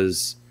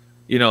because,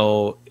 in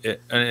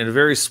a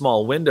very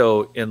small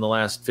window in the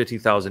last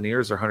 50,000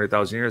 years or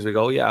 100,000 years, we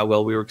go,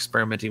 we were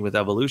experimenting with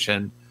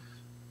evolution.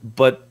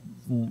 But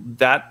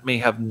that may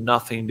have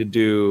nothing to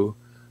do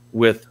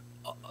with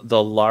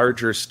the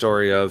larger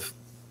story of,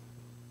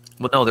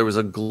 there was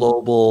a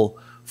global,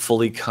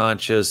 fully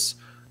conscious,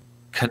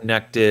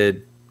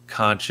 connected,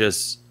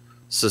 conscious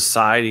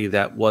society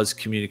that was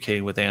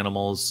communicating with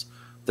animals,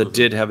 that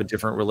did have a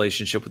different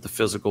relationship with the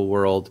physical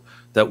world,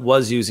 that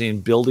was using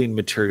building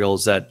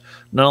materials that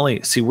not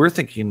only, we're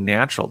thinking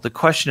natural. The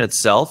question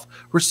itself,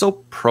 we're so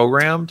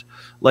programmed.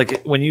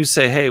 Like when you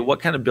say, hey, what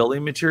kind of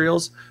building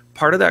materials?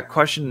 Part of that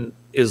question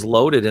is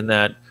loaded in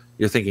that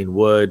you're thinking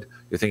wood,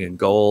 you're thinking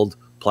gold,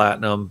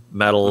 platinum,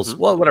 metals,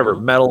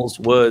 metals,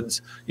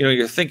 woods.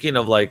 You're thinking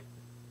of like,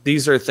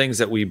 these are things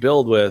that we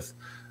build with,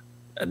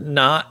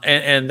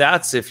 and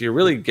that's, if you're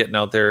really getting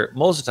out there,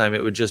 most of the time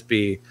it would just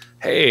be,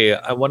 hey,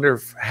 I wonder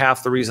if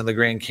half the reason the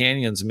Grand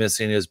Canyon's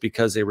missing is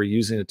because they were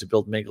using it to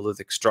build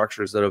megalithic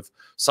structures that have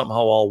somehow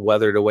all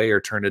weathered away or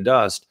turned to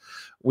dust.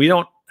 We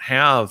don't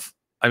have,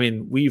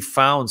 we've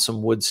found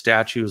some wood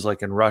statues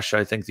like in Russia.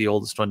 I think the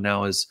oldest one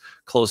now is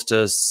close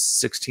to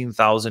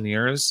 16,000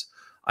 years.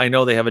 I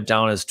know they have it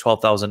down as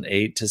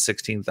 12,008 to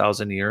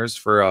 16,000 years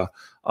for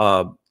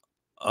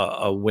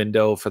a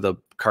window for the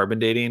carbon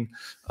dating.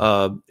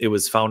 It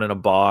was found in a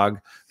bog.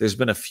 There's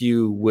been a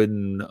few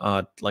wooden,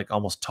 like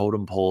almost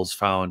totem poles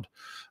found,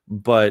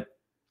 but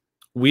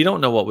we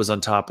don't know what was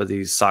on top of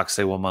these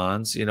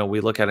Sacsayhuamans. We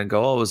look at it and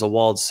go, it was a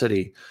walled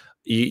city.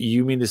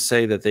 You mean to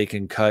say that they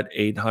can cut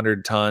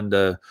 800-ton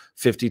to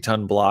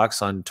 50-ton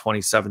blocks on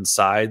 27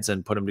 sides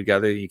and put them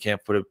together? You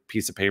can't put a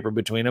piece of paper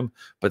between them,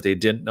 but they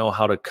didn't know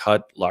how to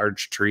cut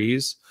large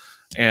trees.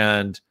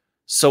 And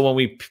so when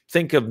we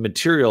think of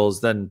materials,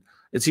 then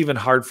it's even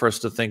hard for us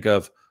to think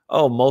of,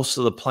 most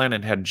of the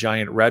planet had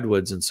giant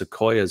redwoods and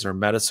sequoias or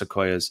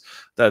metasequoias,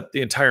 that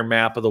the entire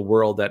map of the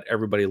world that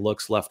everybody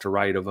looks left to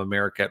right of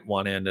America at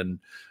one end and,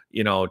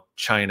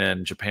 China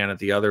and Japan at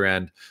the other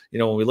end.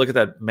 When we look at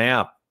that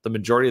map, the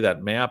majority of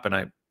that map, and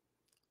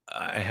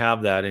I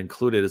have that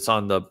included. It's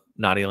on the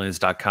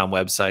notaliens.com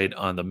website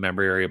on the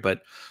member area,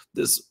 but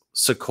this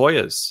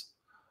sequoias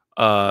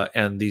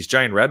and these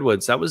giant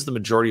redwoods, that was the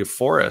majority of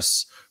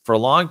forests for a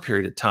long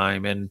period of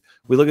time. And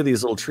we look at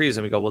these little trees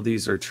and we go, well,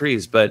 these are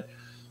trees, but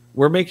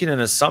we're making an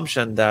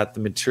assumption that the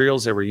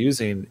materials they were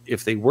using,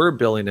 if they were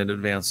building an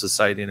advanced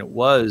society and it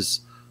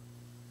was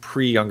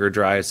pre-Younger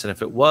Dryas, and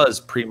if it was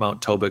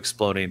pre-Mount Toba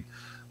exploding,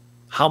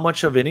 how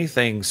much of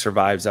anything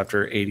survives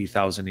after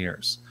 80,000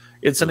 years?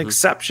 It's an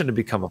exception to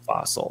become a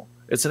fossil.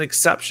 It's an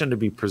exception to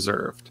be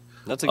preserved.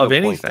 That's a good of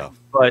anything. Point,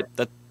 but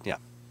that, yeah.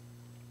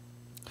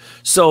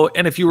 So,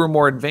 and if you were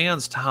more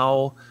advanced,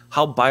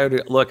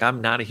 look,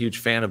 I'm not a huge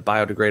fan of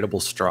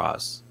biodegradable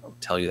straws. I'll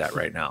tell you that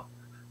right now.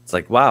 It's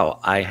like, wow,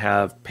 I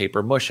have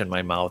paper mush in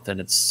my mouth and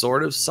it's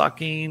sort of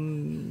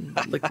sucking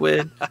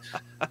liquid,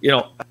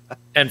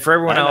 and for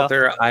everyone out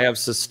there, I have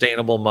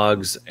sustainable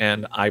mugs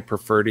and I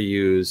prefer to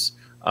use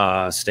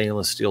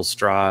stainless steel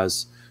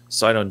straws.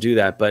 So I don't do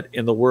that. But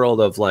in the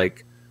world of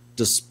like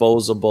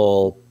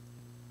disposable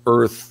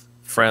earth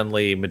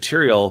friendly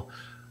material,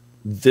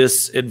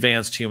 this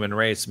advanced human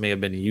race may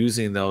have been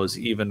using those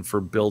even for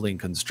building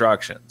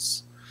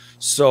constructions.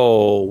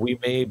 So we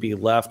may be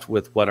left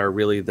with what are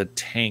really the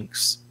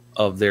tanks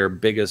of their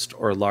biggest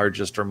or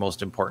largest or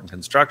most important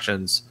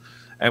constructions.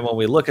 And when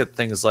we look at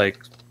things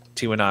like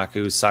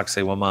Tiwanaku,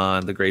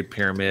 Sacsayhuaman, the Great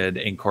Pyramid,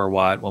 Angkor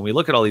Wat, when we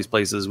look at all these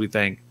places, we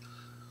think,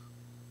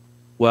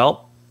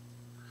 well,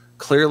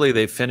 clearly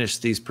they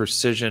finished these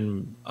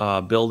precision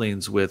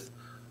buildings with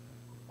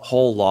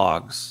whole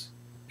logs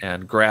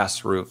and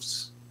grass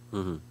roofs.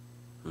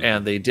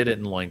 And they did it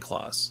in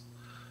loincloths.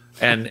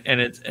 And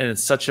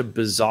it's such a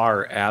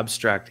bizarre,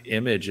 abstract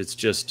image. It's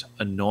just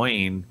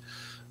annoying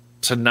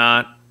to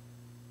not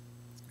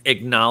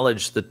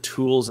acknowledge the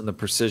tools and the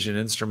precision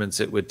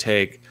instruments it would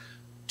take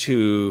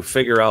to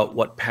figure out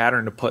what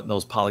pattern to put in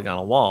those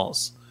polygonal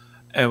walls.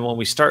 And when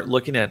we start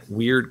looking at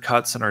weird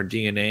cuts in our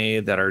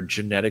DNA that are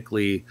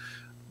genetically,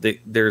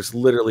 there's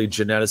literally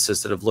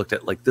geneticists that have looked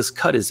at, like, this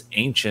cut is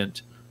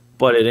ancient,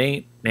 but it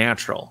ain't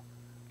natural.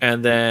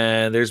 And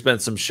then there's been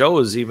some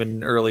shows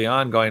even early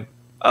on going,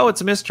 oh,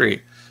 it's a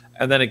mystery.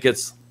 And then it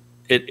gets,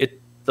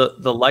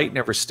 the light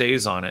never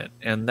stays on it.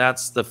 And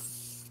that's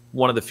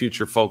one of the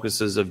future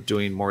focuses of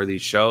doing more of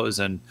these shows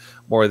and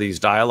more of these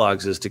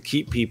dialogues, is to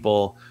keep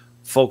people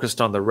focused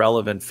on the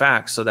relevant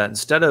facts, so that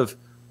instead of,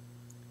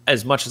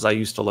 as much as I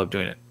used to love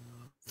doing it,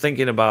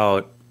 thinking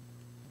about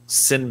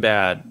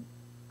Sinbad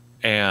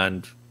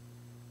and,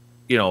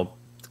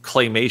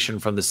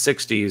 claymation from the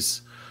 60s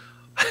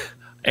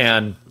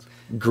and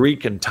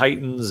Greek and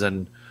Titans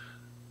and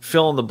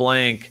fill in the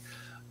blank,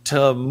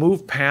 to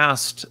move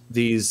past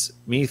these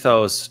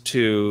mythos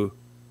to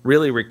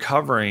really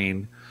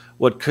recovering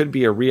what could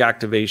be a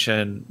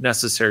reactivation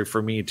necessary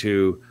for me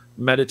to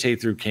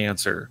meditate through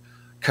cancer,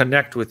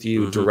 connect with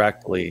you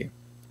directly,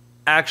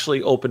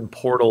 actually open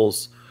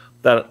portals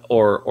that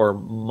or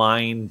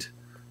mind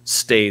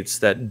states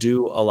that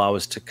do allow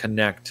us to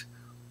connect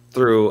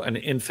through an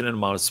infinite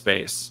amount of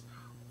space,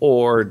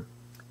 or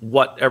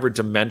whatever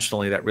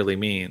dimensionally that really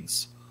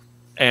means.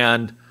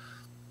 And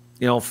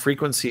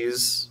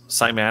frequencies,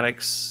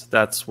 cymatics,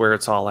 that's where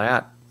it's all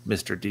at.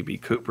 Mr. DB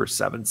Cooper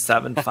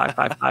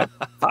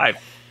 77555.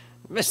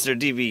 Mr.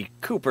 DB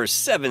Cooper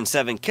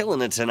 77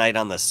 killing it tonight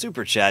on the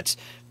Super Chats.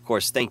 Of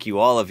course, thank you,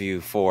 all of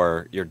you,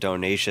 for your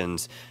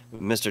donations.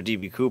 Mr.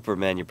 DB Cooper,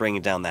 man, you're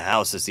bringing down the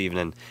house this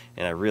evening,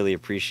 and I really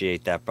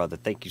appreciate that, brother.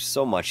 Thank you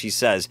so much. He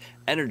says,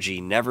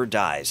 energy never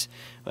dies.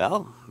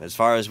 Well, as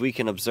far as we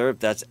can observe,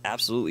 that's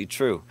absolutely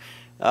true.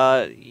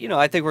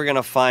 I think we're going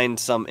to find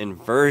some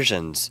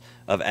inversions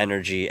of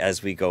energy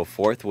as we go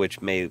forth,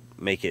 which may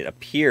make it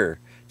appear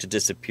to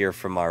disappear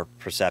from our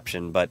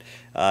perception. But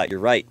you're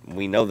right.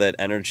 We know that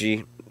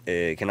energy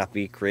cannot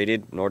be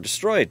created nor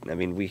destroyed. I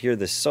mean, we hear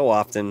this so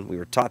often. We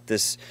were taught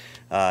this,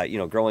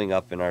 growing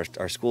up in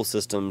our school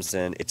systems,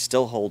 and it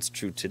still holds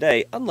true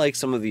today, unlike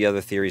some of the other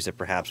theories that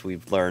perhaps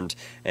we've learned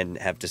and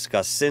have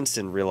discussed since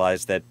and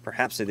realized that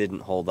perhaps they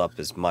didn't hold up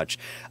as much.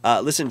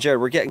 Listen, Jared,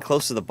 we're getting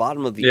close to the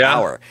bottom of the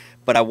hour,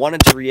 but I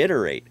wanted to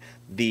reiterate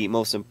the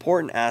most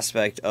important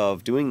aspect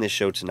of doing this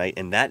show tonight,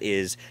 and that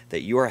is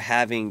that you are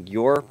having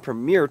your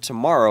premiere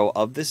tomorrow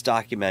of this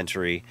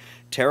documentary,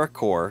 Terra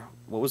Corre.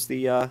 What was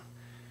the,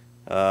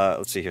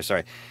 let's see here,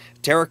 sorry.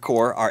 Terra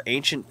Corre, Our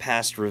Ancient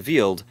Past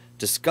Revealed,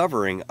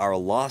 Discovering Our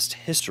Lost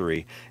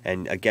History.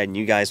 And again,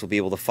 you guys will be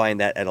able to find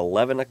that at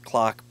 11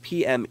 o'clock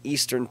p.m.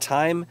 Eastern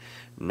Time.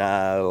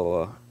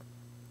 Now,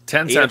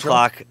 10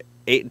 Central.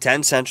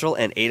 10 Central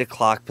and 8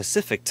 o'clock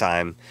Pacific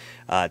Time.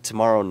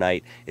 Tomorrow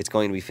night. It's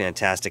going to be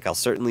fantastic. I'll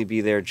certainly be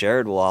there.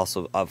 Jared will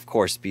also, of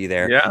course, be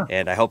there. Yeah.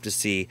 And I hope to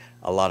see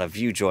a lot of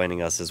you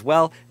joining us as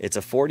well. It's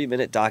a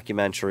 40-minute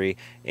documentary,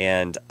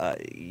 and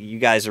you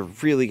guys are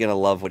really going to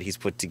love what he's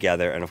put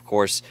together. And, of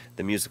course,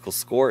 the musical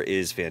score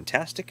is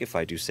fantastic, if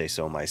I do say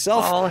so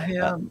myself. All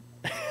him.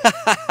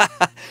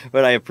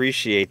 But I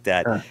appreciate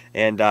that.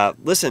 And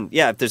listen,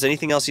 if there's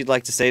anything else you'd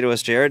like to say to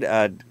us, Jared,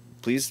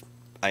 please,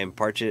 I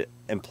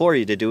implore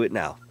you to do it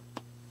now.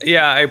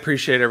 Yeah, I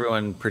appreciate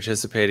everyone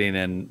participating.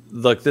 And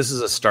look, this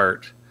is a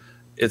start.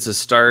 It's a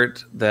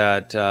start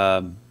that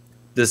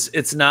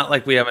it's not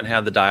like we haven't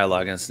had the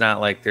dialogue, and it's not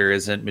like there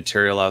isn't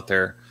material out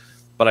there.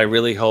 But I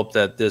really hope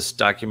that this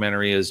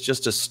documentary is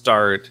just a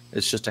start.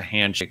 It's just a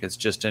handshake. It's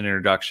just an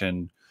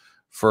introduction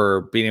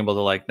for being able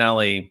to like not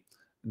only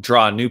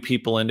draw new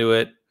people into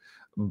it,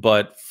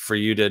 but for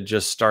you to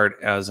just start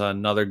as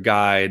another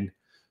guide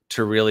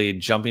to really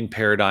jumping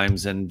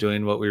paradigms and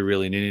doing what we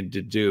really needed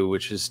to do,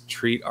 which is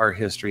treat our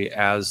history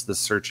as the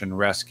search and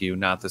rescue,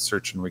 not the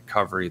search and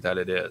recovery that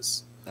it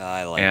is.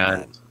 I like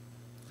And that.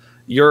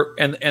 you're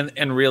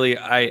and really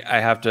I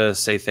have to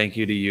say thank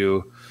you to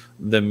you.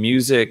 The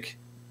music,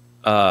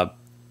 yeah,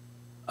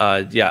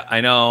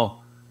 I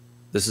know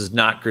this is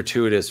not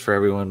gratuitous for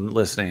everyone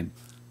listening,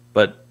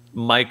 but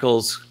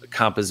Michael's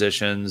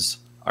compositions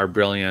are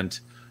brilliant.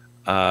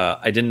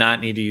 I did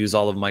not need to use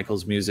all of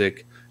Michael's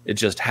music. It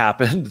just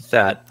happened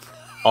that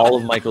all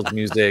of Michael's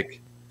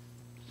music,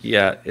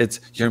 yeah,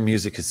 your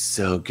music is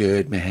so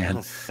good,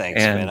 man. Thanks,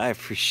 man. I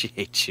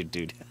appreciate you,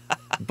 dude.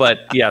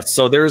 But yeah,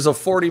 so there's a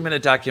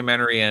 40-minute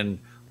documentary, and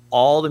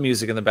all the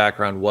music in the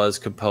background was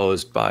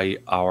composed by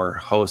our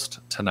host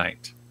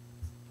tonight.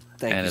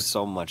 Thank you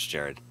so much,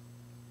 Jared.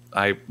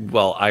 I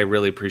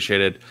really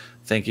appreciate it.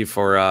 Thank you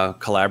for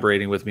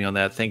collaborating with me on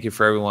that. Thank you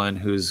for everyone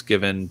who's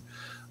given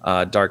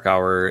Dark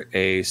Hour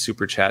a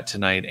super chat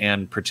tonight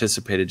and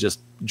participated, just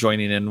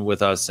joining in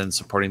with us and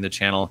supporting the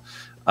channel.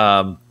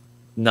 None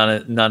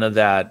of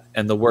that,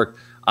 and the work,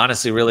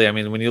 honestly, really, I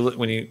mean,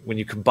 when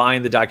you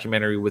combine the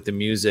documentary with the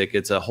music,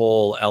 it's a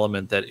whole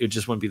element that it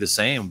just wouldn't be the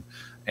same.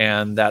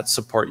 And that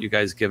support you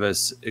guys give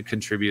us, it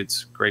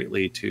contributes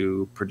greatly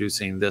to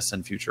producing this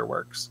and future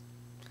works.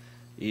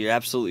 You're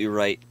absolutely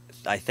right.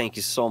 I thank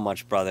you so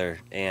much, brother,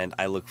 and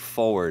I look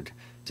forward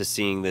to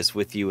seeing this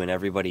with you and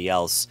everybody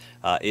else.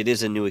 It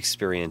is a new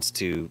experience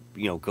to,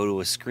 go to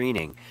a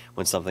screening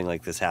when something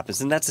like this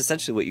happens, and that's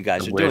essentially what you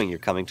guys are doing. You're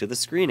coming to the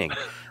screening.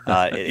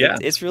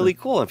 It's really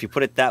cool. And if you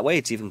put it that way,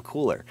 it's even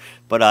cooler.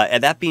 But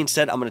and that being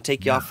said, I'm going to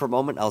take you off for a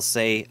moment. I'll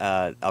say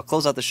I'll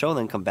close out the show and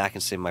then come back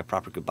and say my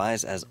proper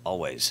goodbyes as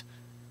always.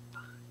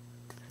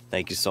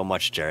 Thank you so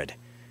much, Jared.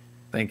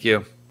 Thank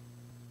you.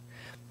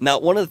 Now,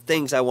 one of the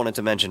things I wanted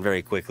to mention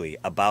very quickly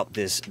about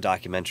this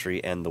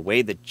documentary and the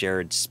way that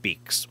Jared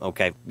speaks,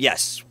 okay?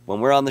 Yes,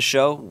 when we're on the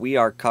show, we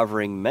are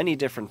covering many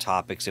different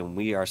topics, and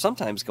we are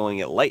sometimes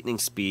going at lightning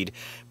speed,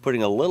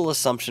 putting a little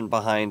assumption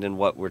behind in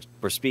what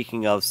we're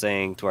speaking of,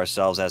 saying to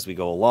ourselves as we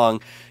go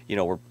along,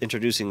 we're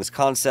introducing this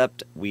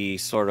concept. We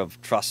sort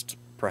of trust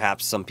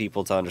perhaps some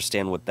people to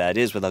understand what that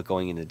is without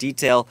going into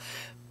detail.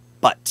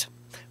 But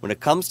when it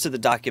comes to the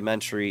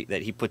documentary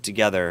that he put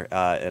together,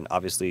 and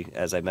obviously,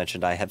 as I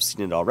mentioned, I have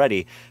seen it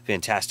already,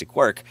 fantastic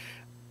work,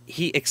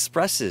 he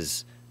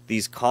expresses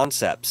these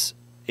concepts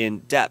in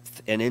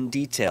depth and in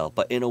detail,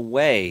 but in a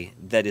way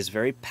that is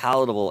very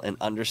palatable and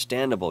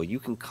understandable. You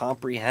can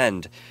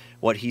comprehend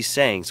what he's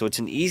saying. So it's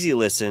an easy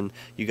listen.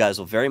 You guys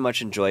will very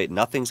much enjoy it.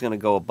 Nothing's going to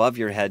go above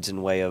your heads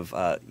in way of,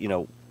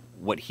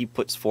 what he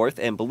puts forth.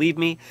 And believe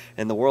me,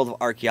 in the world of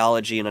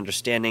archaeology and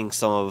understanding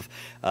some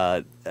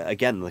of,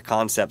 again, the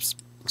concepts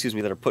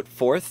that are put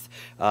forth,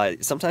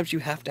 sometimes you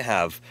have to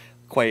have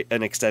quite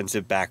an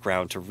extensive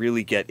background to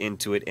really get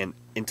into it and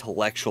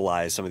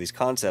intellectualize some of these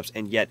concepts.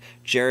 And yet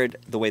Jared,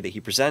 the way that he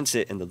presents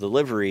it and the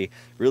delivery,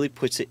 really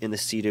puts it in the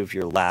seat of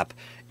your lap,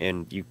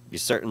 and you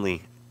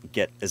certainly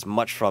get as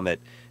much from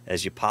it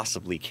as you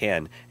possibly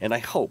can. And I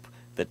hope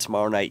that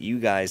tomorrow night you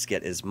guys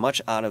get as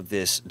much out of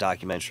this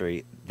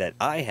documentary that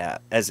I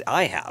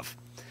have.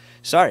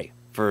 Sorry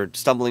for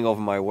stumbling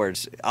over my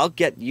words. I'll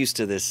get used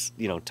to this,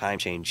 time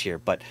change here,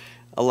 but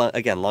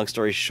again, long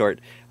story short,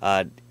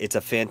 it's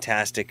a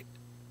fantastic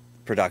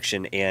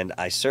production, and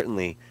I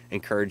certainly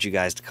encourage you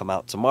guys to come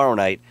out tomorrow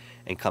night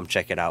and come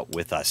check it out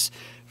with us.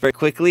 Very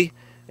quickly,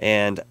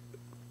 and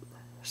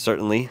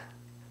certainly,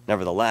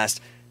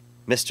 nevertheless,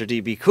 Mr.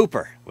 DB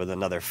Cooper with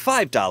another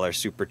 $5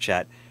 super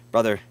chat.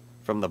 Brother,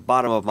 from the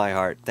bottom of my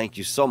heart, thank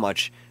you so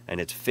much, and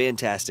it's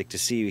fantastic to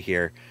see you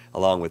here,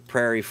 along with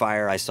Prairie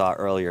Fire I saw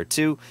earlier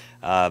too.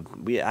 I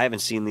haven't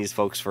seen these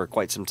folks for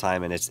quite some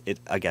time, and it's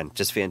again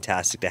just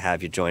fantastic to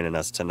have you joining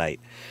us tonight.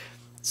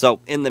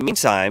 So in the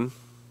meantime,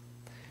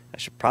 I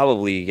should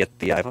probably get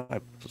the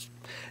iPhone.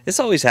 This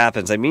always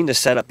happens. I mean to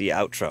set up the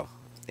outro,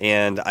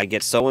 and I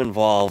get so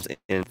involved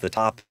in the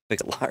topic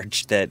at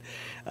large that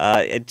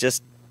it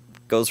just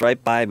goes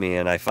right by me,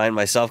 and I find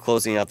myself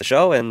closing out the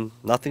show and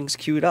nothing's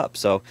queued up.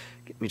 So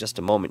give me just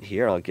a moment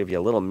here. I'll give you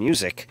a little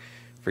music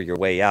for your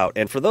way out.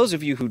 And for those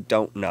of you who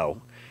don't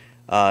know,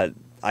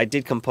 I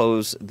did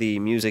compose the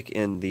music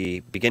in the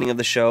beginning of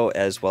the show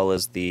as well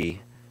as the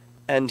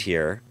end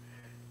here.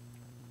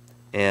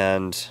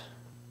 And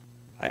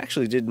I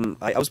actually didn't...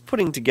 I was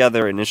putting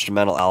together an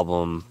instrumental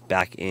album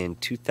back in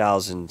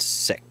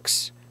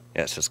 2006.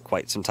 Yes, just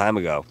quite some time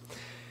ago.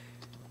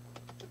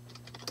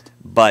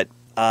 But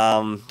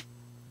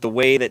the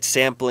way that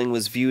sampling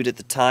was viewed at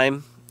the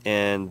time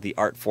and the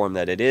art form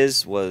that it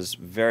is was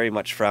very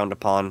much frowned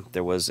upon.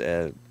 There was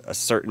a a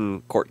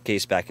certain court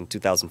case back in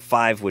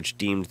 2005, which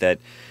deemed that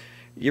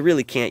you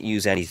really can't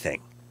use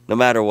anything, no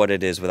matter what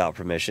it is, without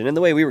permission. And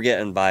the way we were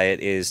getting by it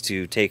is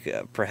to take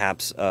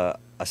perhaps a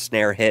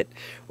snare hit,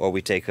 or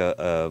we take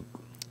a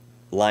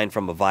line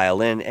from a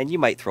violin, and you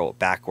might throw it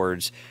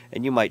backwards,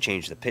 and you might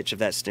change the pitch of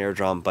that snare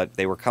drum, but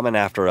they were coming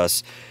after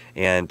us.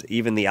 And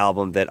even the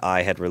album that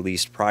I had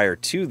released prior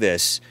to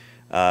this,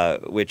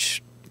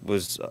 which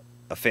was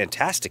a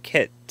fantastic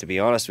hit, to be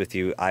honest with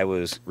you, I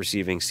was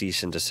receiving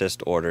cease and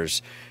desist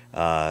orders,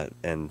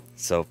 and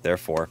so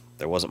therefore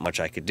there wasn't much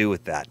I could do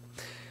with that.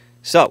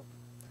 So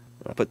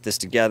I'll put this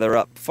together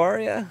up for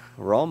you.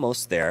 We're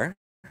almost there.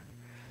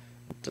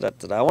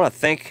 I want to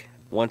thank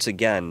once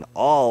again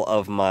all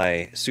of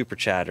my super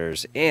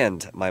chatters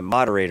and my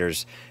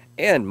moderators,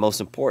 and most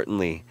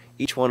importantly,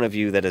 each one of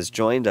you that has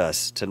joined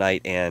us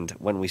tonight. And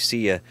when we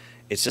see you,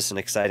 it's just an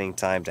exciting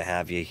time to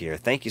have you here.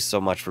 Thank you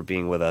so much for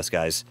being with us,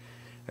 guys.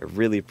 I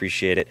really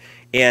appreciate it.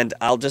 And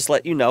I'll just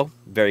let you know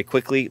very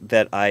quickly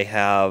that I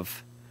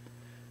have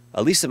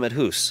Elisa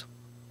Medhus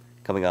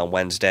coming on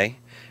Wednesday,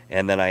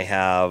 and then I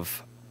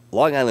have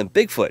Long Island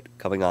Bigfoot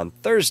coming on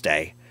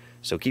Thursday.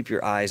 So keep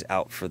your eyes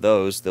out for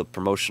those. The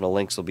promotional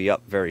links will be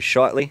up very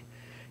shortly,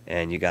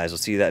 and you guys will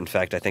see that. In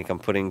fact, I think I'm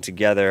putting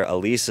together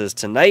Elisa's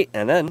tonight,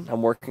 and then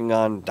I'm working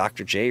on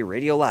Dr. J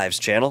Radio Live's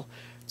channel.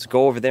 So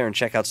go over there and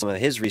check out some of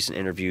his recent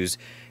interviews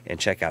and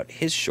check out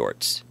his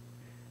shorts,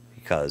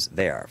 because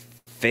they are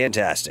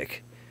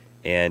fantastic.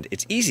 And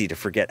it's easy to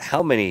forget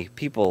how many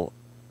people,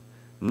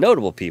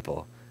 notable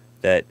people,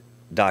 that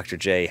Dr.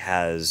 J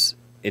has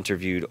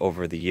interviewed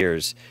over the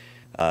years.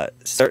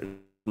 Certainly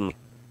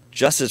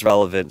just as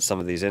relevant,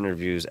 some of these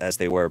interviews, as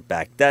they were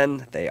back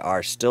then, they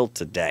are still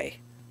today.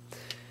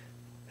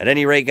 At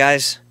any rate,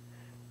 guys,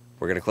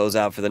 we're going to close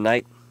out for the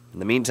night. In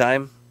the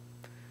meantime,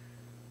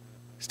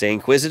 stay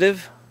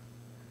inquisitive,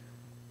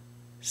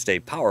 stay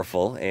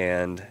powerful,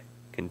 and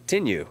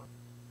continue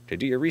to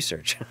do your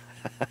research.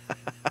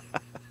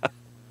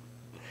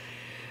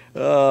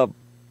 Oh,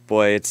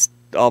 boy, it's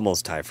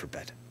almost time for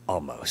bed.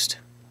 Almost.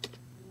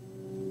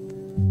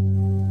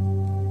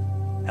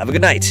 Have a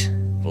good night.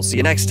 We'll see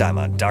you next time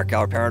on Dark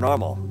Hour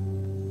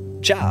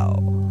Paranormal.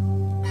 Ciao.